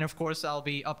days, and of course, I'll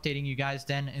be updating you guys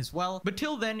then as well. But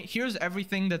till then, here's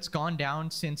everything that's gone down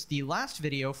since the last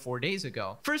video 4 days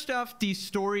ago. First off, the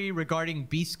story regarding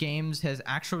Beast Games has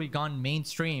actually gone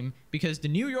mainstream because the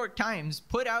New York Times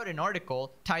put out an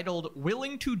article titled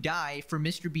 "Willing to Die for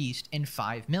MrBeast and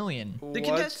 5 million." The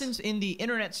contestants in the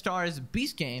internet stars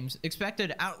Beast Games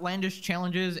expected outlandish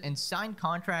challenges and signed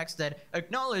contracts that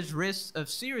acknowledged risks of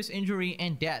serious injury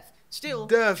and death. Still,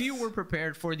 few were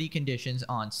prepared for the conditions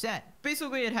on set.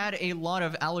 Basically, it had a lot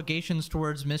of allegations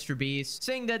towards MrBeast,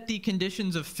 saying that the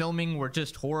conditions of filming were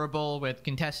just horrible, with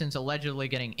contestants allegedly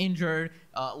getting injured,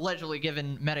 allegedly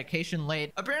given medication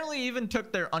late, apparently even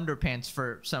took their underpants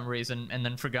for some reason and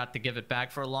then forgot to give it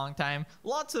back for a long time.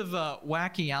 Lots of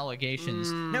wacky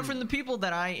allegations. Now, from the people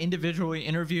that I individually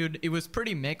interviewed, it was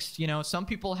pretty mixed. You know, some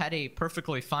people had a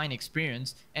perfectly fine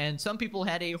experience, and some people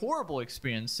had a horrible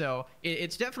experience, so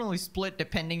it's definitely split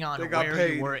depending on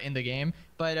where you were in the game.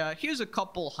 But here's a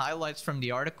couple highlights from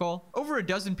the article. Over a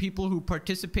dozen people who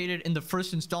participated in the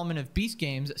first installment of Beast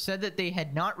Games said that they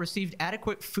had not received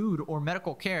adequate food or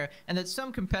medical care, and that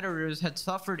some competitors had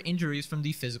suffered injuries from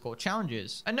the physical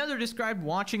challenges. Another described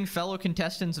watching fellow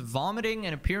contestants vomiting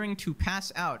and appearing to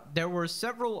pass out. There were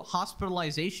several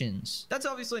hospitalizations. That's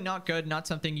obviously not good, not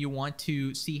something you want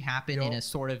to see happen in a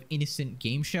sort of innocent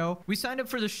game show. We signed up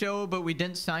for the show, but we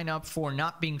didn't sign up for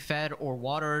not being fed or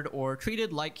watered or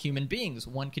treated like human beings,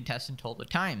 one contestant told The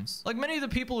Times. Like many of the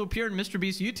people who appeared in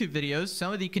MrBeast's YouTube videos,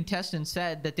 some of the contestants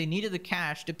said that they needed the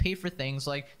cash to pay for things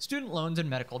like student loans and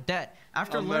medical debt.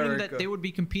 After learning that they would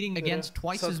be competing against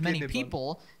twice as many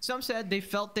people, some said they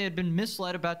felt they had been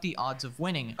misled about the odds of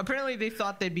winning. Apparently, they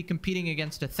thought they'd be competing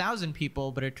against 1,000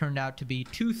 people, but it turned out to be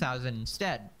 2,000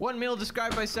 instead. One meal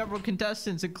described by several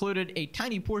contestants included a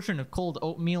tiny portion of cold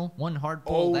oatmeal, one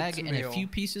hard-boiled egg, and a few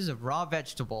pieces of raw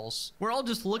vegetables. We're all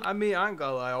just looking. I mean, I ain't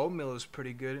gonna lie, oatmeal is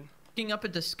pretty good. looking up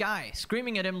at the sky,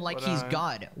 screaming at him like he's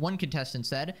God, one contestant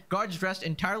said. Guards dressed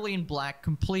entirely in black,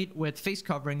 complete with face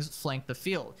coverings, flanked the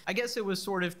field. I guess it was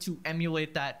sort of to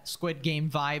emulate that Squid Game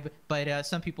vibe, but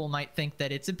some people might think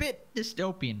that it's a bit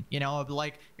dystopian, you know,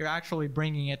 like you're actually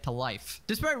bringing it to life.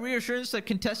 Despite reassurance that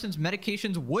contestants'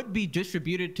 medications would be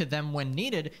distributed to them when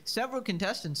needed, several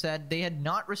contestants said they had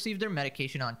not received their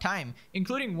medication on time,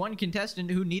 including one contestant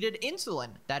who needed insulin.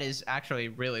 That is actually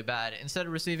really bad. Instead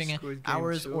of receiving it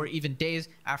hours or even days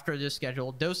after their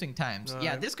scheduled dosing times.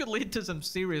 Yeah, this could lead to some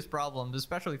serious problems,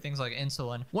 especially things like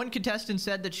insulin. One contestant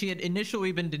said that she had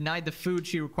initially been denied the food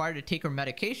she required to take her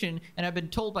medication and had been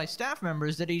told by staff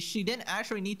members that she didn't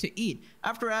actually need to eat.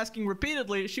 After asking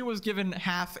repeatedly, she was given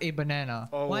half a banana.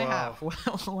 Why half?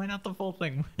 Why not the full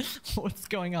thing? What's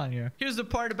going on here? Here's the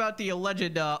part about the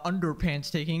alleged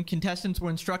underpants taking. Contestants were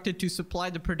instructed to supply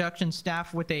the production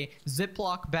staff with a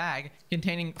Ziploc bag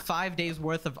containing 5 days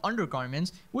worth of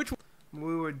undergarments, which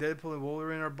we were Deadpool and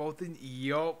Wolverine are both in.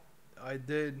 Yup, I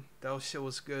did. That shit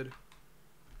was good.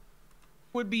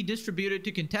 Would be distributed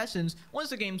to contestants once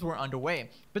the games were underway.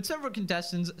 But several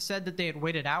contestants said that they had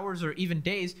waited hours or even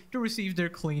days to receive their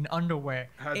clean underwear.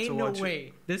 Ain't no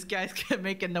way this guy's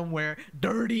making them wear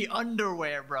dirty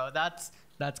underwear, bro. That's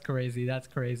crazy. That's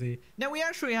crazy. Now, we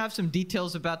actually have some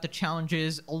details about the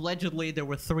challenges. Allegedly, there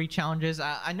were 3 challenges.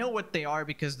 I know what they are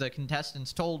because the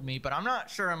contestants told me, but I'm not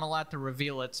sure I'm allowed to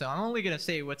reveal it, so I'm only going to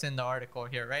say what's in the article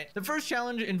here, right? The first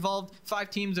challenge involved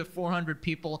 5 teams of 400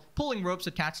 people pulling ropes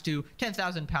attached to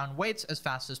 10,000-pound weights as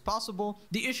fast as possible.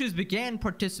 The issues began,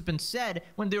 participants said,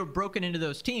 when they were broken into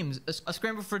those teams. A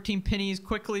scramble for Team Pennies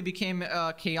quickly became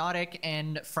chaotic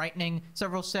and frightening.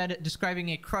 Several said, describing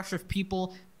a crush of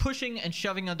people pushing and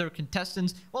shoving other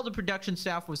contestants while the production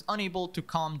staff was unable to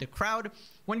calm the crowd.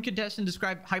 One contestant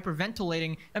described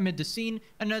hyperventilating amid the scene.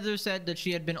 Another said that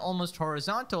she had been almost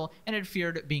horizontal and had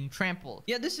feared being trampled.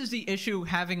 Yeah, this is the issue,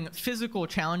 having physical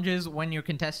challenges when your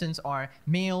contestants are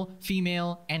male,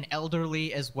 female, and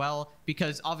elderly as well,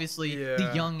 because obviously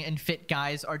the young and fit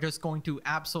guys are just going to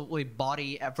absolutely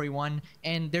body everyone,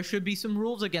 and there should be some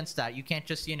rules against that. You can't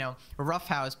just, you know,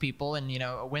 roughhouse people and, you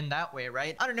know, win that way,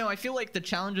 right? I don't know. I feel like the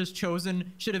challenges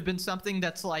chosen should have been something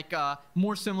that's like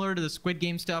more similar to the Squid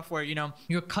Game stuff where, you know,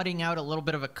 you're cutting out a little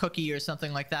bit of a cookie or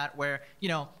something like that where, you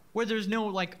know, where there's no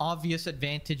like obvious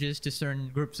advantages to certain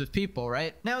groups of people,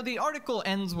 right? Now, the article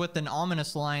ends with an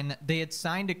ominous line. They had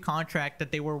signed a contract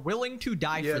that they were willing to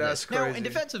die for this. Now, in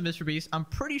defense of Mr. Beast, I'm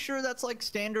pretty sure that's like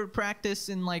standard practice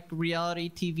in like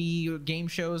reality TV or game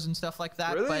shows and stuff like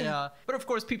that. Really? But of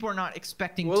course, people are not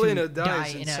expecting to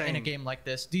die in a game like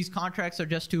this. These contracts are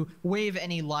just to waive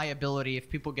any liability if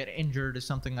people get injured or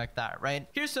something like that, right?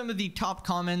 Here's some of the top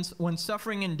comments. When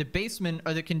suffering and debasement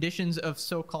are the conditions of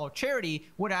so-called charity,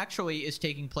 what actually is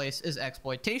taking place is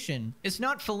exploitation. It's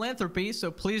not philanthropy, so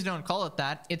please don't call it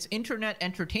that. It's internet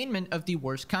entertainment of the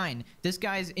worst kind. This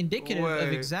guy's indicative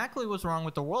of exactly what's wrong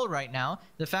with the world right now.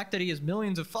 The fact that he has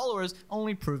millions of followers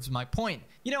only proves my point.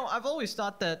 You know, I've always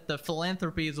thought that the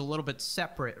philanthropy is a little bit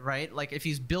separate, right? Like if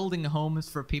he's building homes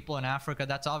for people in Africa,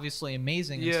 that's obviously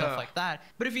amazing and stuff like that.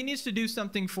 But if he needs to do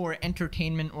something for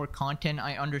entertainment or content,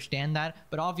 I understand that.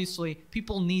 But obviously,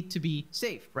 people need to be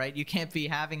safe, right? You can't be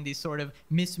having these sort of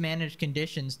mismanaged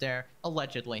conditions there,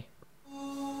 allegedly.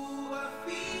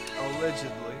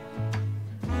 Allegedly.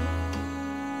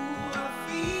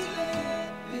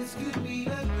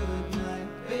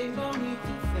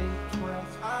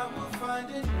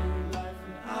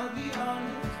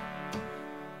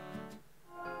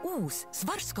 Uus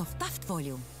Schwarzkopf Taft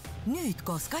Volume. Nüüd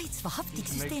koos kaitsva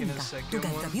haptiksüsteemiga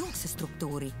tugevdab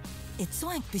juuksestruktuuri, et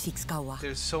soeng püsiks kaua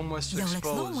ja oleks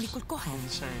loomulikult kohe.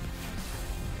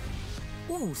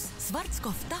 Uus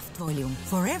Schwarzkopf Taft Volume.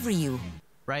 Forever you.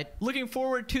 Right? Looking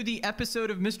forward to the episode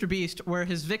of Mr. Beast where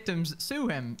his victims sue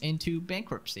him into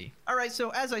bankruptcy. Alright,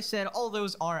 so as I said, all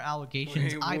those are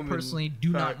allegations. I personally do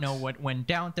not know what went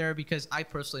down there because I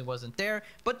personally wasn't there,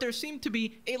 but there seem to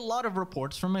be a lot of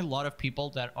reports from a lot of people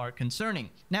that are concerning.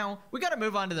 Now, we gotta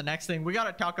move on to the next thing. We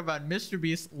gotta talk about Mr.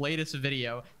 Beast's latest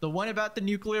video, the one about the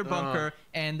nuclear bunker,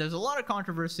 and there's a lot of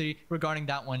controversy regarding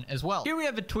that one as well. Here we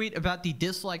have a tweet about the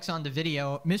dislikes on the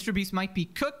video. Mr. Beast might be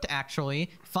cooked, actually.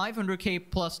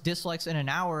 500k plus dislikes in an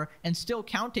hour and still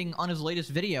counting on his latest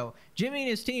video. Jimmy and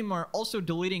his team are also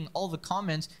deleting all the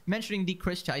comments mentioning the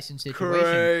Chris Tyson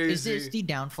situation. Is this the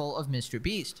downfall of Mr.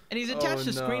 Beast? And he's attached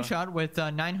a screenshot with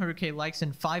 900k likes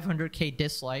and 500k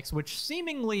dislikes, which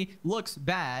seemingly looks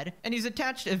bad. And he's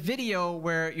attached a video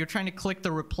where you're trying to click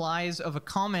the replies of a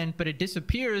comment, but it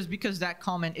disappears because that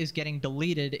comment is getting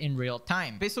deleted in real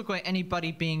time. Basically,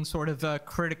 anybody being sort of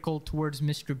critical towards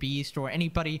Mr. Beast or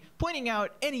anybody pointing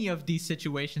out any of these situations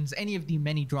situations, any of the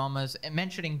many dramas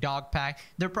mentioning Dogpack,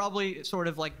 they're probably sort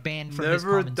of like banned from his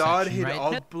Never comment thought section, he'd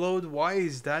right? upload. Why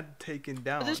is that taken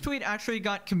down? This tweet actually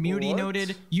got community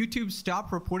noted. YouTube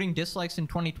stopped reporting dislikes in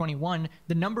 2021.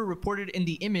 The number reported in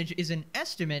the image is an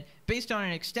estimate based on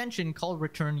an extension called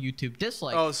Return YouTube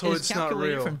Dislike. Oh, so it's not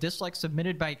real. From dislikes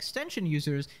submitted by extension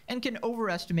users and can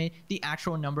overestimate the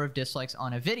actual number of dislikes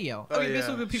on a video. Oh, yeah,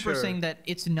 basically people are saying that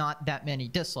it's not that many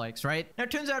dislikes, right? Now,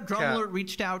 it turns out DramaAlert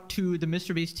reached out to the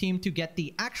MrBeast team to get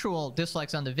the actual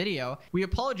dislikes on the video. We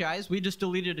apologize. We just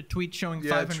deleted a tweet showing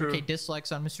 500k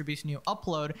dislikes on MrBeast's new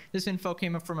upload. This info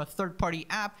came up from a third-party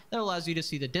app that allows you to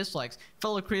see the dislikes.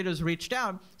 Fellow creators reached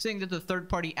out saying that the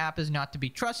third-party app is not to be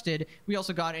trusted. We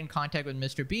also got in contact with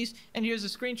MrBeast, and here's a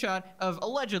screenshot of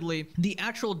allegedly the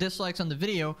actual dislikes on the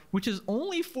video, which is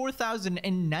only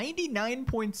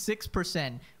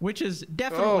 4,099.6%, which is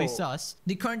definitely sus.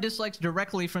 The current dislikes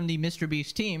directly from the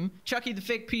MrBeast team. Chucky, the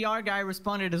fake PR guy,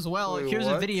 responded as well. Here's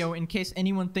a video in case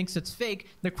anyone thinks it's fake.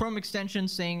 The Chrome extension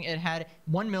saying it had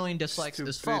 1 million dislikes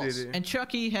is false. And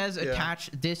Chucky has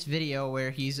attached this video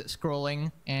where he's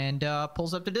scrolling and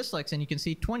pulls up the dislikes, and you can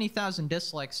see 20,000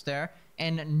 dislikes there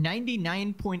and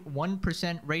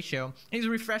 99.1% ratio. He's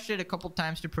refreshed it a couple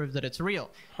times to prove that it's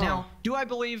real. Now, do I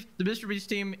believe the MrBeast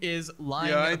team is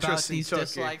lying about these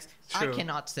dislikes? I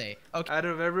cannot say. Okay. Out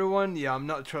of everyone, I'm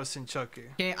not trusting Chucky.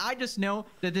 Okay, I just know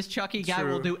that this Chucky guy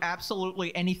will do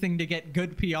absolutely anything to get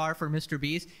good PR for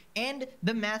MrBeast, and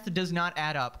the math does not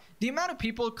add up. The amount of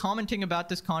people commenting about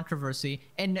this controversy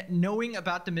and knowing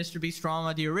about the MrBeast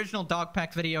drama, the original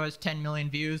Dogpack video has 10 million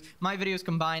views. My videos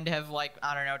combined have like,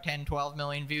 I don't know, 10, 12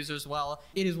 million views as well.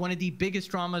 It is one of the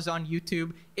biggest dramas on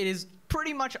YouTube. It is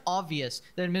pretty much obvious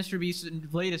that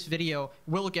MrBeast's latest video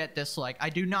will get disliked. I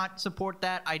do not support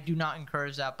that. I do not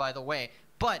encourage that, by the way.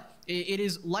 But it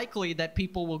is likely that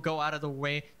people will go out of the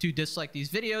way to dislike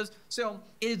these videos. So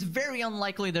it is very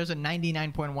unlikely there's a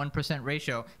 99.1%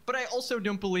 ratio. But I also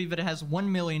don't believe it has 1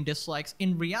 million dislikes.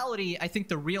 In reality, I think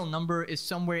the real number is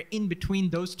somewhere in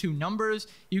between those two numbers.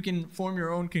 You can form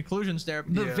your own conclusions there.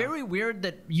 But very weird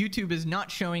that YouTube is not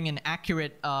showing an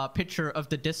accurate picture of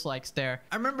the dislikes there.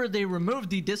 I remember they removed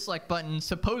the dislike button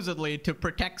supposedly to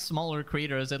protect smaller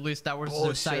creators. At least that was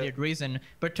the cited reason.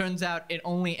 But turns out it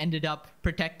only ended up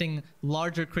protecting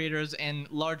larger creators and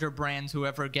larger brands who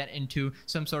ever get into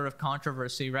some sort of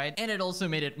controversy, right? And it also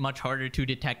made it much harder to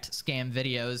detect scam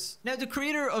videos. Now, the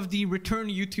creator of the Return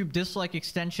YouTube Dislike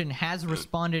extension has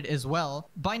responded as well.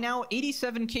 By now,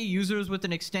 87k users with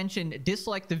an extension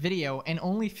disliked the video and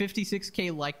only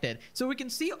 56k liked it. So we can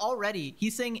see already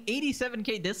he's saying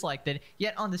 87k disliked it,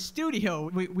 yet on the studio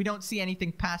we don't see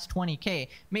anything past 20k.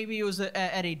 Maybe it was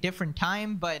at a different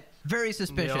time, but very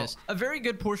suspicious. A very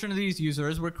good portion of these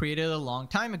users were created a long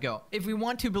time ago. If we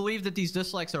want to believe that these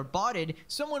dislikes are botted,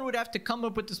 someone would have to come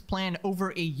up with this plan over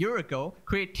a year ago,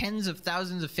 create tens of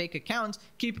thousands of fake accounts,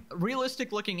 keep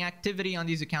realistic looking activity on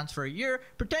these accounts for a year,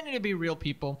 pretending to be real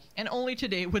people, and only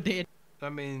today would they... I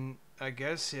mean, I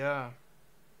guess, yeah.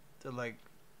 They're like...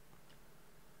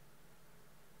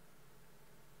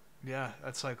 Yeah,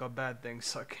 that's like a bad thing,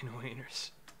 sucking wieners.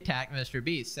 Attack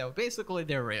MrBeast, so basically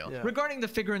they're real. Regarding the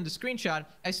figure in the screenshot,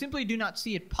 I simply do not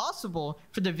see it possible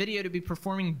for the video to be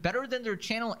performing better than their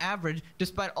channel average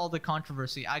despite all the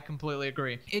controversy. I completely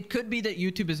agree. It could be that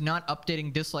YouTube is not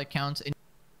updating dislike counts in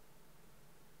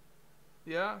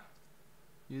you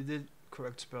did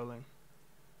correct spelling.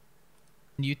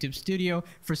 YouTube Studio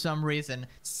for some reason.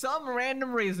 Some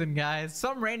random reason, guys.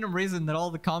 Some random reason that all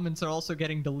the comments are also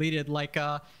getting deleted, like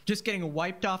just getting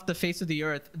wiped off the face of the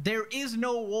earth. There is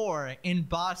no war in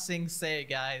Ba Sing Se,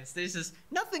 guys. There's just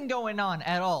nothing going on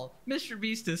at all.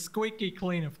 MrBeast is squeaky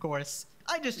clean, of course.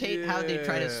 I just hate how they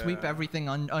try to sweep everything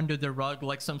under the rug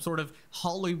like some sort of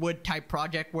Hollywood type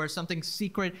project where something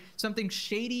secret, something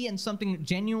shady, and something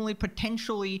genuinely,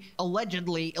 potentially,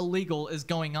 allegedly illegal is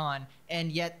going on. And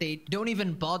yet they don't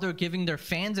even bother giving their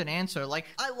fans an answer. Like,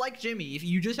 I like Jimmy. If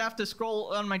you just have to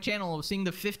scroll on my channel seeing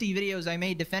the 50 videos I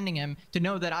made defending him to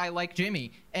know that I like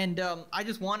Jimmy. And I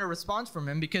just want a response from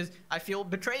him because I feel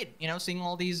betrayed, you know, seeing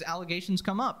all these allegations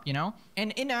come up, you know?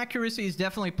 And inaccuracy is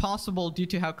definitely possible due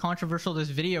to how controversial this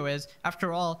video is.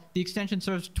 After all, the extension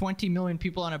serves 20 million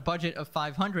people on a budget of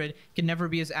 500, can never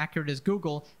be as accurate as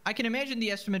Google. I can imagine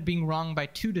the estimate being wrong by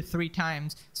 2 to 3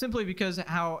 times simply because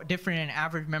how different an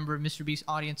average member of Mr. MrBeast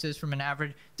audience is from an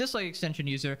average dislike extension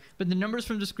user, but the numbers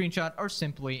from the screenshot are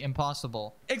simply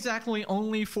impossible. Exactly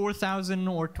only 4,000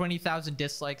 or 20,000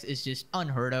 dislikes is just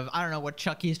unheard of. I don't know what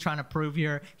Chucky is trying to prove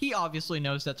here. He obviously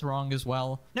knows that's wrong as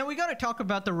well. Now we gotta talk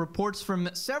about the reports from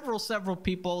several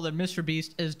people that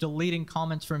MrBeast is deleting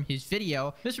comments from his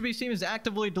video. MrBeast seems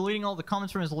actively deleting all the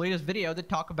comments from his latest video that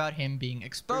talk about him being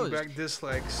exposed. Bring back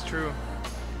dislikes, true.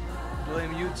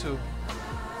 Blame YouTube.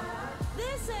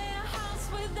 This ain't a house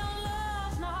with no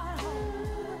love, not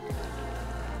home.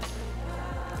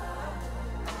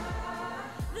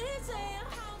 This ain't a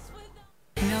house with no...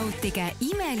 nautige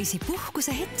imelisi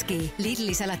puhkusehetki.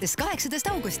 Lidlis alates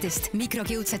 18. augustist.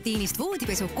 Mikrokiutsatiinist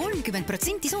voodipesu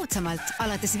 30% soodsamalt.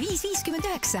 Alates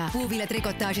 5,59. Puuvilja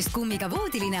trikotaažist kummiga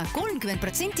voodilina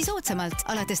 30% soodsamalt.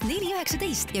 Alates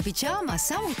 4,19. Ja pidžaamas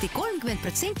samuti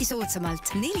 30%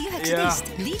 soodsamalt. 4,19.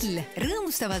 Lidl,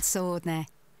 rõõmustavalt soodne.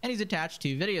 And he's attached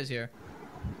 2 videos here.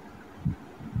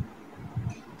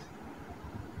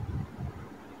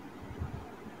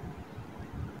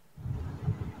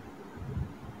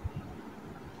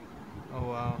 Oh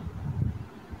wow.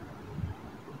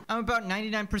 I'm about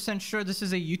 99% sure this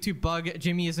is a YouTube bug.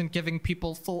 Jimmy isn't giving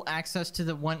people full access to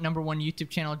the #1 YouTube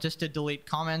channel just to delete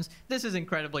comments. This is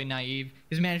incredibly naive.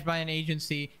 It's managed by an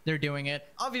agency. They're doing it.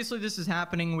 Obviously, this is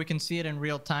happening. We can see it in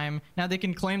real time. Now, they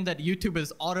can claim that YouTube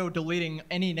is auto-deleting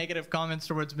any negative comments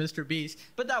towards MrBeast,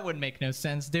 but that would make no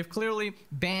sense. They've clearly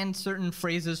banned certain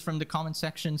phrases from the comment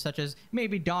section, such as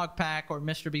maybe dog pack or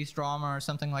MrBeast drama or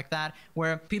something like that,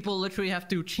 where people literally have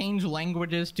to change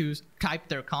languages to type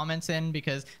their comments in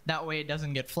because that way it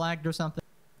doesn't get flagged or something.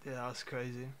 Yeah, that's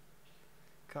crazy.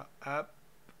 App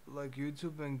like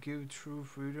YouTube and give true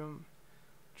freedom,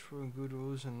 true and good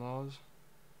rules and laws.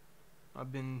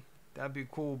 That'd be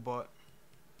cool, but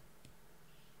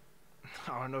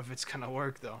I don't know if it's gonna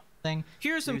work though.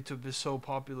 Here's some YouTube is so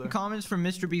popular. Comments from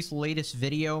MrBeast's latest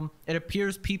video. It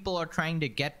appears people are trying to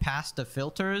get past the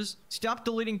filters. Stop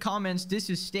deleting comments. This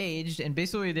is staged, and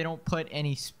basically they don't put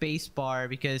any space bar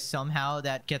because somehow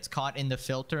that gets caught in the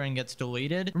filter and gets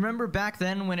deleted. Remember back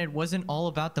then when it wasn't all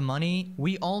about the money?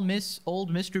 We all miss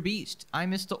old MrBeast. I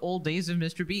miss the old days of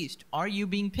MrBeast. Are you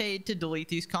being paid to delete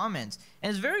these comments?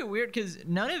 And it's very weird because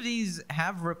none of these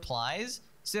have replies.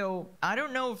 So I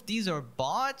don't know if these are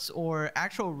bots or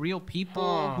actual real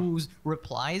people whose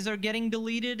replies are getting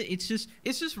deleted. It's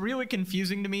just really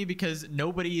confusing to me because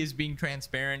nobody is being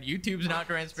transparent. YouTube's not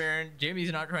transparent.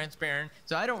 Jimmy's not transparent.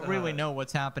 So I don't really know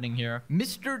what's happening here.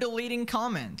 Mr. Deleting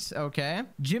comments. Okay.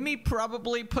 Jimmy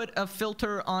probably put a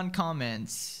filter on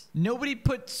comments. Nobody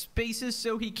put spaces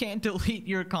so he can't delete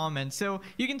your comments. So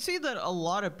you can see that a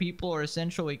lot of people are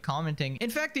essentially commenting. In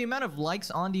fact, the amount of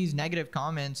likes on these negative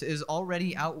comments is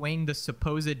already outweighing the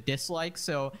supposed dislikes.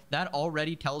 So that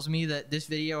already tells me that this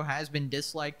video has been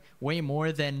disliked way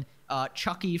more than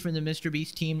Chucky from the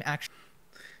MrBeast team actually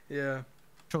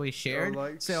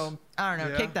shared. So I don't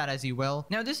know, take that as you will.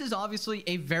 Now this is obviously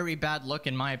a very bad look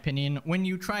in my opinion when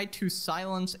you try to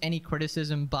silence any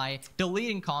criticism by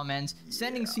deleting comments,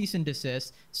 sending cease and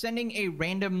desist, sending a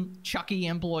random Chucky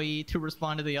employee to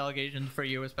respond to the allegations for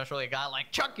you, especially a guy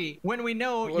like Chucky, when we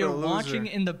know you're watching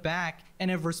in the back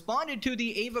and have responded to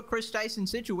the Ava Chris Tyson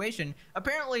situation.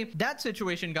 Apparently that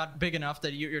situation got big enough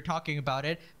that you're talking about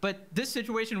it, but this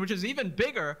situation, which is even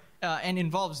bigger and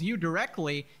involves you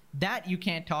directly, that you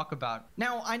can't talk about.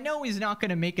 Now, I know he's not going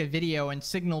to make a video and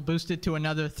signal boost it to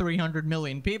another 300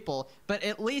 million people, but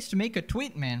at least make a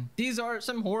tweet, man. These are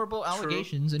some horrible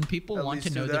allegations and people want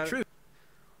to know the truth.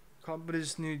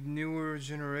 Companies need newer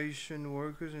generation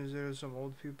workers instead of some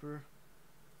old people.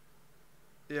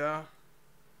 Yeah.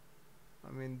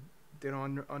 I mean, they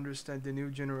don't understand the new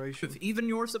generation. Even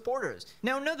your supporters.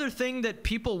 Now, another thing that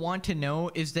people want to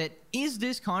know is that, is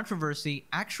this controversy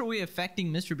actually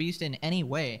affecting MrBeast in any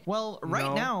way? Well,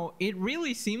 right now, it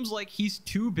really seems like he's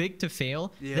too big to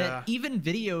fail. That even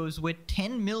videos with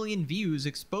 10 million views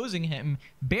exposing him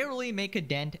barely make a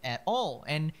dent at all.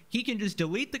 And he can just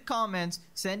delete the comments,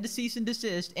 send a cease and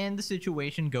desist, and the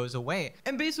situation goes away.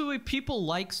 And basically, people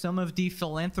like some of the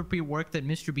philanthropy work that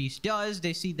MrBeast does.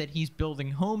 They see that he's building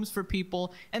homes for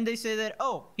people, and they say that,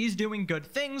 oh, he's doing good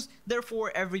things,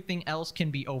 therefore everything else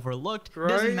can be overlooked.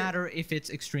 Doesn't matter if it's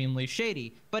extremely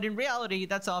shady. But in reality,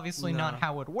 that's obviously not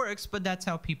how it works, but that's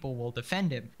how people will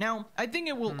defend him. Now, I think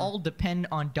it will all depend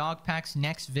on Dogpack's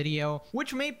next video,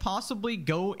 which may possibly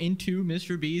go into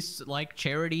MrBeast's like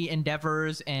charity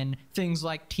endeavors and things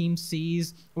like Team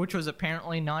C's, which was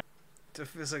apparently not.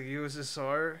 If it's like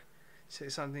USSR, say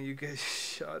something, you get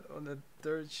shot on the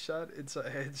third shot, it's a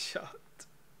headshot.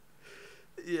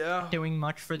 Yeah. Doing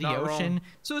much for the Not ocean. wrong.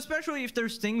 So especially if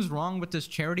there's things wrong with this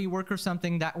charity work or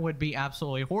something, that would be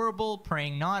absolutely horrible.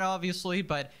 Praying not, obviously,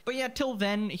 but yeah, till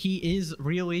then, he is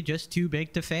really just too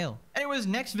big to fail. Anyways,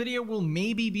 next video will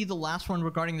maybe be the last one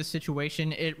regarding the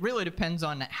situation. It really depends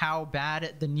on how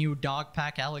bad the new dog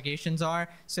pack allegations are.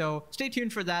 So stay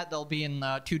tuned for that. They'll be in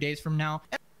 2 days from now.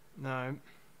 No.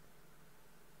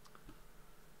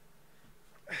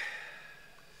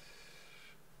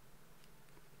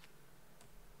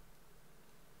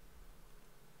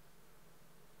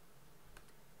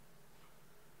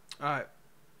 Alright.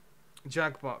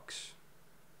 Jackbox.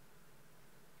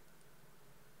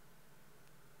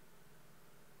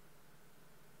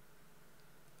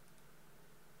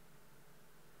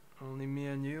 Only me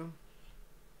and you.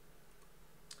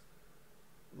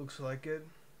 Looks like it.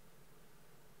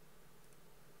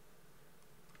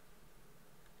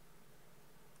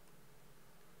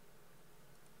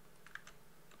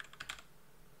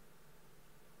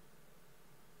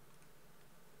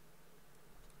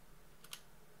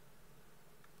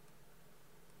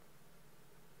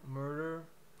 Murder.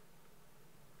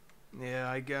 Yeah,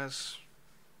 I guess.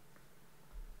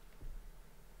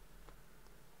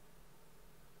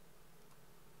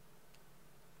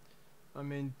 I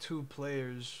mean, 2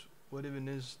 players. What even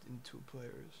is in 2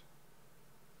 players?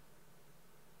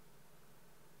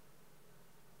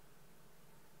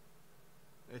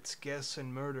 It's guess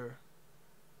and murder.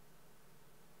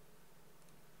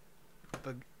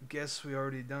 But guess we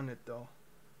already done it though.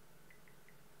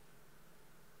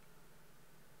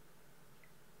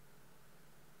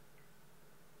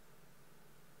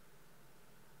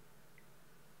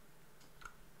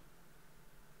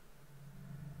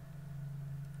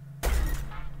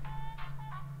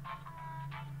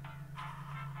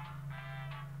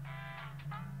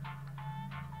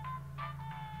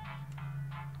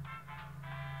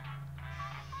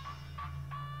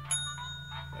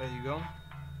 There you go.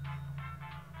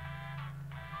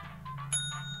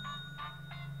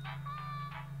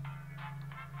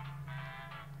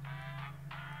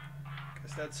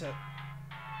 Guess that's it.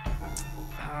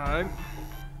 Alright.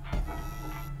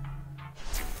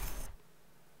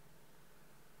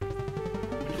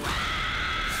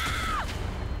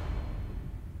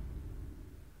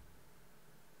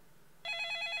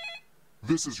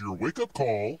 This is your wake-up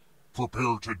call.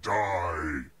 Prepare to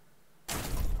die.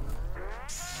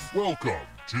 Welcome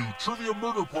to Trivia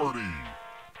Murder Party.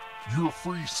 Your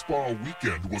free spa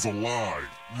weekend was a lie,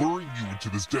 luring you into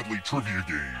this deadly trivia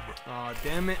game. Aw,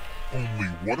 damn it. Only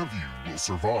one of you will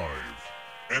survive.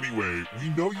 Anyway, we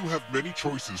know you have many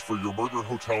choices for your murder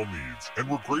hotel needs, and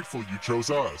we're grateful you chose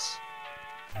us.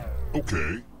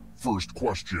 Okay, first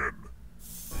question.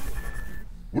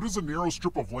 What is a narrow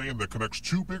strip of land that connects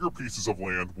 2 bigger pieces of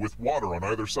land with water on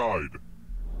either side?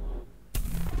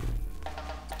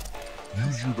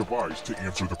 Use your device to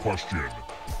answer the question.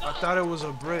 I thought it was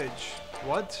a bridge.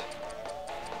 What?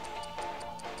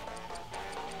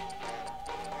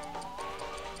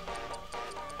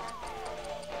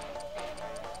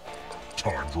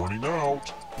 Time's running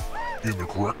out. And the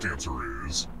correct answer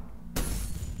is...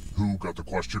 Who got the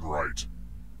question right?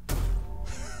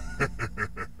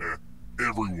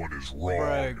 Everyone is wrong.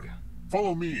 Brag.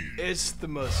 Follow me.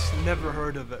 Isthmus. Never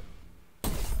heard of it.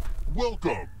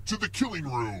 Welcome to the killing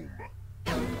room.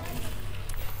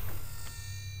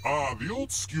 Ah, the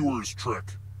old skewers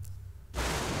trick.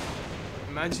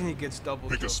 Imagine he gets double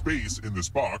Pick a killed. space in this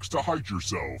box to hide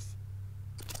yourself.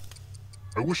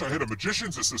 I wish I had a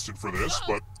magician's assistant for this,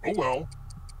 but oh well.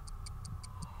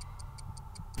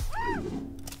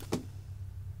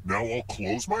 Now I'll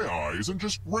close my eyes and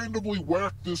just randomly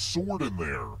whack this sword in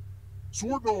there.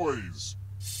 Sword noise!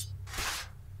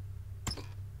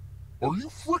 Are you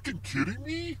frickin' kidding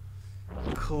me?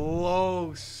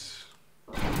 Close.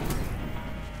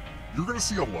 You're gonna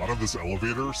see a lot of this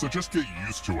elevator, so just get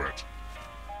used to it.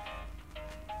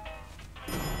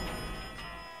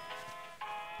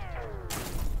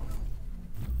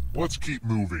 Let's keep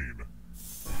moving.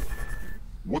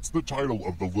 What's the title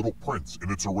of The Little Prince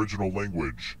in its original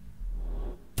language?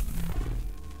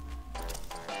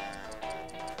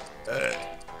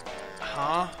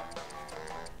 Huh?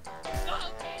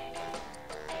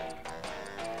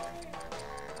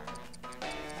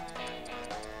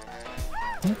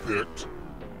 Who picked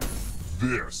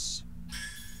this?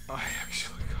 I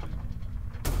actually got...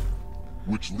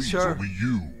 Which leaves Sure. only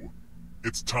you.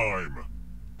 It's time.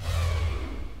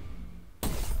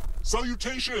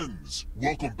 Salutations!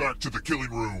 Welcome back to the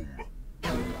killing room.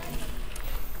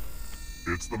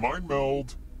 It's the mind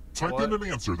meld. Type in an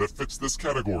answer that fits this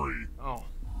category. Oh.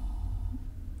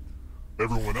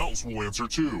 Everyone else will answer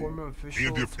too. Former official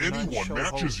And if Tonight anyone Show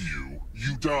matches host.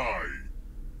 you die.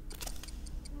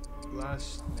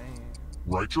 Last name.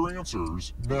 Write your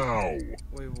answers now.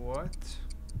 Wait, what?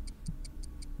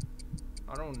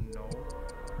 I don't know.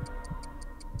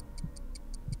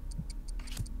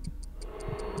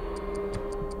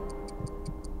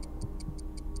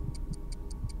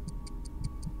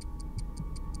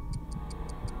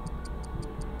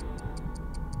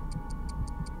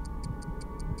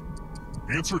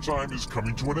 Answer time is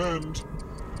coming to an end.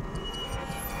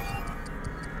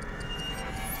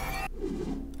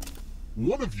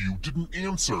 One of you didn't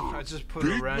answer. I just put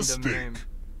Big a random mistake. name.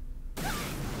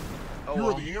 Oh, Here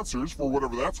well. are the answers for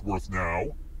whatever that's worth now.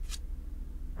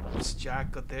 It's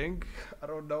Jack, I think. I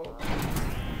don't know.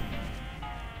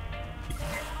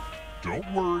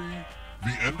 Don't worry.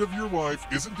 The end of your life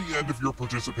isn't the end of your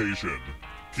participation.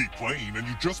 Keep playing and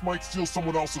you just might steal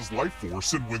someone else's life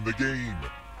force and win the game.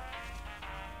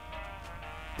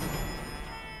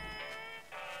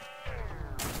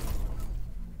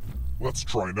 Let's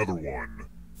try another one.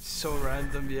 So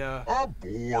random, yeah. I'm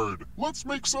bored. Let's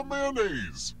make some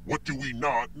mayonnaise. What do we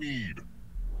not need?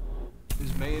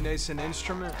 Is mayonnaise an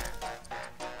instrument?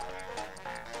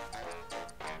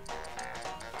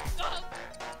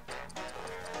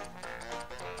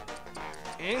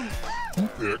 Eh? Who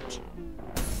picked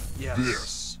Yes.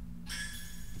 this?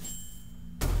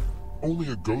 Only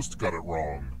a ghost got it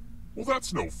wrong. Well,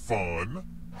 that's no fun.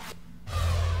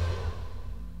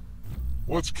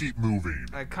 Let's keep moving.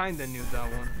 I kinda knew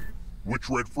that one. Which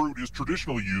red fruit is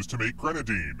traditionally used to make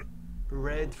grenadine?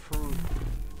 Red fruit.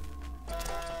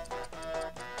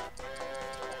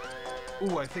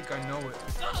 Ooh, I think I know it.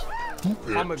 Who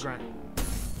picked Pomegranate.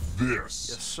 this?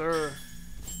 Yes, sir.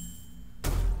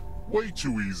 Way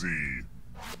too easy.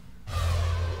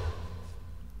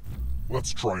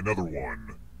 Let's try another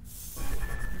one.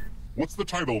 What's the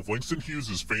title of Langston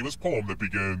Hughes' famous poem that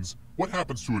begins, "What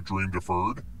happens to a dream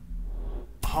deferred"?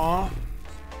 Huh?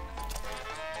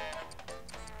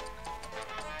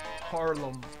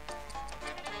 Harlem.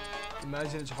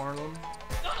 Imagine it's Harlem.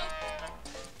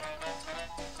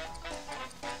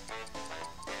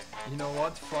 You know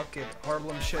what? Fuck it.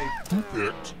 Harlem Shake. Who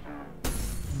picked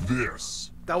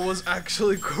this? That was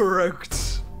actually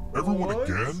correct. Everyone What?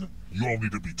 again? You all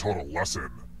need to be taught a lesson.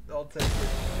 I'll take it.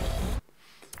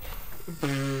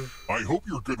 I hope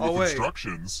you're good with Oh, wait.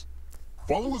 instructions.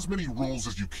 Follow as many rules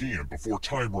as you can before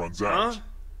time runs out. Huh?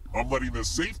 I'm letting the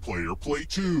safe player play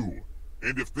too.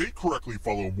 And if they correctly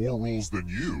follow more rules than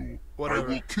you, Whatever.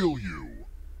 I will kill you.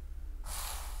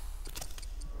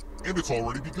 And it's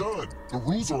already begun. The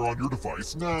rules are on your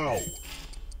device now.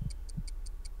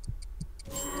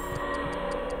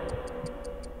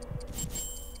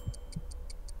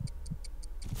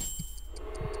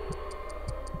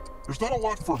 There's not a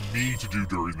lot for me to do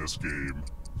during this game.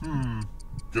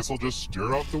 Guess I'll just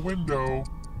stare out the window.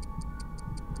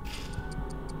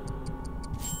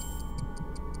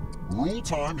 Rule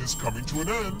time is coming to an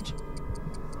end.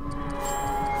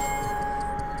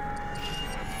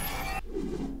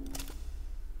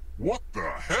 What the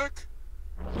heck?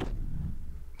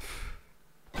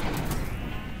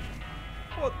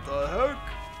 What the heck?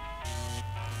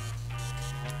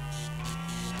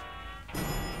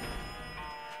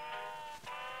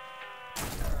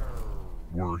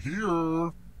 We're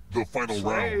here. The final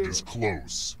Sweet. round is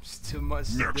close. It's too much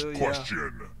to Next do,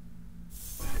 question.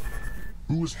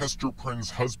 Who is Hester Prynne's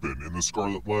husband in the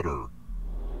Scarlet Letter?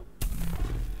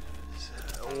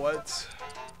 Yeah. What?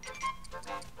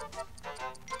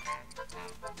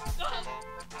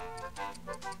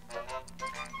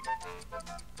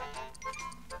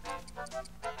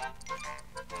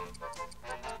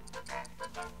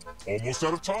 Almost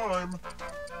out of time.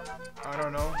 I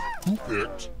don't know. Who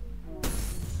picked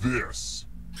this?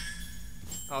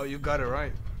 Oh, you got it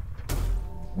right.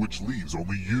 Which leaves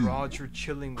only you. Roger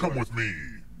Chillingworth. Come with me.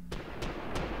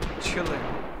 Chilling.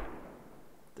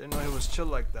 Didn't know he was chill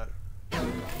like that.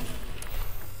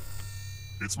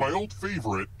 It's my old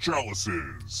favorite,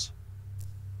 chalices.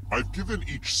 I've given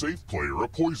each safe player a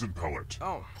poison pellet.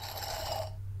 Oh.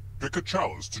 Pick a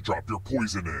chalice to drop your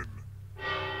poison in.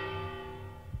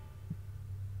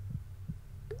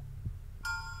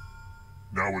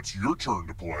 Now it's your turn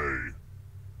to play.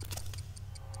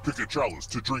 Pick a chalice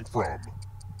to drink from.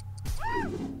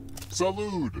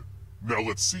 Salud! Now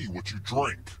let's see what you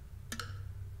drank.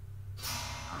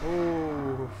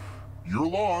 Oh. Your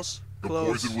loss. The Close.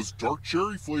 poison was dark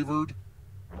cherry flavored.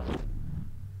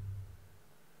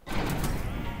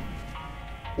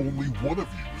 Only one of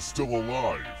you is still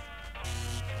alive.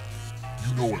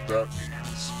 You know what that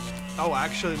means. Oh, I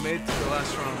actually made it to the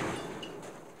last round.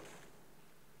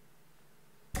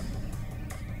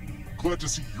 Glad to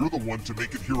see you're the one to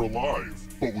make it here alive.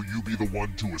 But will you be the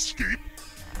one to escape?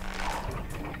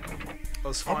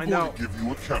 Let's I'm find going out. to give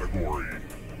you a category.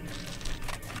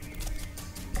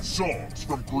 Songs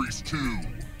from Grease 2.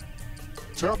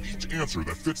 Tap each answer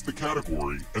that fits the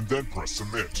category and then press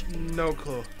submit. No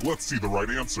clue. Let's see the right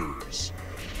answers.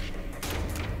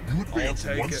 You advance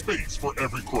one space for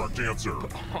every correct answer.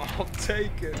 I'll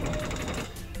take it.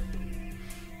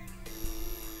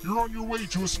 You're on your way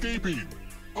to escaping.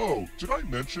 Oh, did I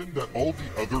mention that all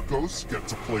the other ghosts get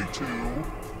to play too?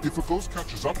 If a ghost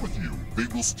catches up with you, they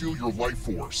will steal your life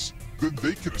force. Then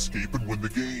they can escape and win the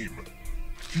game.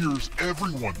 Here's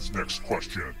everyone's next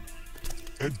question.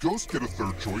 And ghosts get a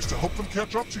third choice to help them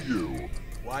catch up to you.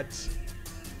 What?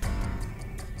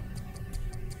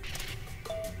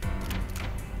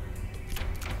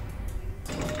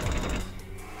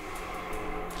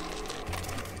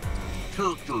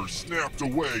 Characters snapped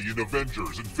away in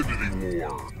Avengers Infinity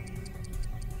War.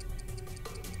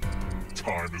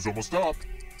 Time is almost up.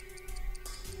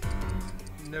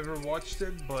 Never watched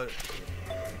it, but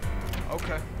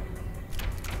okay.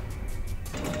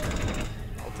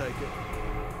 I'll take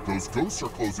it. Those ghosts are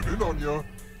closing in on ya.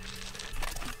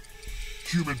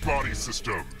 Human body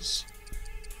systems.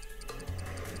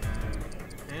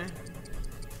 Eh?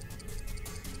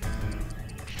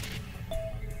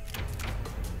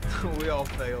 We all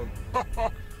failed.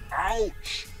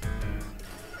 Ouch!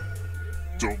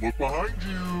 Don't look behind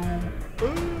you.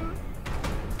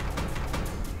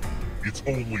 It's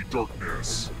only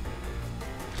darkness.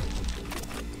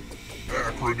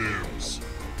 Acronyms.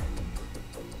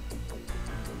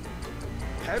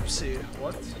 Pepsi?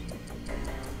 What?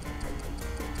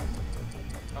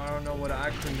 I don't know what an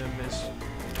acronym is.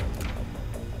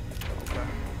 Okay.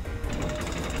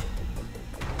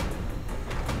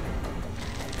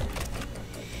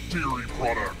 Dairy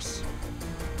products.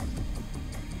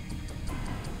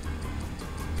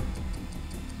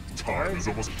 Time is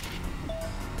almost...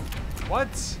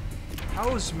 What?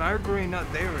 How is margarine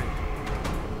not dairy?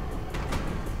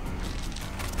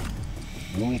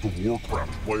 World of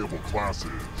Warcraft playable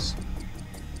classes.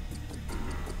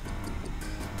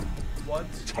 What?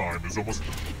 Time is almost...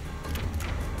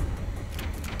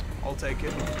 I'll take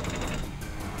it.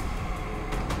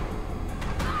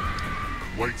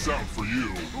 Lights out for you.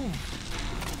 Ooh.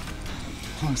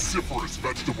 Cruciferous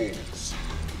vegetables.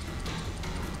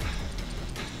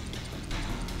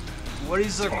 What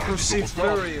is a Time is almost up.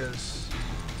 cruciferous?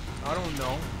 I don't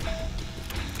know.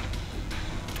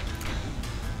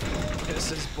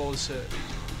 This is bullshit.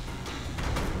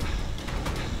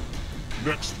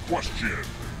 Next question.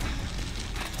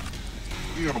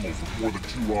 Animals with more than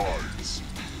 2 eyes.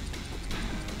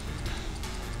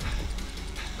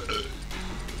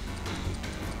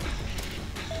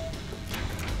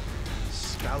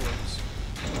 Scallops.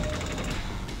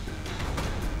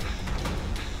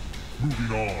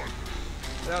 Moving on.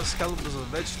 Yeah, scallop is a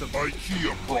vegetable.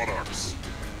 IKEA products.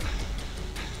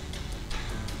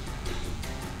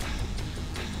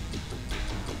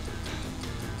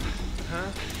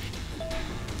 Huh?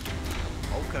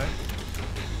 Okay.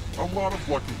 A lot of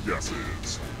lucky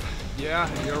guesses. Yeah,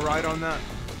 you're right on that.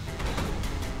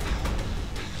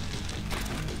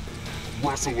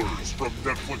 Wrestlers from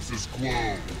Netflix's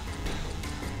Glow.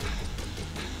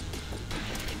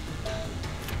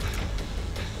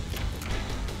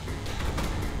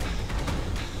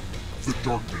 The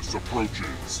darkness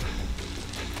approaches.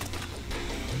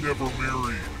 Never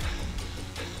married.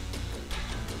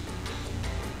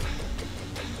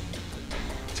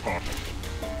 Top.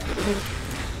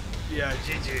 Yeah,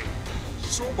 GG.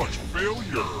 So much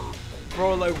failure.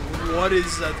 Bro, like, what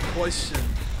is that question?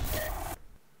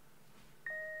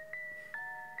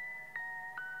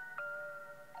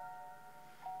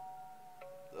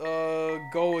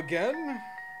 Go again?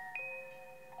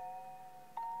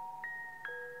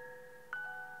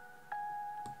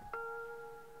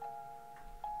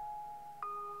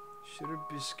 Shouldn't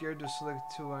be scared to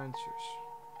select 2 answers.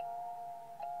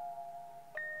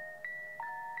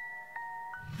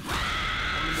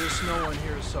 I mean, there's no one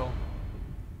here, so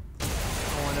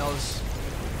no one else.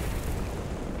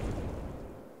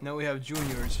 Now we have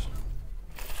juniors.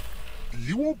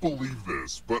 You won't believe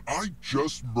this, but I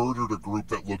just murdered a group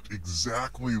that looked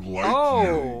exactly like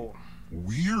Oh! you.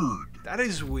 Weird. That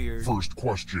is weird. First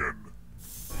question.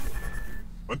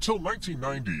 Until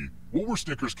 1990, what were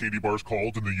Snickers candy bars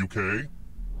called in the UK?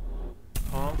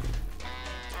 Huh?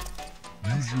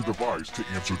 Use your device to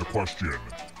answer the question.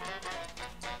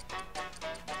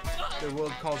 They were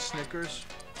called Snickers.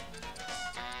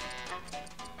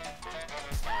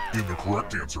 And the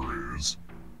correct answer is...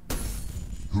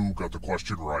 Who got the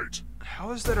question right?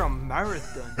 How is that a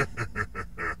marathon?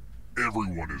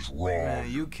 Everyone is wrong.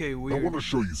 Man, UK weird. I want to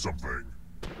show you something.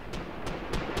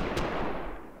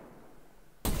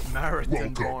 Marathon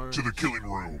Welcome barn. to the killing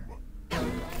room.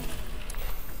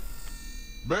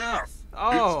 Math!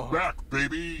 Oh. It's back,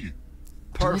 baby!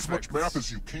 Perfect. Do as much math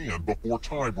as you can before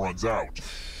time runs out.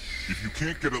 If you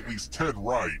can't get at least 10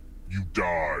 right, you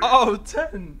die. Oh,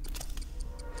 10!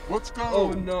 Let's go!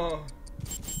 Oh no.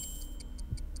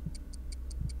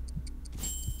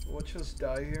 Watch us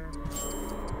die here.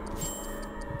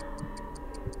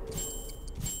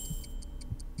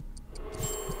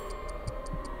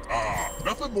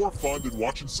 Nothing more fun than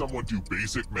watching someone do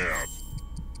basic math.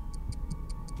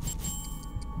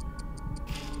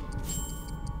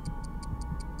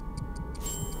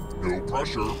 No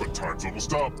pressure, but time's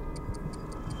almost up.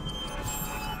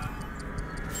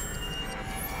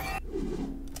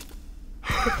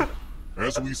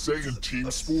 As we say in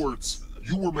team sports,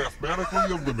 you were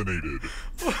mathematically eliminated.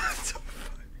 What the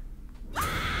fuck?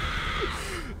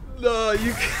 No,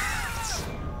 you can't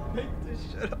make this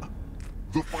shit up.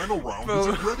 The final round Bro,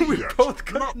 isn't ready we yet. both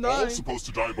You're got not all 9. supposed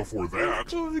to die before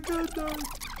that. Oh my god, no.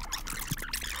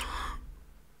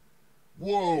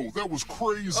 Whoa, that was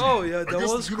crazy. Oh, yeah, that I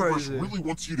guess was the universe crazy. really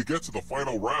wants you to get to the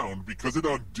final round because it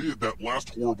undid that last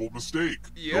horrible mistake.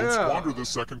 Yeah. Don't squander this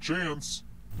second chance.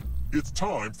 It's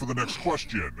time for the next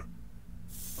question.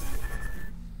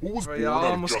 What was Bro, born yeah, I out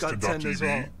of almost got 10 as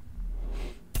Justin.tv?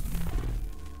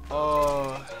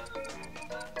 well.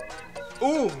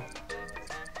 Ooh!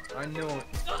 I knew it.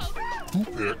 Who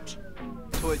picked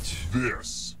Twitch.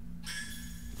 this?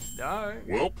 Alright.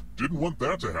 Well, didn't want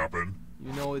that to happen.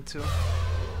 You know it too.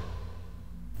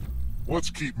 Let's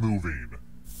keep moving.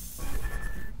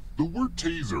 The word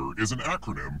taser is an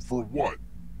acronym for what?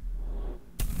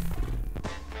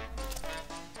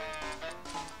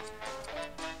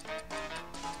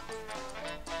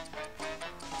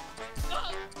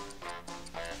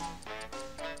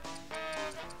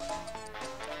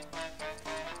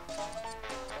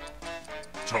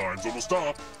 Time's almost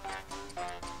up.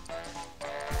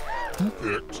 Who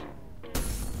picked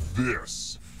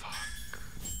this?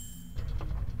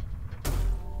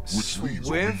 Which leaves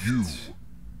only you.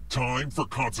 Time for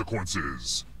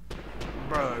consequences.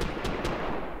 Bro.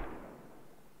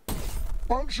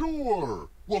 Bonjour!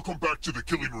 Welcome back to the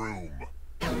killing room.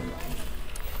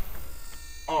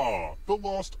 The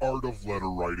lost art of letter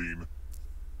writing.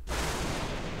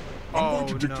 I'm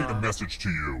going to dictate a message to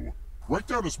you. Write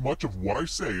down as much of what I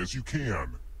say as you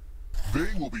can. They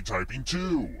will be typing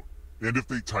too. And if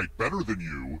they type better than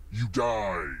you, you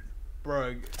die.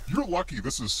 Bro. You're lucky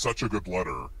this is such a good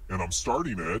letter, and I'm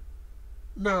starting it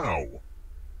now.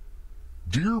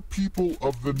 Dear people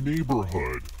of the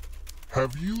neighborhood,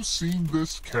 have you seen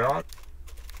this cat?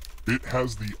 It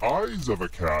has the eyes of a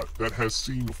cat that has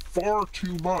seen far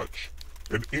too much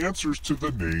and answers to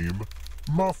the name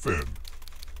Muffin.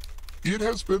 It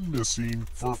has been missing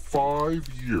for 5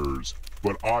 years,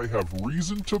 but I have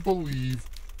reason to believe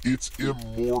it's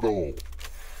immortal.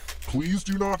 Please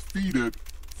do not feed it,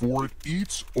 for it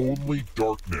eats only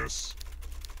darkness.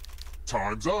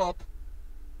 Time's up.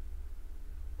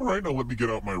 Alright, now let me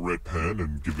get out my red pen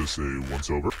and give this a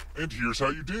once-over. And here's how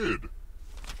you did.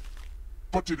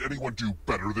 But did anyone do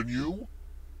better than you?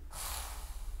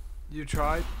 You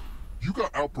tried? You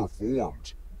got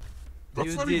outperformed. That's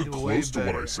You not did even way close to what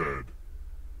I better. said.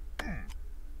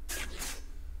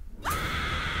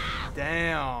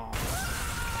 Damn.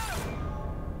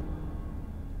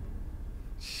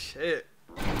 Shit.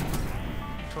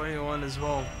 21 as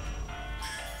well.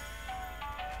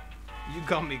 You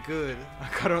got me good. I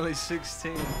got only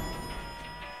 16.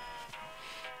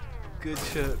 Good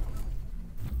shit.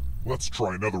 Let's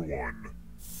try another one.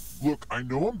 Look, I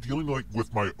know I'm dealing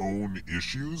with my own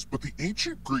issues, but the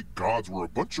ancient Greek gods were a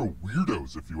bunch of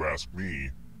weirdos if you ask me.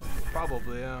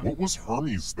 Probably, yeah. What was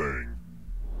Hermes' thing?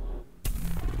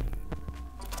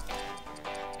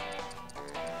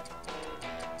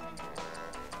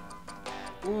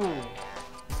 Ooh.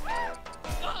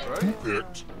 Who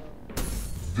picked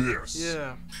this?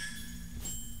 Yeah.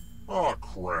 Aw,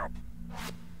 crap.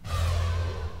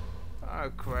 Ah,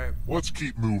 crap. Let's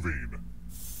keep moving.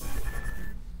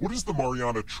 What is the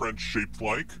Mariana Trench shaped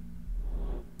like?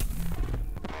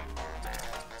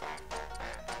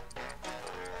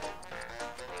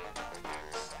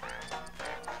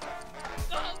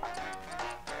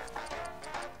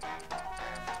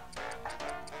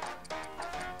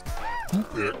 Who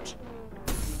picked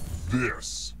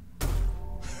this?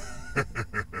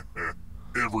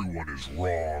 Everyone is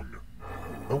wrong.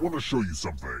 I want to show you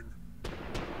something.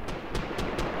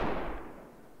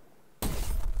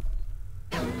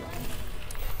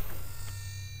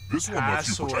 This one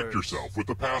lets you protect yourself with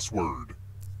the password.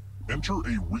 Enter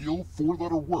a real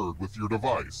 4-letter word with your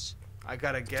device. I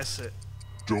gotta guess it.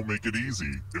 Don't make it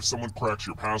easy. If someone cracks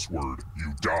your password,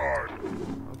 you die.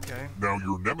 Okay. Now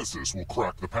your nemesis will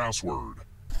crack the password.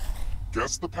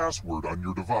 Guess the password on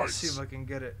your device. Let's see if I can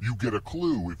get it. You get a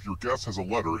clue if your guess has a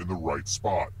letter in the right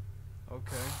spot.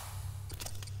 Okay.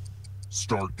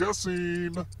 Start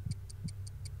guessing.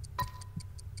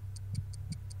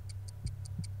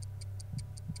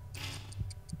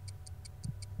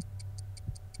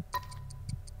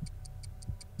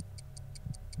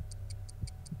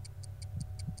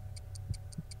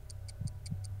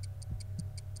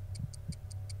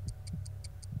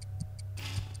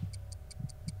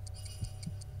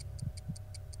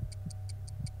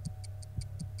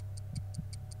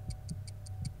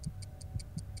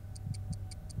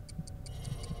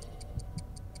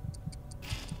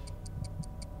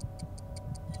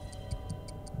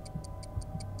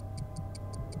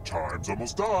 Time's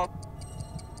almost up.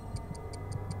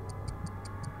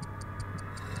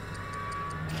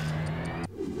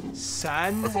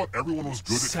 Sand? I thought everyone was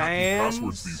good at hacking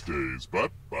passwords these days, but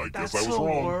I guess I was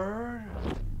wrong. Word?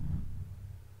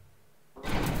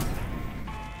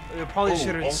 You probably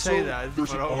shouldn't say that,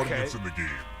 there's but an okay. audience in the game.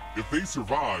 If they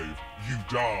survive, you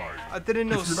die. I didn't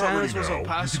know if you're not ready Sans was a now,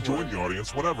 password. you can join the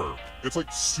audience whenever. It's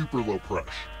like super low pressure.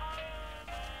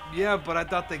 Yeah, but I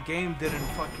thought the game didn't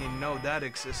fucking know that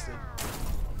existed.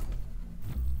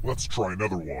 Let's try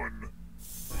another one.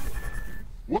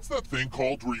 What's that thing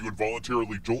called where you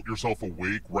involuntarily jolt yourself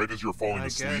awake right as you're falling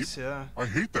asleep? I guess, yeah. I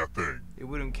hate that thing. It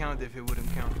wouldn't count if it wouldn't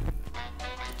count.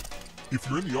 If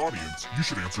you're in the audience, you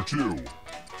should answer too.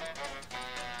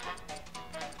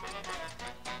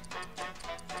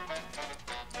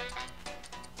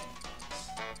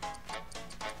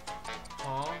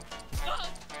 Huh?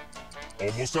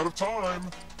 Almost out of time.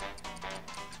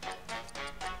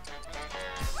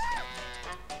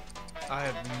 I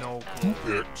have no clue.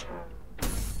 Who picked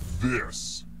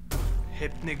this?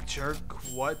 Hypnic jerk?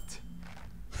 What?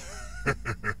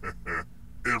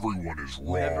 Everyone is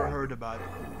wrong. Never heard about it.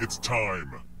 It's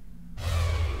time.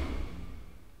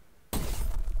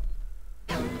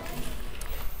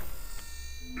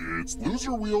 It's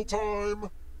loser wheel time.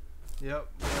 Yep,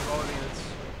 we have audience.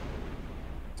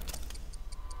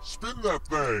 Spin that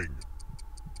thing.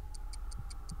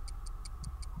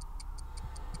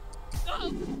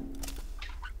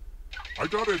 I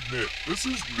gotta admit, this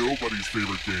is nobody's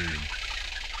favorite game.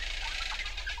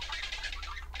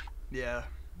 Yeah.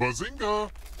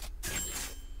 Bazinga!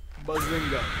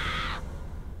 Bazinga.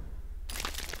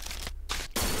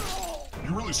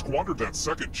 You really squandered that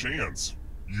second chance.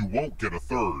 You won't get a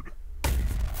third.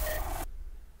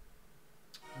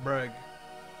 Brag.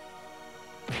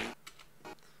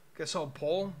 Guess I'll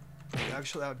poll. We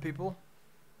actually have people.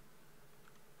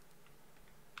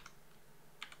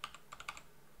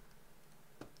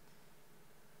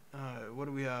 What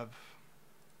do we have?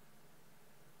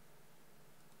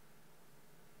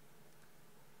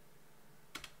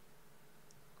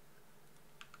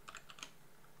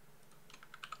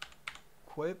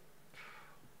 Quip.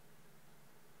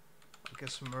 I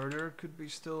guess murder could be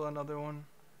still another one.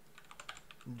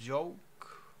 Joke.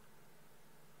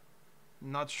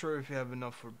 Not sure if you have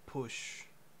enough for push.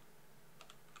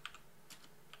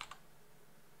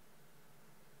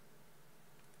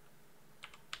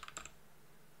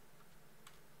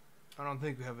 I don't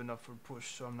think we have enough for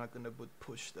push, so I'm not gonna put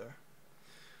push there.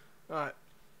 Alright.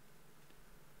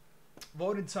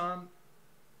 Voting time.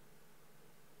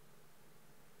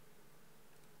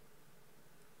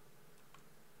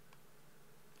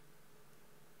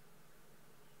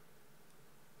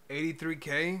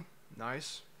 $83K.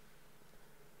 Nice.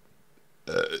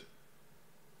 And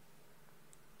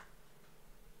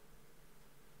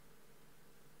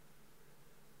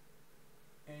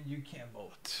you can't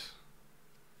vote.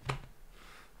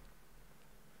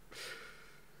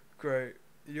 Great.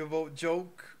 You vote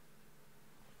joke.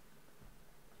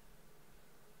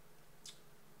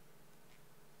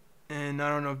 And I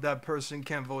don't know if that person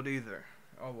can vote either.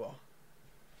 Oh well.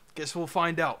 Guess we'll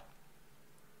find out.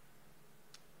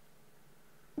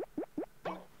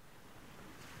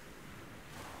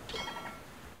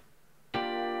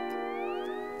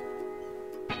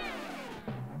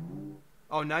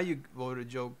 Oh, now you voted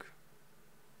joke.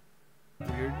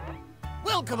 Weird.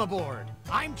 Welcome aboard.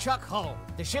 I'm Chuck Hull,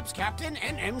 the ship's captain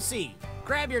and MC.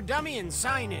 Grab your dummy and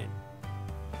sign in.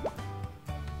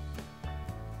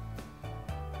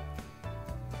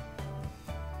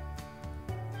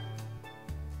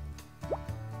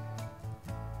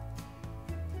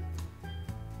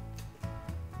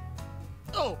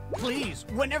 Oh, please,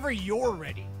 whenever you're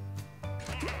ready.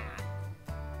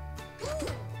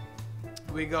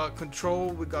 We got control,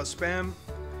 we got spam.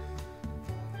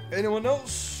 Anyone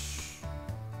else?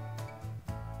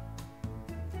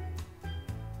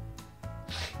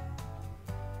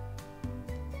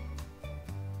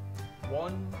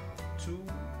 One, two,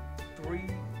 three,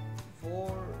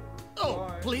 four. Oh,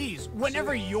 five, please,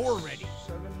 whenever 6, you're ready.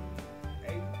 7,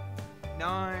 8,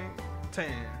 9,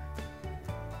 10.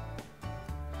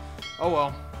 Oh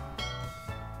well.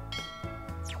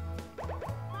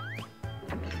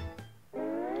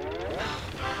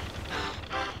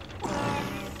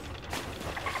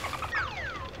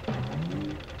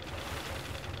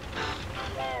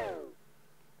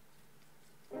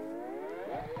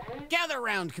 Gather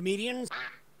round, comedians.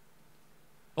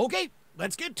 Okay,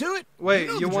 let's get to it. Wait,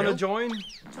 know you the want to drill. join?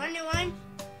 21. Wait,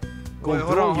 hold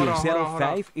Control on, hold on, yourself hold on, hold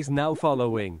on. 5 is now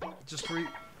following. Just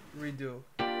redo.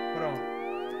 Hold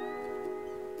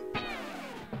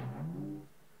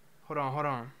on. Hold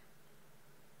on.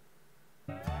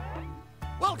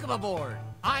 Welcome aboard.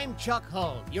 I'm Chuck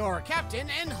Hull, your captain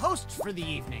and host for the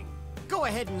evening. Go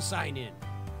ahead and sign in.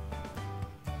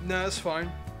 Nah, that's fine.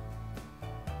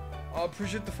 I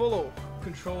appreciate the follow.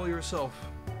 Control yourself.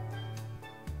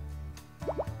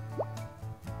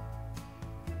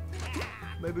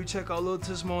 Maybe check out Lil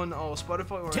Autizmo on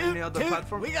Spotify or any other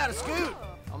platform. We got a scoot.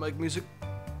 I make music.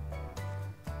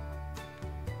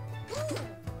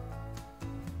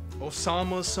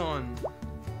 Osama's son.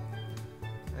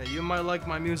 Hey, you might like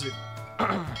my music.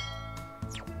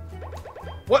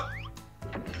 What?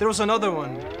 There was another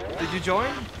one. Did you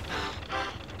join?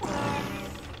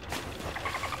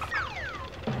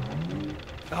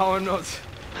 Oh no,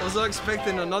 I was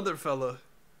expecting another fella.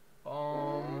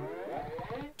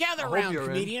 Gather I hope round, you're in.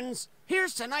 comedians.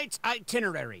 Here's tonight's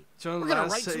itinerary. John We're gonna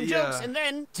Lass write some said, jokes yeah. and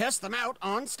then test them out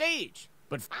on stage.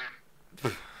 But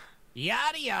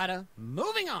yada yada.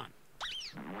 Moving on.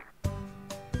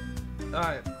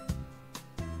 Alright.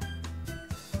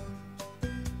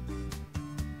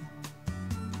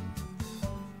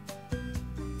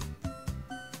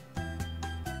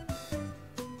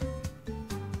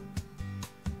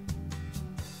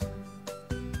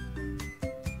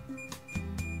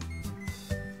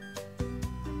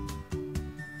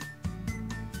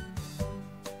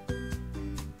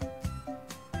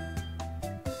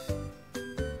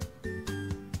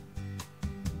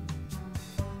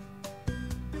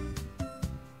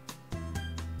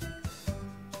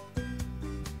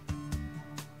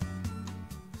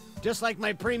 Just like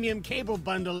my premium cable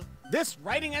bundle, this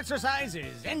writing exercise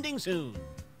is ending soon.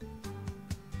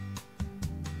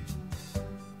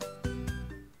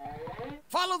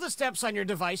 Follow the steps on your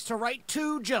device to write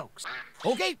 2 jokes.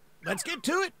 Okay, let's get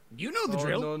to it. You know the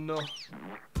drill. No.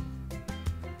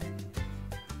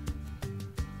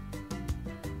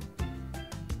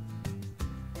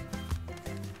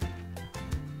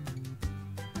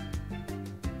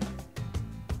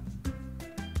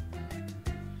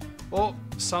 Oh,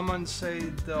 someone say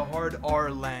the hard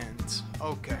R lands.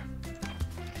 Okay.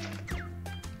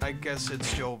 I guess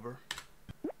it's Jover.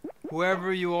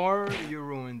 Whoever you are, you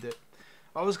ruined it.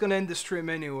 I was gonna end the stream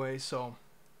anyway, so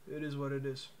it is what it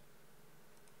is.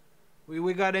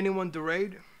 We got anyone to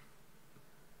raid?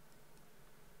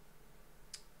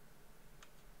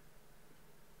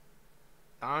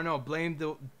 I don't know.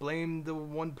 Blame the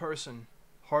one person.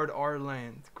 Hard R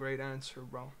land. Great answer,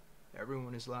 bro.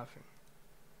 Everyone is laughing.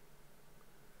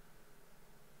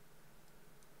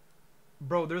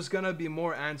 Bro, there's gonna be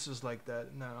more answers like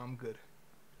that. No, I'm good.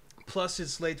 Plus,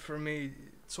 it's late for me.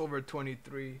 It's over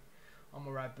 23. I'm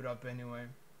gonna wrap it up anyway.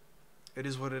 It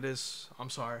is what it is. I'm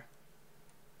sorry.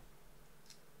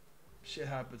 Shit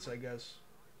happens, I guess.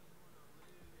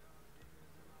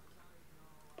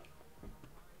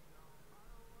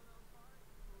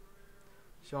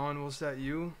 John, was that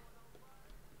you?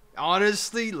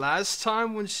 Honestly, last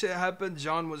time when shit happened,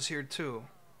 John was here too.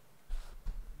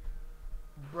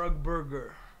 Brug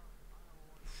Burger.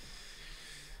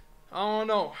 I don't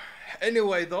know.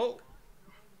 Anyway, though.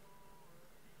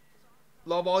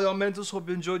 Love all y'all mentors. Hope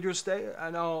you enjoyed your stay.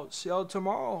 And I'll see y'all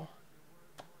tomorrow.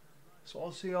 So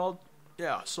I'll see y'all.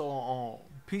 Yeah, so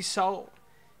peace out.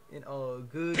 And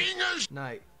good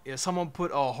night. Yeah, someone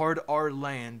put a hard R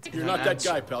land. You're not that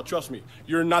guy, pal. Trust me.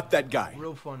 You're not that guy.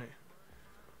 Real funny.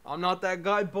 I'm not that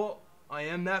guy, but I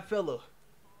am that fella.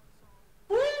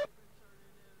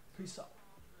 Peace out.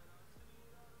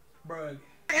 Brag.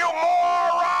 You more!